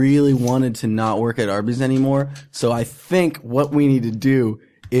really, really wanted to not work at Arby's anymore. So I think what we need to do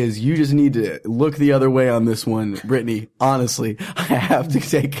is you just need to look the other way on this one, Brittany. Honestly, I have to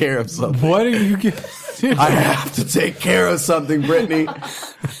take care of something. What are you I have to take care of something, Brittany.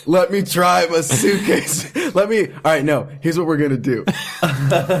 Let me try my suitcase. Alright, no, here's what we're gonna do.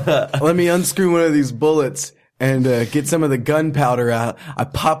 Let me unscrew one of these bullets and get some of the gunpowder out. I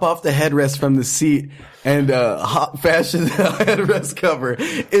pop off the headrest from the seat and fashion the headrest cover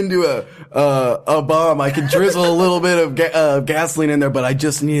into a bomb. I can drizzle a little bit of gasoline in there, but I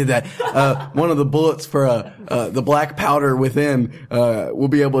just needed that. One of the bullets for the black powder within will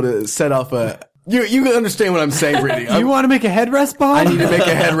be able to set off a. You understand what I'm saying, Brittany? You want to make a headrest bomb? I need to make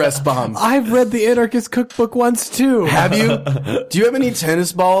a headrest bomb. I've read the Anarchist Cookbook once too. Have you? Do you have any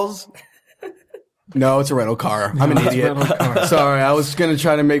tennis balls? No, it's a rental car. I'm an idiot. Sorry, I was gonna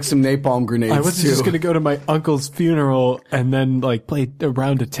try to make some napalm grenades. I was too. just going to go to my uncle's funeral and then like play a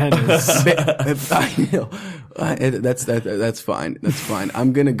round of tennis. I know. That's fine. That's fine.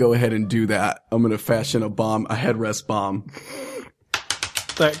 I'm gonna go ahead and do that. I'm gonna fashion a headrest bomb.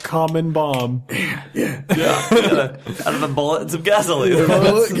 That common bomb. Yeah. Out of a bullet and some gasoline.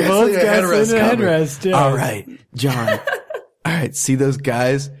 Bullets, gas, and a headrest. Yeah. All right, John. All right, see those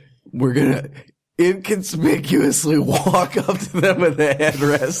guys? We're gonna inconspicuously walk up to them with a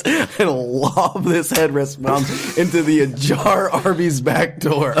headrest and lob this headrest bomb into the ajar Arby's back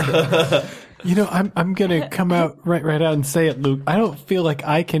door. You know, I'm gonna come out right out and say it, Luke. I don't feel like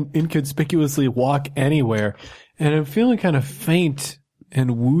I can inconspicuously walk anywhere, and I'm feeling kind of faint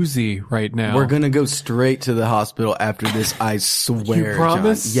and woozy right now. We're gonna go straight to the hospital after this. I swear. You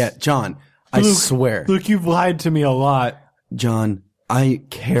promise? John. Yeah, John. I swear. Luke, you've lied to me a lot. John, I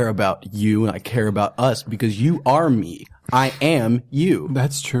care about you and I care about us because you are me. I am you.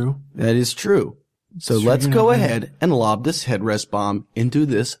 That's true. That is true. So let's go ahead and lob this headrest bomb into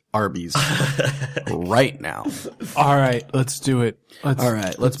this Arby's right now. All right, let's do it. All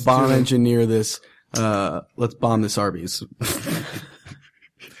right, let's bomb engineer this. Let's bomb this Arby's.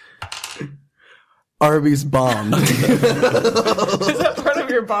 Arby's bombed. Is that part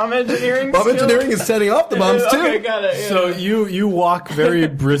of your bomb engineering? Bomb engineering is setting off the bombs too. Okay, got it. Yeah. So you walk very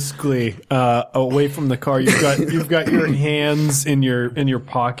briskly away from the car. You've got your hands in your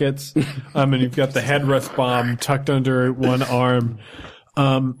pockets, and you've got the headrest bomb tucked under one arm.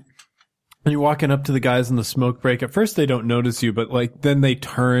 And you're walking up to the guys in the smoke break. At first, they don't notice you, but like then they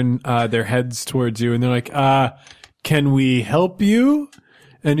turn their heads towards you, and they're like, "Can we help you?"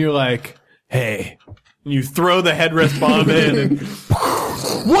 And you're like, "Hey." You throw the headrest bomb in and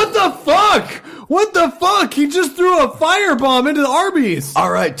what the fuck? What the fuck? He just threw a firebomb into the Arby's.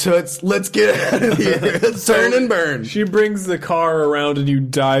 All right, Toots, let's get out of here. Turn and burn. She brings the car around and you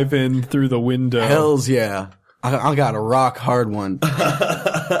dive in through the window. Hells yeah. I got a rock hard one.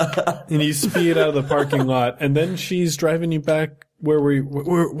 And you speed out of the parking lot, and then she's driving you back. Where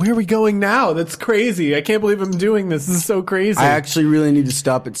are we going now? That's crazy. I can't believe I'm doing this. This is so crazy. I actually really need to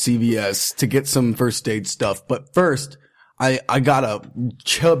stop at CVS to get some first aid stuff. But first, I got a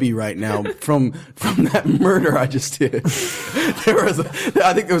chubby right now from that murder I just did.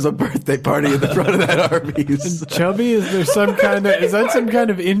 I think there was a birthday party at the front of that Arby's. Chubby? Is that some kind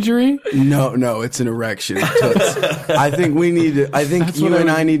of injury? No, it's an erection. I think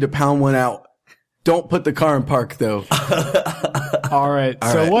I need to pound one out. Don't put the car in park though. All right.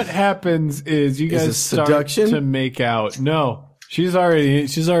 So what happens is you guys start seduction? to make out. No. She's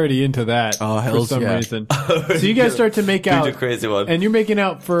already into that for some reason. So you guys start to make out. a crazy one. And you're making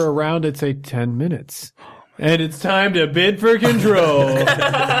out for around, I'd say, 10 minutes. And it's time to bid for control.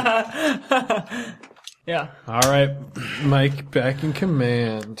 Yeah. All right. Mike, back in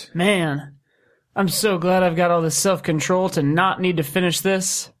command. Man, I'm so glad I've got all this self-control to not need to finish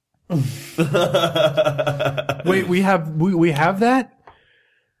this. Wait, we have that?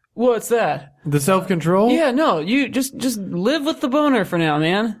 What's that? The self-control? Yeah, no, you just live with the boner for now,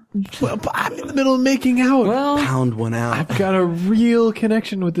 man. Well, but I'm in the middle of making out. Well, Pound one out. I've got a real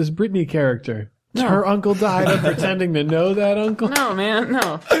connection with this Brittany character. No. Her uncle died. I'm pretending to know that uncle. no, man,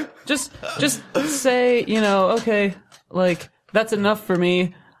 no. Just say, okay, like, that's enough for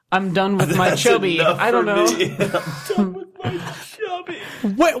me. I'm done with my chubby. I don't know. I'm done with my chubby.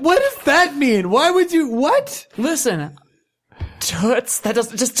 What does that mean? Why would you, what? Listen, Toots, that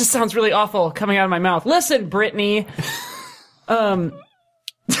just sounds really awful coming out of my mouth. Listen, Brittany,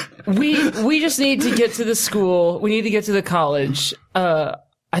 we just need to get to the school. We need to get to the college. I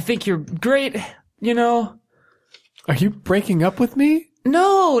think you're great, Are you breaking up with me?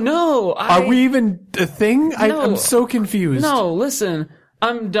 No. Are we even a thing? No. I'm so confused. No, listen.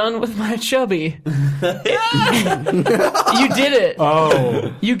 I'm done with my chubby. You did it.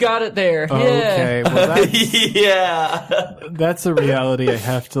 Oh. You got it there. Okay. Yeah. Well, Yeah. that's a reality I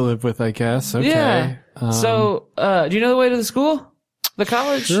have to live with, I guess. Okay. Yeah. So, do you know the way to the school? The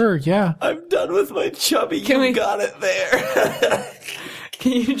college? Sure, yeah. I'm done with my chubby. Can You we- got it there.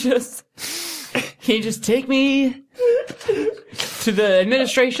 Can you just take me to the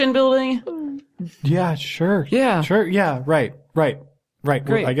administration building? Yeah, sure. Yeah. Sure, yeah, right. Great.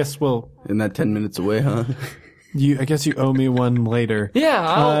 Well, I guess Isn't that 10 minutes away, huh? I guess you owe me one later. Yeah,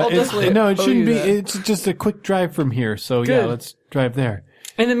 I'll definitely. No, it owe shouldn't you be. that. It's just a quick drive from here. So yeah, Good. let's drive there.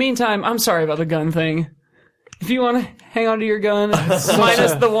 In the meantime, I'm sorry about the gun thing. If you want to hang on to your gun,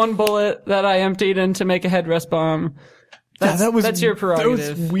 minus the one bullet that I emptied in to make a headrest bomb, that's your prerogative. That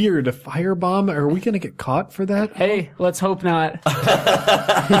was weird. A firebomb? Are we going to get caught for that? Hey, let's hope not.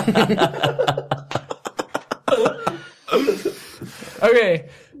 Okay,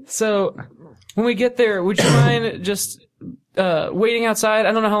 so when we get there, would you mind just waiting outside?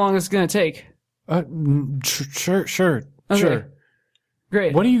 I don't know how long this is going to take. Sure.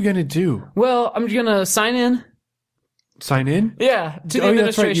 Great. What are you gonna do? Well, I'm going to sign in. Sign in? Yeah, to the Oh, yeah,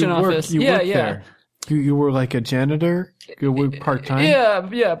 that's right. administration You work- office. You yeah, work yeah. there. You were like a janitor? You were part-time?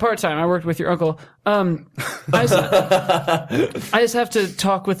 Yeah, part-time. I worked with your uncle. I just have to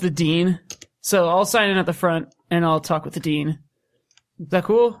talk with the dean. So I'll sign in at the front, and I'll talk with the dean. Is that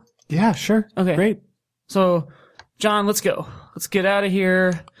cool? Yeah, sure. Okay. Great. So, John, let's go. Let's get out of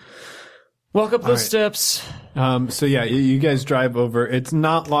here. Walk up those right. steps. So yeah, you guys drive over. It's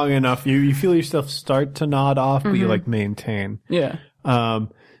not long enough. You feel yourself start to nod off, but you like maintain. Yeah.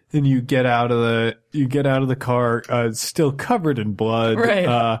 Then you get out of the car, still covered in blood.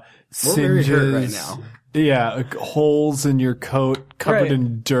 Right. We're very hurt right singes. now. Yeah, holes in your coat, covered Right.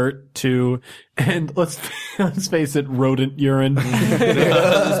 in dirt too, and let's face it, rodent urine. At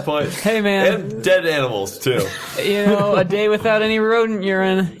this point. Hey, man. And dead animals, too. A day without any rodent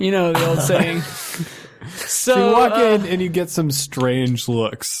urine. You know the old saying. So you walk in and you get some strange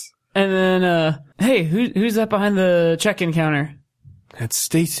looks. And then, hey, who's that behind the check-in counter? That's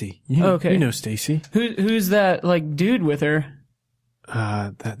Stacy. Okay. You know Stacy. Who's that, like, dude with her?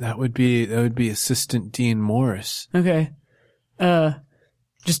 That would be Assistant Dean Morris. Okay.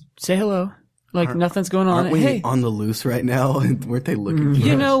 Just say hello. Like, nothing's going on. Aren't we Hey, on the loose right now? Weren't they looking for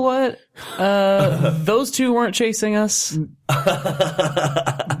you us? know what? Those two weren't chasing us.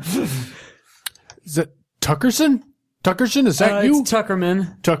 Is that Tuckerson? Tuckerson, is that you? It's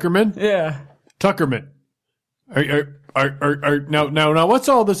Tuckerman. Tuckerman? Yeah. Tuckerman. Are now what's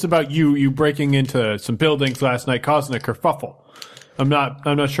all this about you breaking into some buildings last night causing a kerfuffle? I'm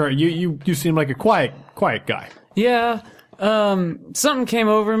not sure. You seem like a quiet guy. Yeah. Something came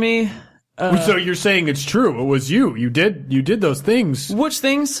over me. So you're saying it's true. It was you. You did those things. Which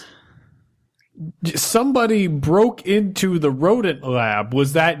things? Somebody broke into the rodent lab.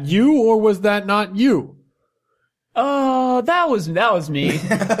 Was that you or was that not you? That was me.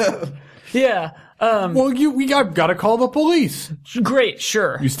 Yeah. Well, we got to call the police. Great,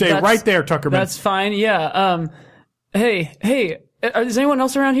 sure. You stay right there, Tuckerman. That's fine. Yeah. Hey, is anyone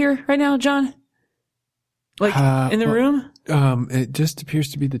else around here right now, John? Like in the room? It just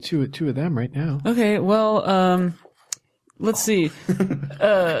appears to be the two of them right now. Okay. Well, let's see.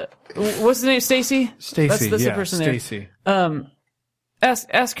 What's the name? Stacy? Stacy. That's the person there. Stacy.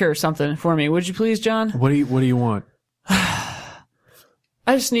 Ask her something for me, would you please, John? What do you want? I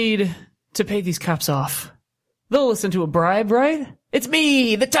just need to pay these cops off. They'll listen to a bribe, right? It's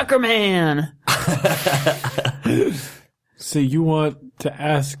me, the Tucker Man. So you want to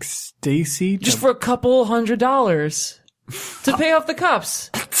ask Stacy? Just for a couple $100 to pay off the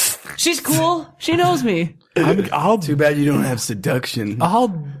cops. She's cool. She knows me. Too bad you don't have seduction. I'll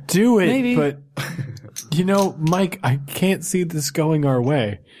do it, Maybe. but Mike, I can't see this going our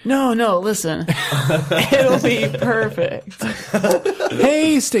way. No, listen. It'll be perfect.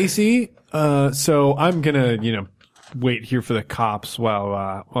 Hey, Stacy. So I'm gonna, wait here for the cops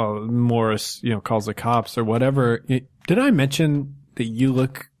while Morris, calls the cops or whatever. Did I mention that you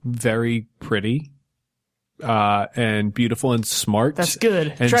look very pretty, and beautiful and smart? That's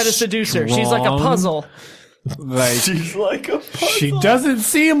good. and Try to seduce her. She's like a strong? puzzle. Like, She's like a puzzle. she doesn't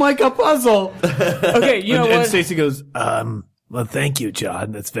seem like a puzzle. Okay, you know And what? Stacy goes, well, thank you,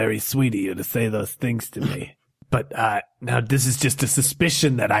 John. That's very sweet of you to say those things to me. But, now this is just a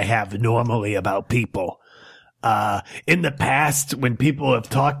suspicion that I have normally about people. In the past, when people have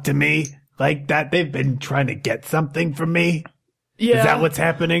talked to me like that, they've been trying to get something from me. Yeah. Is that what's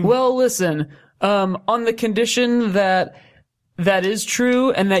happening? Well, listen. On the condition that is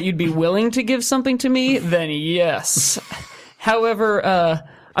true and that you'd be willing to give something to me, then yes. However,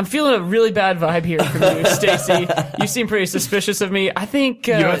 I'm feeling a really bad vibe here from you, Stacy. You seem pretty suspicious of me. I think,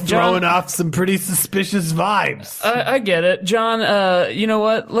 You're John, throwing off some pretty suspicious vibes. I get it. John, you know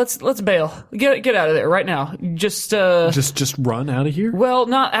what? Let's bail. Get out of there right now. Just run out of here? well,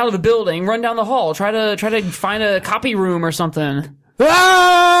 not out of the building. Run down the hall. Try to find a copy room or something.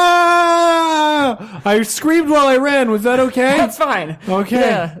 Ah! I screamed while I ran. Was that okay? That's fine. Okay.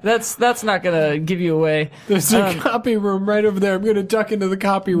 Yeah, that's not gonna give you away. There's a copy room right over there. I'm going to duck into the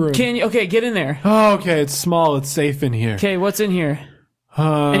copy room. Okay, get in there. Oh, okay, it's small. It's safe in here. Okay, what's in here?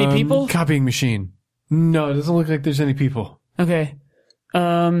 Any people? Copying machine. No, it doesn't look like there's any people. Okay.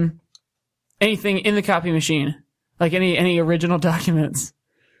 Anything in the copy machine? Like any original documents?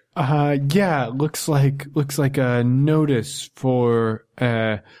 Yeah, it looks like a notice for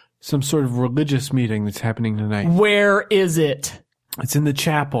some sort of religious meeting that's happening tonight. Where is it? It's in the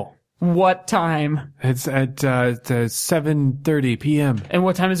chapel. What time? It's at 7:30 p.m. And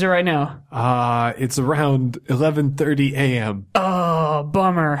what time is it right now? It's around 11:30 a.m. Oh,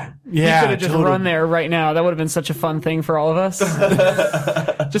 bummer. Yeah, you could have just totally. run there right now. That would have been such a fun thing for all of us.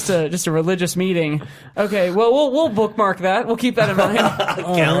 just a religious meeting. Okay, well we'll bookmark that. We'll keep that in mind.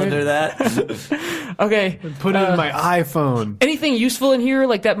 Calendar that. Okay. Put it in my iPhone. Anything useful in here?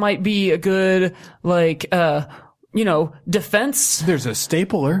 Like that might be a good defense. There's a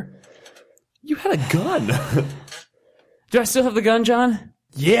stapler. You had a gun. Do I still have the gun, John?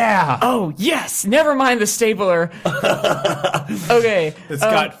 Yeah. Oh, yes. Never mind the stapler. Okay. It's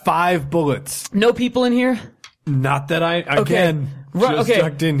got 5 bullets. No people in here? Not that I, again, just okay.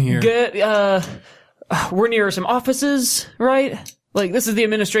 ducked in here. Good. We're near some offices, right? Like, this is the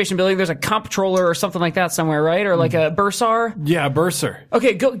administration building. There's a comptroller or something like that somewhere, right? Or like a bursar? Yeah, bursar.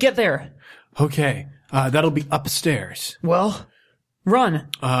 Okay, go get there. Okay. That'll be upstairs. Well, run.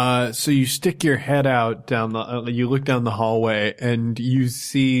 So you stick your head out down the, you look down the hallway and you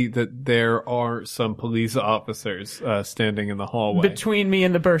see that there are some police officers, standing in the hallway. Between me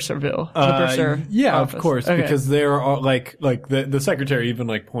and the bursarville. The bursar yeah, office. of course, Okay. because there are like the secretary even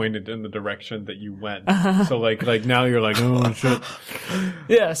like pointed in the direction that you went. So like now you're like, oh shit.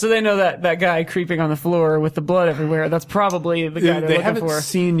 Yeah, so they know that guy creeping on the floor with the blood everywhere. That's probably the guy they're They looking haven't for.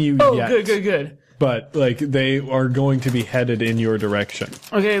 seen you Oh, yet. good. But like they are going to be headed in your direction.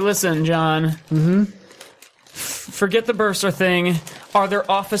 Okay, listen, John. Mm-hmm. Forget the bursar thing. Are there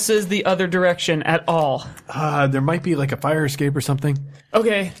offices the other direction at all? There might be like a fire escape or something.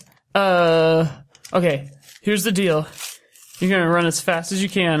 Okay. Okay. Here's the deal. You're gonna run as fast as you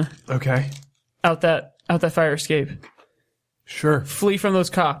can Okay. out that fire escape. Sure. Flee from those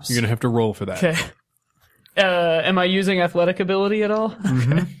cops. You're gonna have to roll for that. Okay. Am I using athletic ability at all?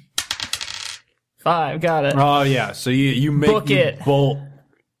 Mm-hmm. 5, got it. Oh yeah. So you make Book it. bolt.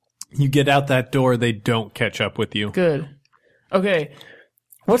 You get out that door. They don't catch up with you. Good. Okay.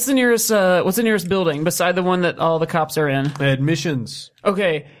 What's the nearest building beside the one that all the cops are in? Admissions.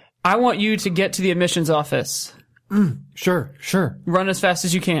 Okay. I want you to get to the admissions office. Sure. Run as fast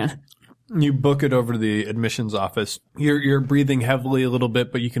as you can. You book it over to the admissions office. You're breathing heavily a little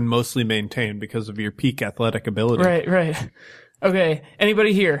bit, but you can mostly maintain because of your peak athletic ability. Right. Okay.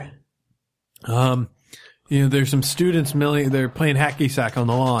 Anybody here? There's some students they're playing hacky sack on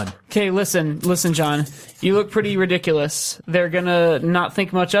the lawn. Okay, listen, John. You look pretty ridiculous. They're gonna not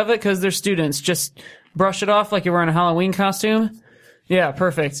think much of it because they're students. Just brush it off like you're wearing a Halloween costume. Yeah,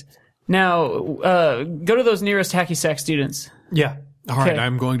 perfect. Now, go to those nearest hacky sack students. Yeah. All right. Okay.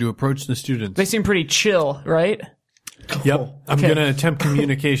 I'm going to approach the students. They seem pretty chill, right? Yep. I'm Okay. going to attempt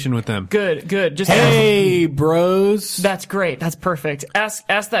communication with them. Good. Just Hey, bros. That's great. That's perfect. Ask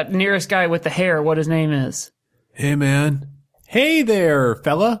that nearest guy with the hair what his name is. Hey, man. Hey there,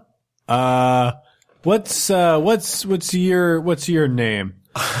 fella. What's your name?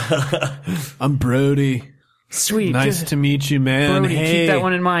 I'm Brody. Sweet. Nice good. to meet you, man. Brody, hey, keep that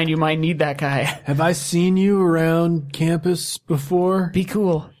one in mind. You might need that guy. have I seen you around campus before? Be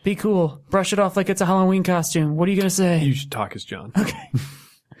cool. Brush it off like it's a Halloween costume. What are you gonna say? You should talk as John. Okay.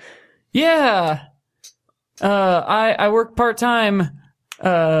 Yeah. I work part-time.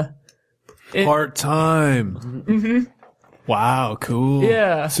 Part-time. Mm-hmm. Wow, cool.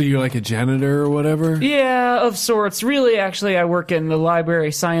 Yeah. So you're like a janitor or whatever? Yeah, of sorts. Really, actually, I work in the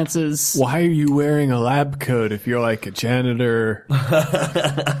library sciences. Why are you wearing a lab coat if you're like a janitor?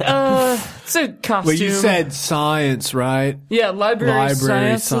 It's a costume. Well, you said science, right? Yeah, library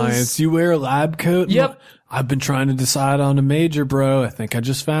sciences. science. You wear a lab coat? Yep. I've been trying to decide on a major, bro. I think I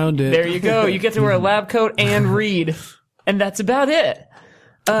just found it. There you go. You get to wear a lab coat and read. And that's about it.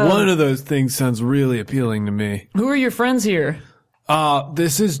 One of those things sounds really appealing to me. Who are your friends here?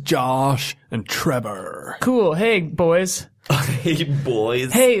 This is Josh and Trevor. Cool. Hey, boys. Hey,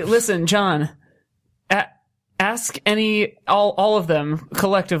 boys. Hey, listen, John. Ask all of them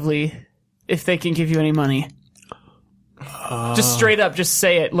collectively if they can give you any money. Just straight up, just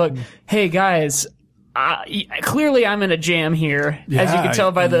say it. Look, hey guys, clearly I'm in a jam here, as you Yeah, can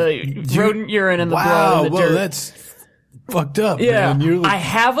tell by the rodent urine and the blood Wow, and the well, dirt. that's fucked up, Yeah, man. I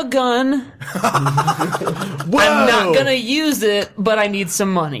have a gun. Whoa! I'm not gonna use it, but I need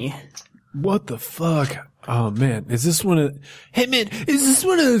some money. What the fuck? Oh man, is this one of? Hey man, is this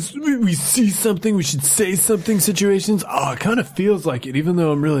one of those we see something we should say something situations? Oh, it kind of feels like it, even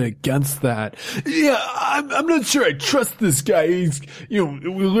though I'm really against that. Yeah, I'm not sure I trust this guy. He's he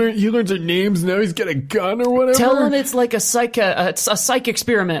learns our names now. He's got a gun or whatever. Tell him it's like a psych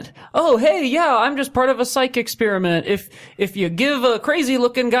experiment. Oh, hey, yeah, I'm just part of a psych experiment. If you give a crazy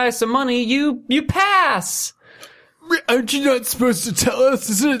looking guy some money, you pass. Aren't you not supposed to tell us?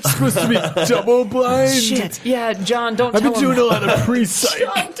 Isn't it supposed to be double blind? Shit. Yeah, John, don't I've tell been him doing a lot of pre-psych.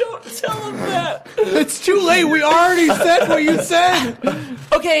 John, don't tell him that. It's too late. We already said what you said.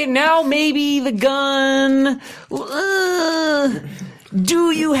 Okay, now maybe the gun.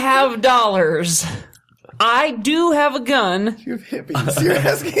 Do you have dollars? I do have a gun. You have hippies. You're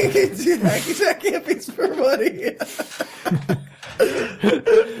asking hippies for money.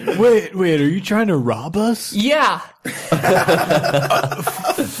 Wait, are you trying to rob us? Yeah.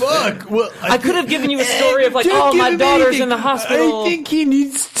 Fuck. Well, I could have given you a story of like, oh, my daughter's in the hospital. I think he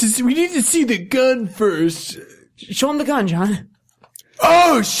needs to. We need to see the gun first. Show him the gun, John.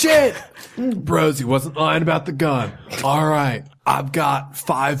 Oh shit, bros! He wasn't lying about the gun. All right, I've got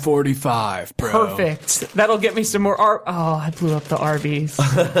 545, bro. Perfect. That'll get me some more. I blew up the Arby's.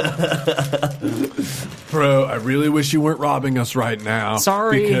 Bro, I really wish you weren't robbing us right now.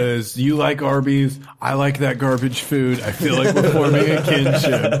 Sorry. Because you like Arby's, I like that garbage food. I feel like we're forming a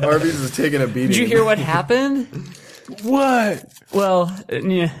kinship. Arby's is taking a beating. Did you hear what happened? What? Well,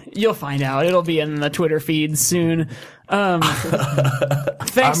 yeah, you'll find out. It'll be in the Twitter feed soon.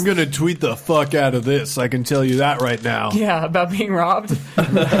 Thanks. I'm gonna tweet the fuck out of this. I can tell you that right now. Yeah, about being robbed.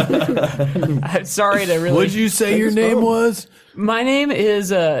 I'm sorry to really. What'd you say your name was? My name is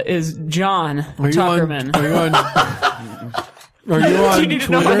John Tuckerman. Are you on Do you need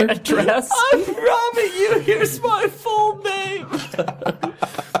to know my Twitter? address? I'm robbing you. Here's my full name.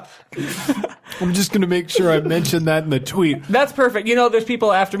 I'm just gonna make sure I mention that in the tweet. That's perfect. You know, there's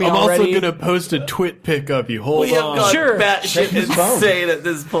people after me I'm already. also gonna post a twit pic of you. Hold We have on. gone Sure. batshit insane at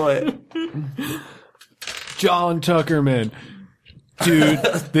this point. John Tuckerman. Dude,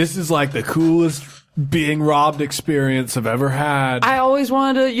 this is like the coolest being robbed experience I've ever had. I always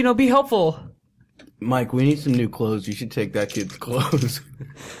wanted to, be helpful. Mike, we need some new clothes. You should take that kid's clothes.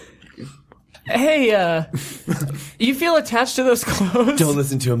 Hey, you feel attached to those clothes? Don't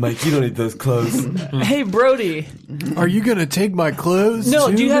listen to him, Mike. You don't need those clothes. Hey, Brody. Are you gonna take my clothes? No,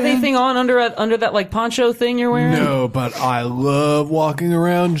 too, do you have man? anything on under that like poncho thing you're wearing? No, but I love walking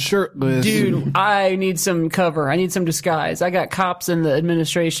around shirtless. Dude, I need some cover. I need some disguise. I got cops in the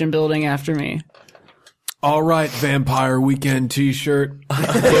administration building after me. All right, Vampire Weekend t-shirt.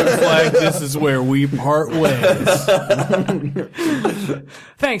 Looks like this is where we part ways.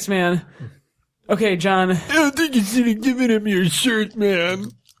 Thanks, man. Okay, John. I don't think you should have given him your shirt, man.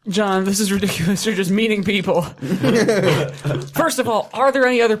 John, this is ridiculous. You're just meeting people. First of all, are there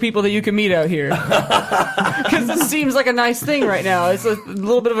any other people that you can meet out here? Because this seems like a nice thing right now. It's a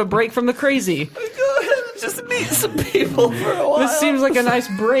little bit of a break from the crazy. Go ahead and just meet some people for a while. This seems like a nice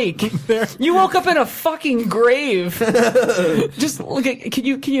break. You woke up in a fucking grave. Just look at, can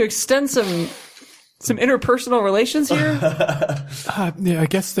you extend some interpersonal relations here? Yeah, I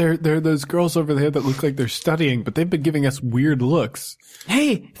guess they're those girls over there that look like they're studying, but they've been giving us weird looks.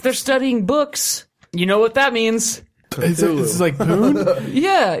 Hey, if they're studying books, you know what that means. Is this like Poon?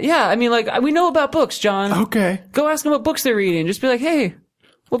 Yeah. I mean, like, we know about books, John. Okay. Go ask them what books they're reading. Just be like, hey,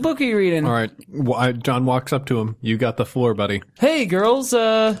 what book are you reading? All right. John walks up to him. You got the floor, buddy. Hey, girls,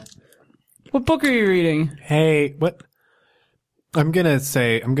 what book are you reading? Hey, what? I'm gonna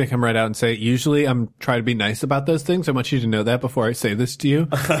come right out and say, usually I'm trying to be nice about those things. I want you to know that before I say this to you.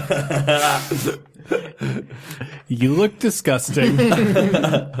 You look disgusting.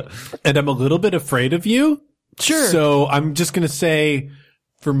 And I'm a little bit afraid of you. Sure. So I'm just gonna say,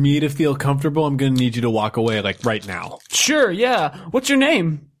 for me to feel comfortable, I'm gonna need you to walk away, like, right now. Sure, yeah. What's your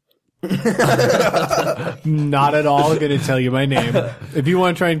name? Not at all gonna tell you my name. If you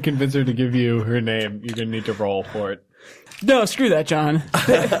want to try and convince her to give you her name, you're gonna need to roll for it. No, screw that, John.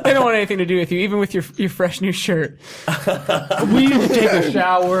 They don't want anything to do with you, even with your fresh new shirt. We need to take a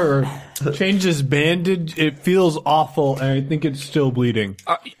shower or change this bandage. It feels awful, and I think it's still bleeding.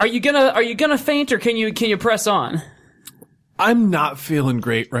 Are you gonna faint, or can you press on? I'm not feeling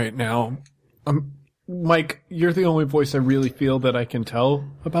great right now. Mike, you're the only voice I really feel that I can tell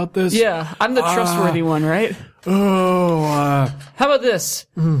about this. Yeah, I'm the trustworthy one, right? Oh, How about this?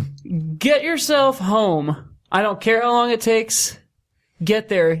 Get yourself home. I don't care how long it takes. Get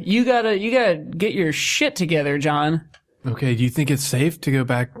there. You gotta get your shit together, John. okay. Do you think it's safe to go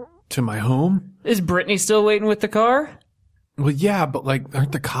back to my home? Is Brittany still waiting with the car? Well, yeah, but like,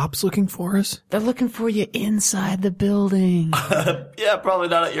 aren't the cops looking for us? They're looking for you inside the building. Yeah, probably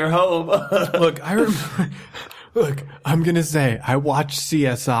not at your home. Look, I remember. Look, I'm gonna say I watched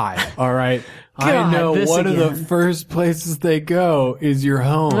CSI. All right, I God, know this one of the again. first places they go is your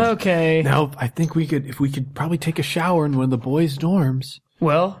home. Okay. Now, I think if we could probably take a shower in one of the boys' dorms.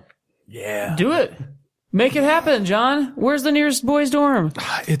 Well, Yeah. do it. Make it happen, John. Where's the nearest boys' dorm?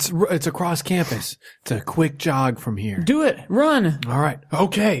 It's across campus. It's a quick jog from here. Do it. Run. All right.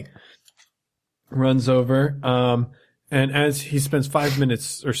 Okay. Runs over. And as he spends 5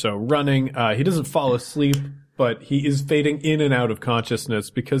 minutes or so running, he doesn't fall asleep, but he is fading in and out of consciousness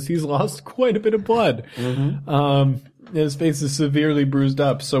because he's lost quite a bit of blood. His face is severely bruised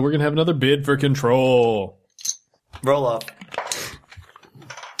up. So we're going to have another bid for control. Roll up.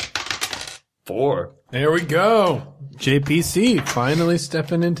 4. There we go. JPC finally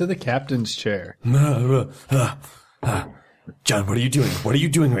stepping into the captain's chair. John, what are you doing? What are you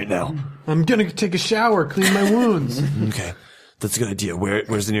doing right now? I'm going to take a shower, clean my wounds. Okay. That's a good idea.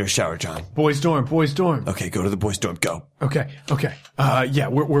 Where's the nearest shower, John? Boys' dorm. Okay, go to the boys' dorm. Go. Okay. Yeah,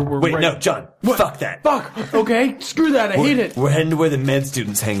 we're Wait, right. no, John. What? Fuck that. Fuck. Okay. Screw that. I hate it. We're heading to where the med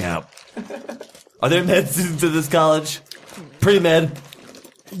students hang out. Are there med students at this college? Pre-med?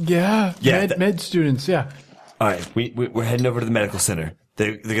 Yeah. Med students. Yeah. All right, we're heading over to the medical center.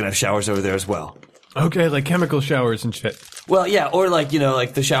 They're gonna have showers over there as well. Okay, like chemical showers and shit. Well, yeah, or like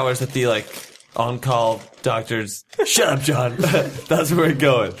the showers that the on-call doctors. Shut up, John. That's where we're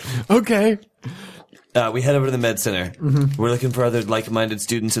going. Okay. We head over to the med center. We're looking for other like-minded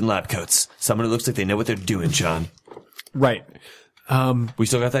students in lab coats. Someone who looks like they know what they're doing, John. Right. We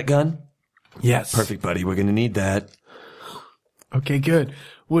still got that gun? Yes. Perfect, buddy. We're gonna need that. Okay, good.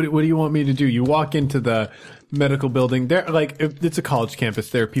 What do you want me to do? You walk into the medical building. There, it's a college campus.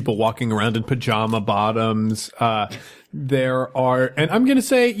 There are people walking around in pajama bottoms. There are, and I'm gonna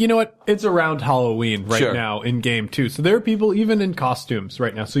say, you know what? It's around Halloween right now in game 2. So there are people even in costumes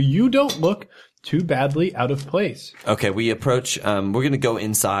right now. So you don't look too badly out of place. Okay, we approach. We're gonna go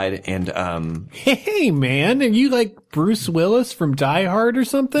inside and. Hey, man, are you like Bruce Willis from Die Hard or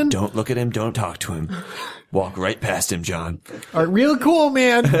something? Don't look at him. Don't talk to him. Walk right past him, John. All right, real cool,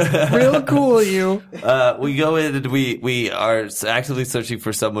 man. Real cool, you. We go in and we are actively searching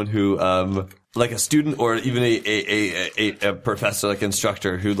for someone who, like a student or even a professor, like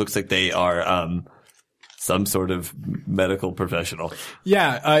instructor, who looks like they are, some sort of medical professional.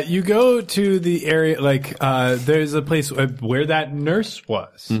 Yeah, you go to the area, there's a place where that nurse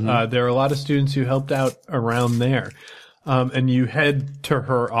was. There are a lot of students who helped out around there. And you head to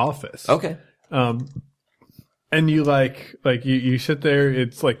her office. Okay. And you you sit there.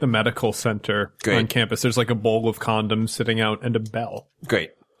 It's like the medical center on campus. There's like a bowl of condoms sitting out and a bell.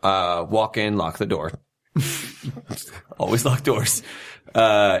 Great. Walk in, lock the door. Always lock doors.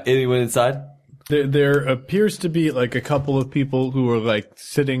 Anyone inside? There appears to be like a couple of people who are like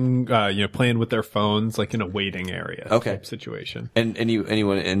sitting, playing with their phones, like in a waiting area. Type situation. And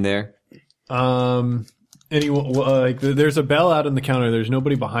anyone in there? Anyone, there's a bell out on the counter. There's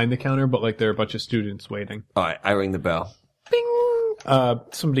nobody behind the counter, but there are a bunch of students waiting. All right, I ring the bell. Bing!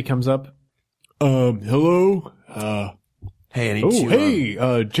 Somebody comes up. Hello? Hey, I need you.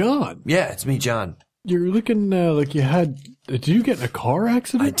 Hey, John. Yeah, it's me, John. You're looking like you had. Did you get in a car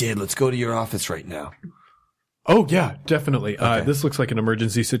accident? I did. Let's go to your office right now. Oh yeah, definitely. Okay. This looks like an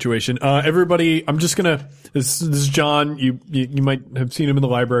emergency situation. Everybody, I'm just gonna. This is John. You might have seen him in the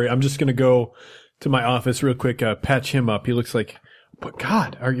library. I'm just gonna go to my office real quick. Patch him up. He looks like. But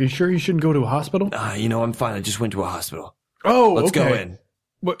God, are you sure you shouldn't go to a hospital? I'm fine. I just went to a hospital. Oh, let's okay. go in.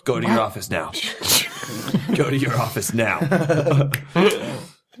 What? Go to your office now. Go to your office now.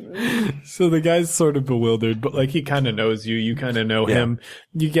 So the guy's sort of bewildered, but he kind of knows you. You kind of know him.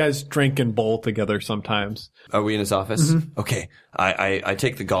 You guys drink and bowl together sometimes. Are we in his office? Okay. I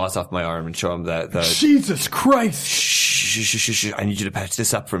take the gauze off my arm and show him that. Jesus Christ! Shh. I need you to patch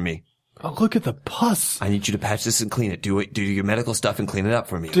this up for me. Oh, look at the pus. I need you to patch this and clean it. Do your medical stuff and clean it up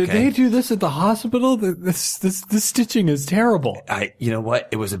for me. Did they do this at the hospital? This stitching is terrible. You know what?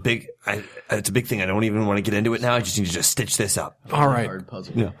 It was it's a big thing. I don't even want to get into it now. I just need to stitch this up. All right. Hard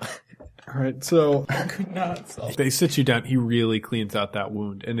puzzle. Yeah. All right. So they sit you down. He really cleans out that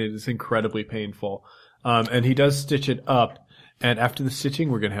wound, and it is incredibly painful. And he does stitch it up. And after the stitching,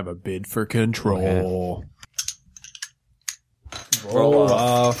 we're gonna have a bid for control. Okay. Roll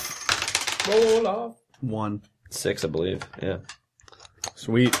off. Roll off. 1. 6, I believe. Yeah.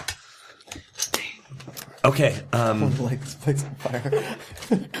 Sweet. Okay. Light this place on fire.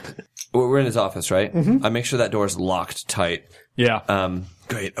 We're in his office, right? I make sure that door is locked tight. Yeah.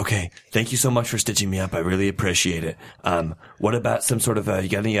 Great. Okay. Thank you so much for stitching me up. I really appreciate it. What about some sort of, you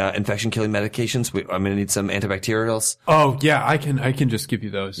got any, infection killing medications? I'm gonna need some antibacterials. Oh, yeah, I can just give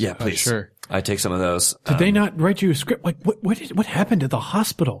you those. Yeah, please. Sure. I take some of those. Did they not write you a script? What happened at the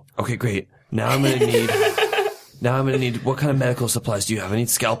hospital? Okay, great. Now I'm gonna need, Now I'm going to need, what kind of medical supplies do you have? I need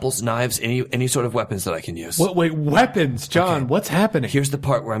scalpels, knives, any sort of weapons that I can use. Wait, weapons, John, Okay. what's happening? Here's the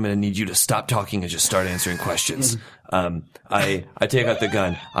part where I'm going to need you to stop talking and just start answering questions. I take out the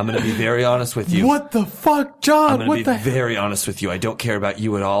gun. I'm going to be very honest with you. What the fuck, John? I'm going to be very honest with you. I don't care about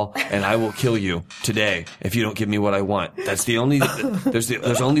you at all, and I will kill you today if you don't give me what I want. That's the only, there's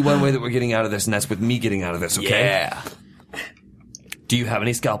only one way that we're getting out of this, and that's with me getting out of this, okay? Yeah. Do you have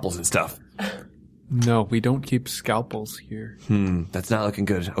any scalpels and stuff? No, we don't keep scalpels here. That's not looking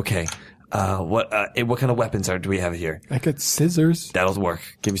good. Okay. What kind of weapons do we have here? I got scissors. That'll work.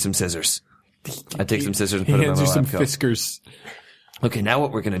 Give me some scissors. I take some scissors and He put them in hands my you some lap coat. fiskers. Okay, now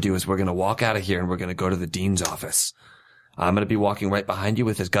what we're going to do is we're going to walk out of here and we're going to go to the dean's office. I'm going to be walking right behind you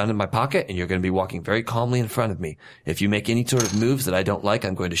with his gun in my pocket, and you're going to be walking very calmly in front of me. If you make any sort of moves that I don't like,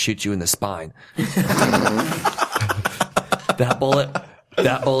 I'm going to shoot you in the spine. That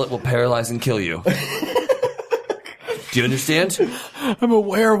bullet will paralyze and kill you. Do you understand? I'm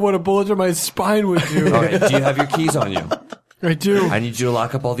aware of what a bullet to my spine would do. All right, do you have your keys on you? I do. I need you to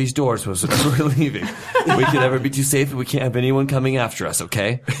lock up all these doors so we're leaving. We can never be too safe and we can't have anyone coming after us,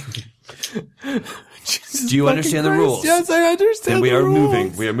 okay? Do you understand the rules? Yes, I understand And we the are rules.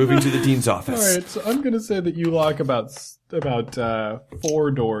 moving. We are moving to the dean's office. All right, so I'm going to say that you lock about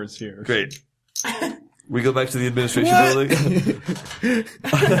 4 doors here. Great. We go back to the administration building.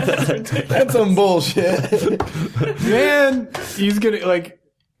 That's some bullshit. Man, he's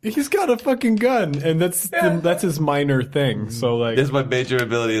got a fucking gun, and that's his minor thing. So like, That's my major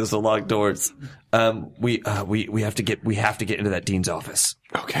ability is to lock doors. We have to get into that dean's office.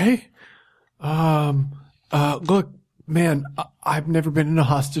 okay. Look, man, I've never been in a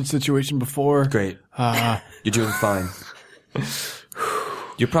hostage situation before. Great. You're doing fine.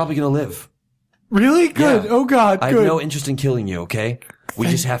 You're probably gonna live. Really? Good. Yeah. Oh God, I good. have no interest in killing you, okay? I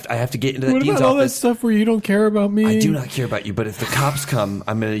have to get into that What dean's about all that office. stuff where you don't care about me? I do not care about you, but if the cops come,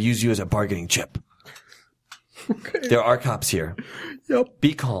 I'm going to use you as a bargaining chip. Okay. There are cops here. Yep.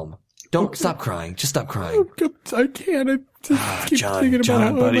 Be calm. Don't stop crying. Just stop crying. I can't. I just keep thinking about John, how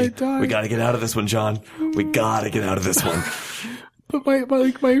I buddy, might die. we got to get out of this one, John. We got to get out of this one. But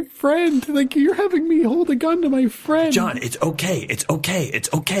my friend, like, you're having me hold a gun to my friend. John, it's okay. It's okay.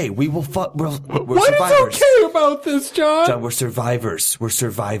 It's okay. We will we're What survivors. is okay about this, John? John, we're survivors. We're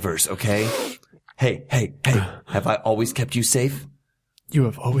survivors, okay? Hey. Have I always kept you safe? You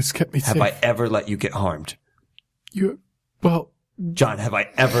have always kept me safe. Have I ever let you get harmed? John, have I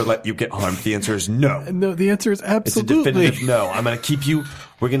ever let you get harmed? The answer is no. No, the answer is It's a absolutely. definitive no. I'm going to keep you.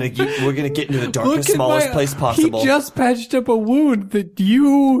 We're going to get into the Look darkest, at smallest place possible. He just patched up a wound that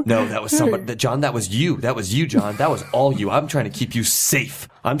you. No, that was somebody. John, that was you. That was you, John. That was all you. I'm trying to keep you safe.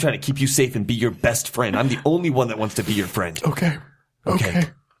 I'm trying to keep you safe and be your best friend. I'm the only one that wants to be your friend. Okay.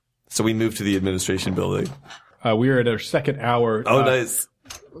 So we moved to the administration building. We are at our second hour. Oh, nice.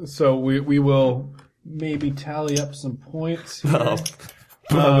 So we will maybe tally up some points here.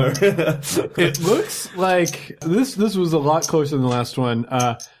 Bummer. It looks like this was a lot closer than the last one.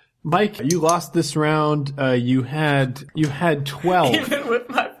 Mike, you lost this round. You had 12. Even with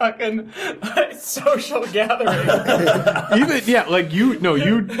my fucking social gathering. You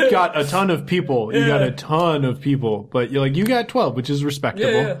got a ton of people. You got a ton of people, but you got 12, which is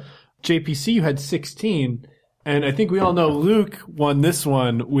respectable. Yeah. JPC, you had 16, and I think we all know Luke won this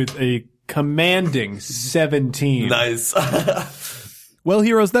one with a commanding 17. Nice. Well,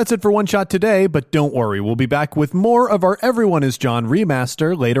 heroes, that's it for One Shot today, but don't worry, we'll be back with more of our Everyone is John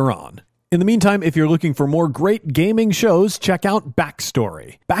remaster later on. In the meantime, if you're looking for more great gaming shows, check out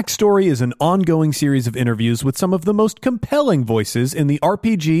Backstory. Backstory is an ongoing series of interviews with some of the most compelling voices in the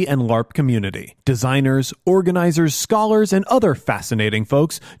RPG and LARP community. Designers, organizers, scholars, and other fascinating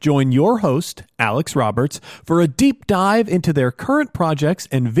folks join your host, Alex Roberts, for a deep dive into their current projects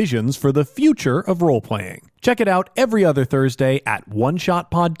and visions for the future of role-playing. Check it out every other Thursday at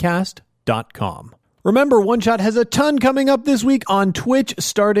oneshotpodcast.com. Remember, One Shot has a ton coming up this week on Twitch,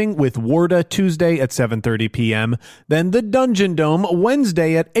 starting with Warda Tuesday at 7:30 p.m., then the Dungeon Dome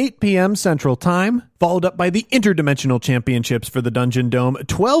Wednesday at 8 p.m. Central Time, followed up by the Interdimensional Championships for the Dungeon Dome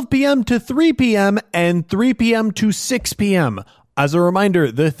 12 p.m. to 3 p.m. and 3 p.m. to 6 p.m. As a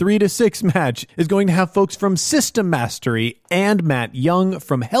reminder, the 3 to 6 match is going to have folks from System Mastery and Matt Young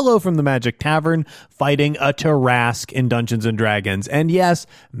from Hello from the Magic Tavern fighting a Tarrasque in Dungeons & Dragons. And yes,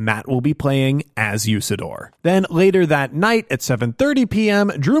 Matt will be playing as Usador. Then later that night at 7:30 p.m.,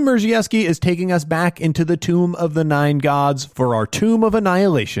 Drew Merzieski is taking us back into the Tomb of the Nine Gods for our Tomb of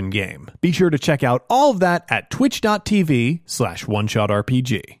Annihilation game. Be sure to check out all of that at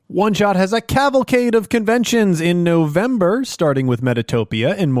twitch.tv/OneShotRPG. One Shot has a cavalcade of conventions in November, starting with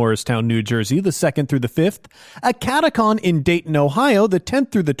Metatopia in Morristown, New Jersey, the 2nd through the 5th, a Catacon in Dayton, Ohio, the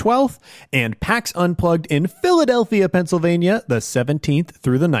 10th through the 12th, and PAX Unplugged in Philadelphia, Pennsylvania, the 17th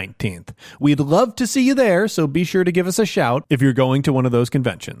through the 19th. We'd love to see you there, so be sure to give us a shout if you're going to one of those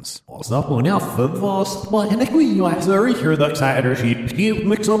conventions.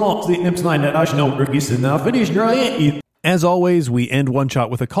 As always, we end One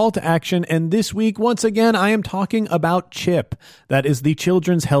Shot with a call to action, and this week, once again, I am talking about CHIP. That is the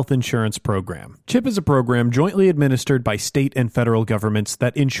Children's Health Insurance Program. CHIP is a program jointly administered by state and federal governments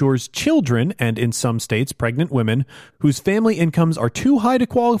that insures children, and in some states, pregnant women, whose family incomes are too high to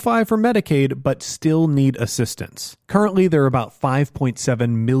qualify for Medicaid but still need assistance. Currently, there are about 5.7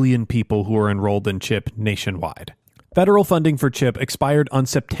 million people who are enrolled in CHIP nationwide. Federal funding for CHIP expired on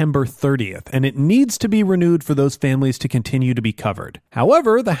September 30th, and it needs to be renewed for those families to continue to be covered.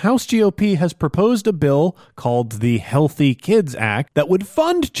 However, the House GOP has proposed a bill called the Healthy Kids Act that would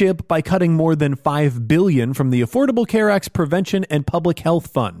fund CHIP by cutting more than $5 billion from the Affordable Care Act's Prevention and Public Health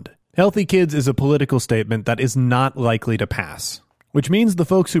Fund. Healthy Kids is a political statement that is not likely to pass, which means the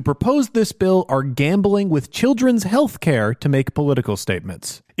folks who proposed this bill are gambling with children's health care to make political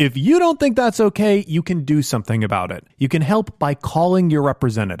statements. If you don't think that's okay, you can do something about it. You can help by calling your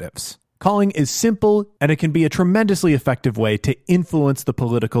representatives. Calling is simple, and it can be a tremendously effective way to influence the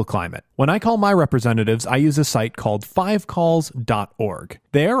political climate. When I call my representatives, I use a site called 5calls.org.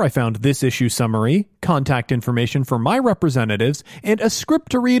 There, I found this issue summary, contact information for my representatives, and a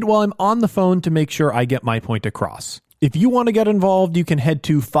script to read while I'm on the phone to make sure I get my point across. If you want to get involved, you can head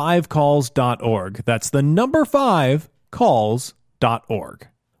to 5calls.org. That's the number 5, calls.org.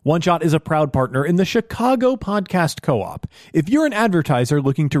 One Shot is a proud partner in the Chicago Podcast Co-op. If you're an advertiser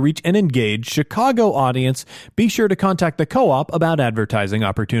looking to reach an engaged Chicago audience, be sure to contact the co-op about advertising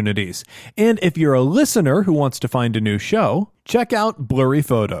opportunities. And if you're a listener who wants to find a new show, check out Blurry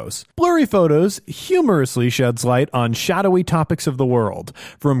Photos. Blurry Photos humorously sheds light on shadowy topics of the world,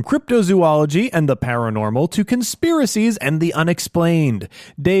 from cryptozoology and the paranormal to conspiracies and the unexplained.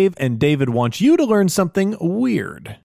 Dave and David want you to learn something weird.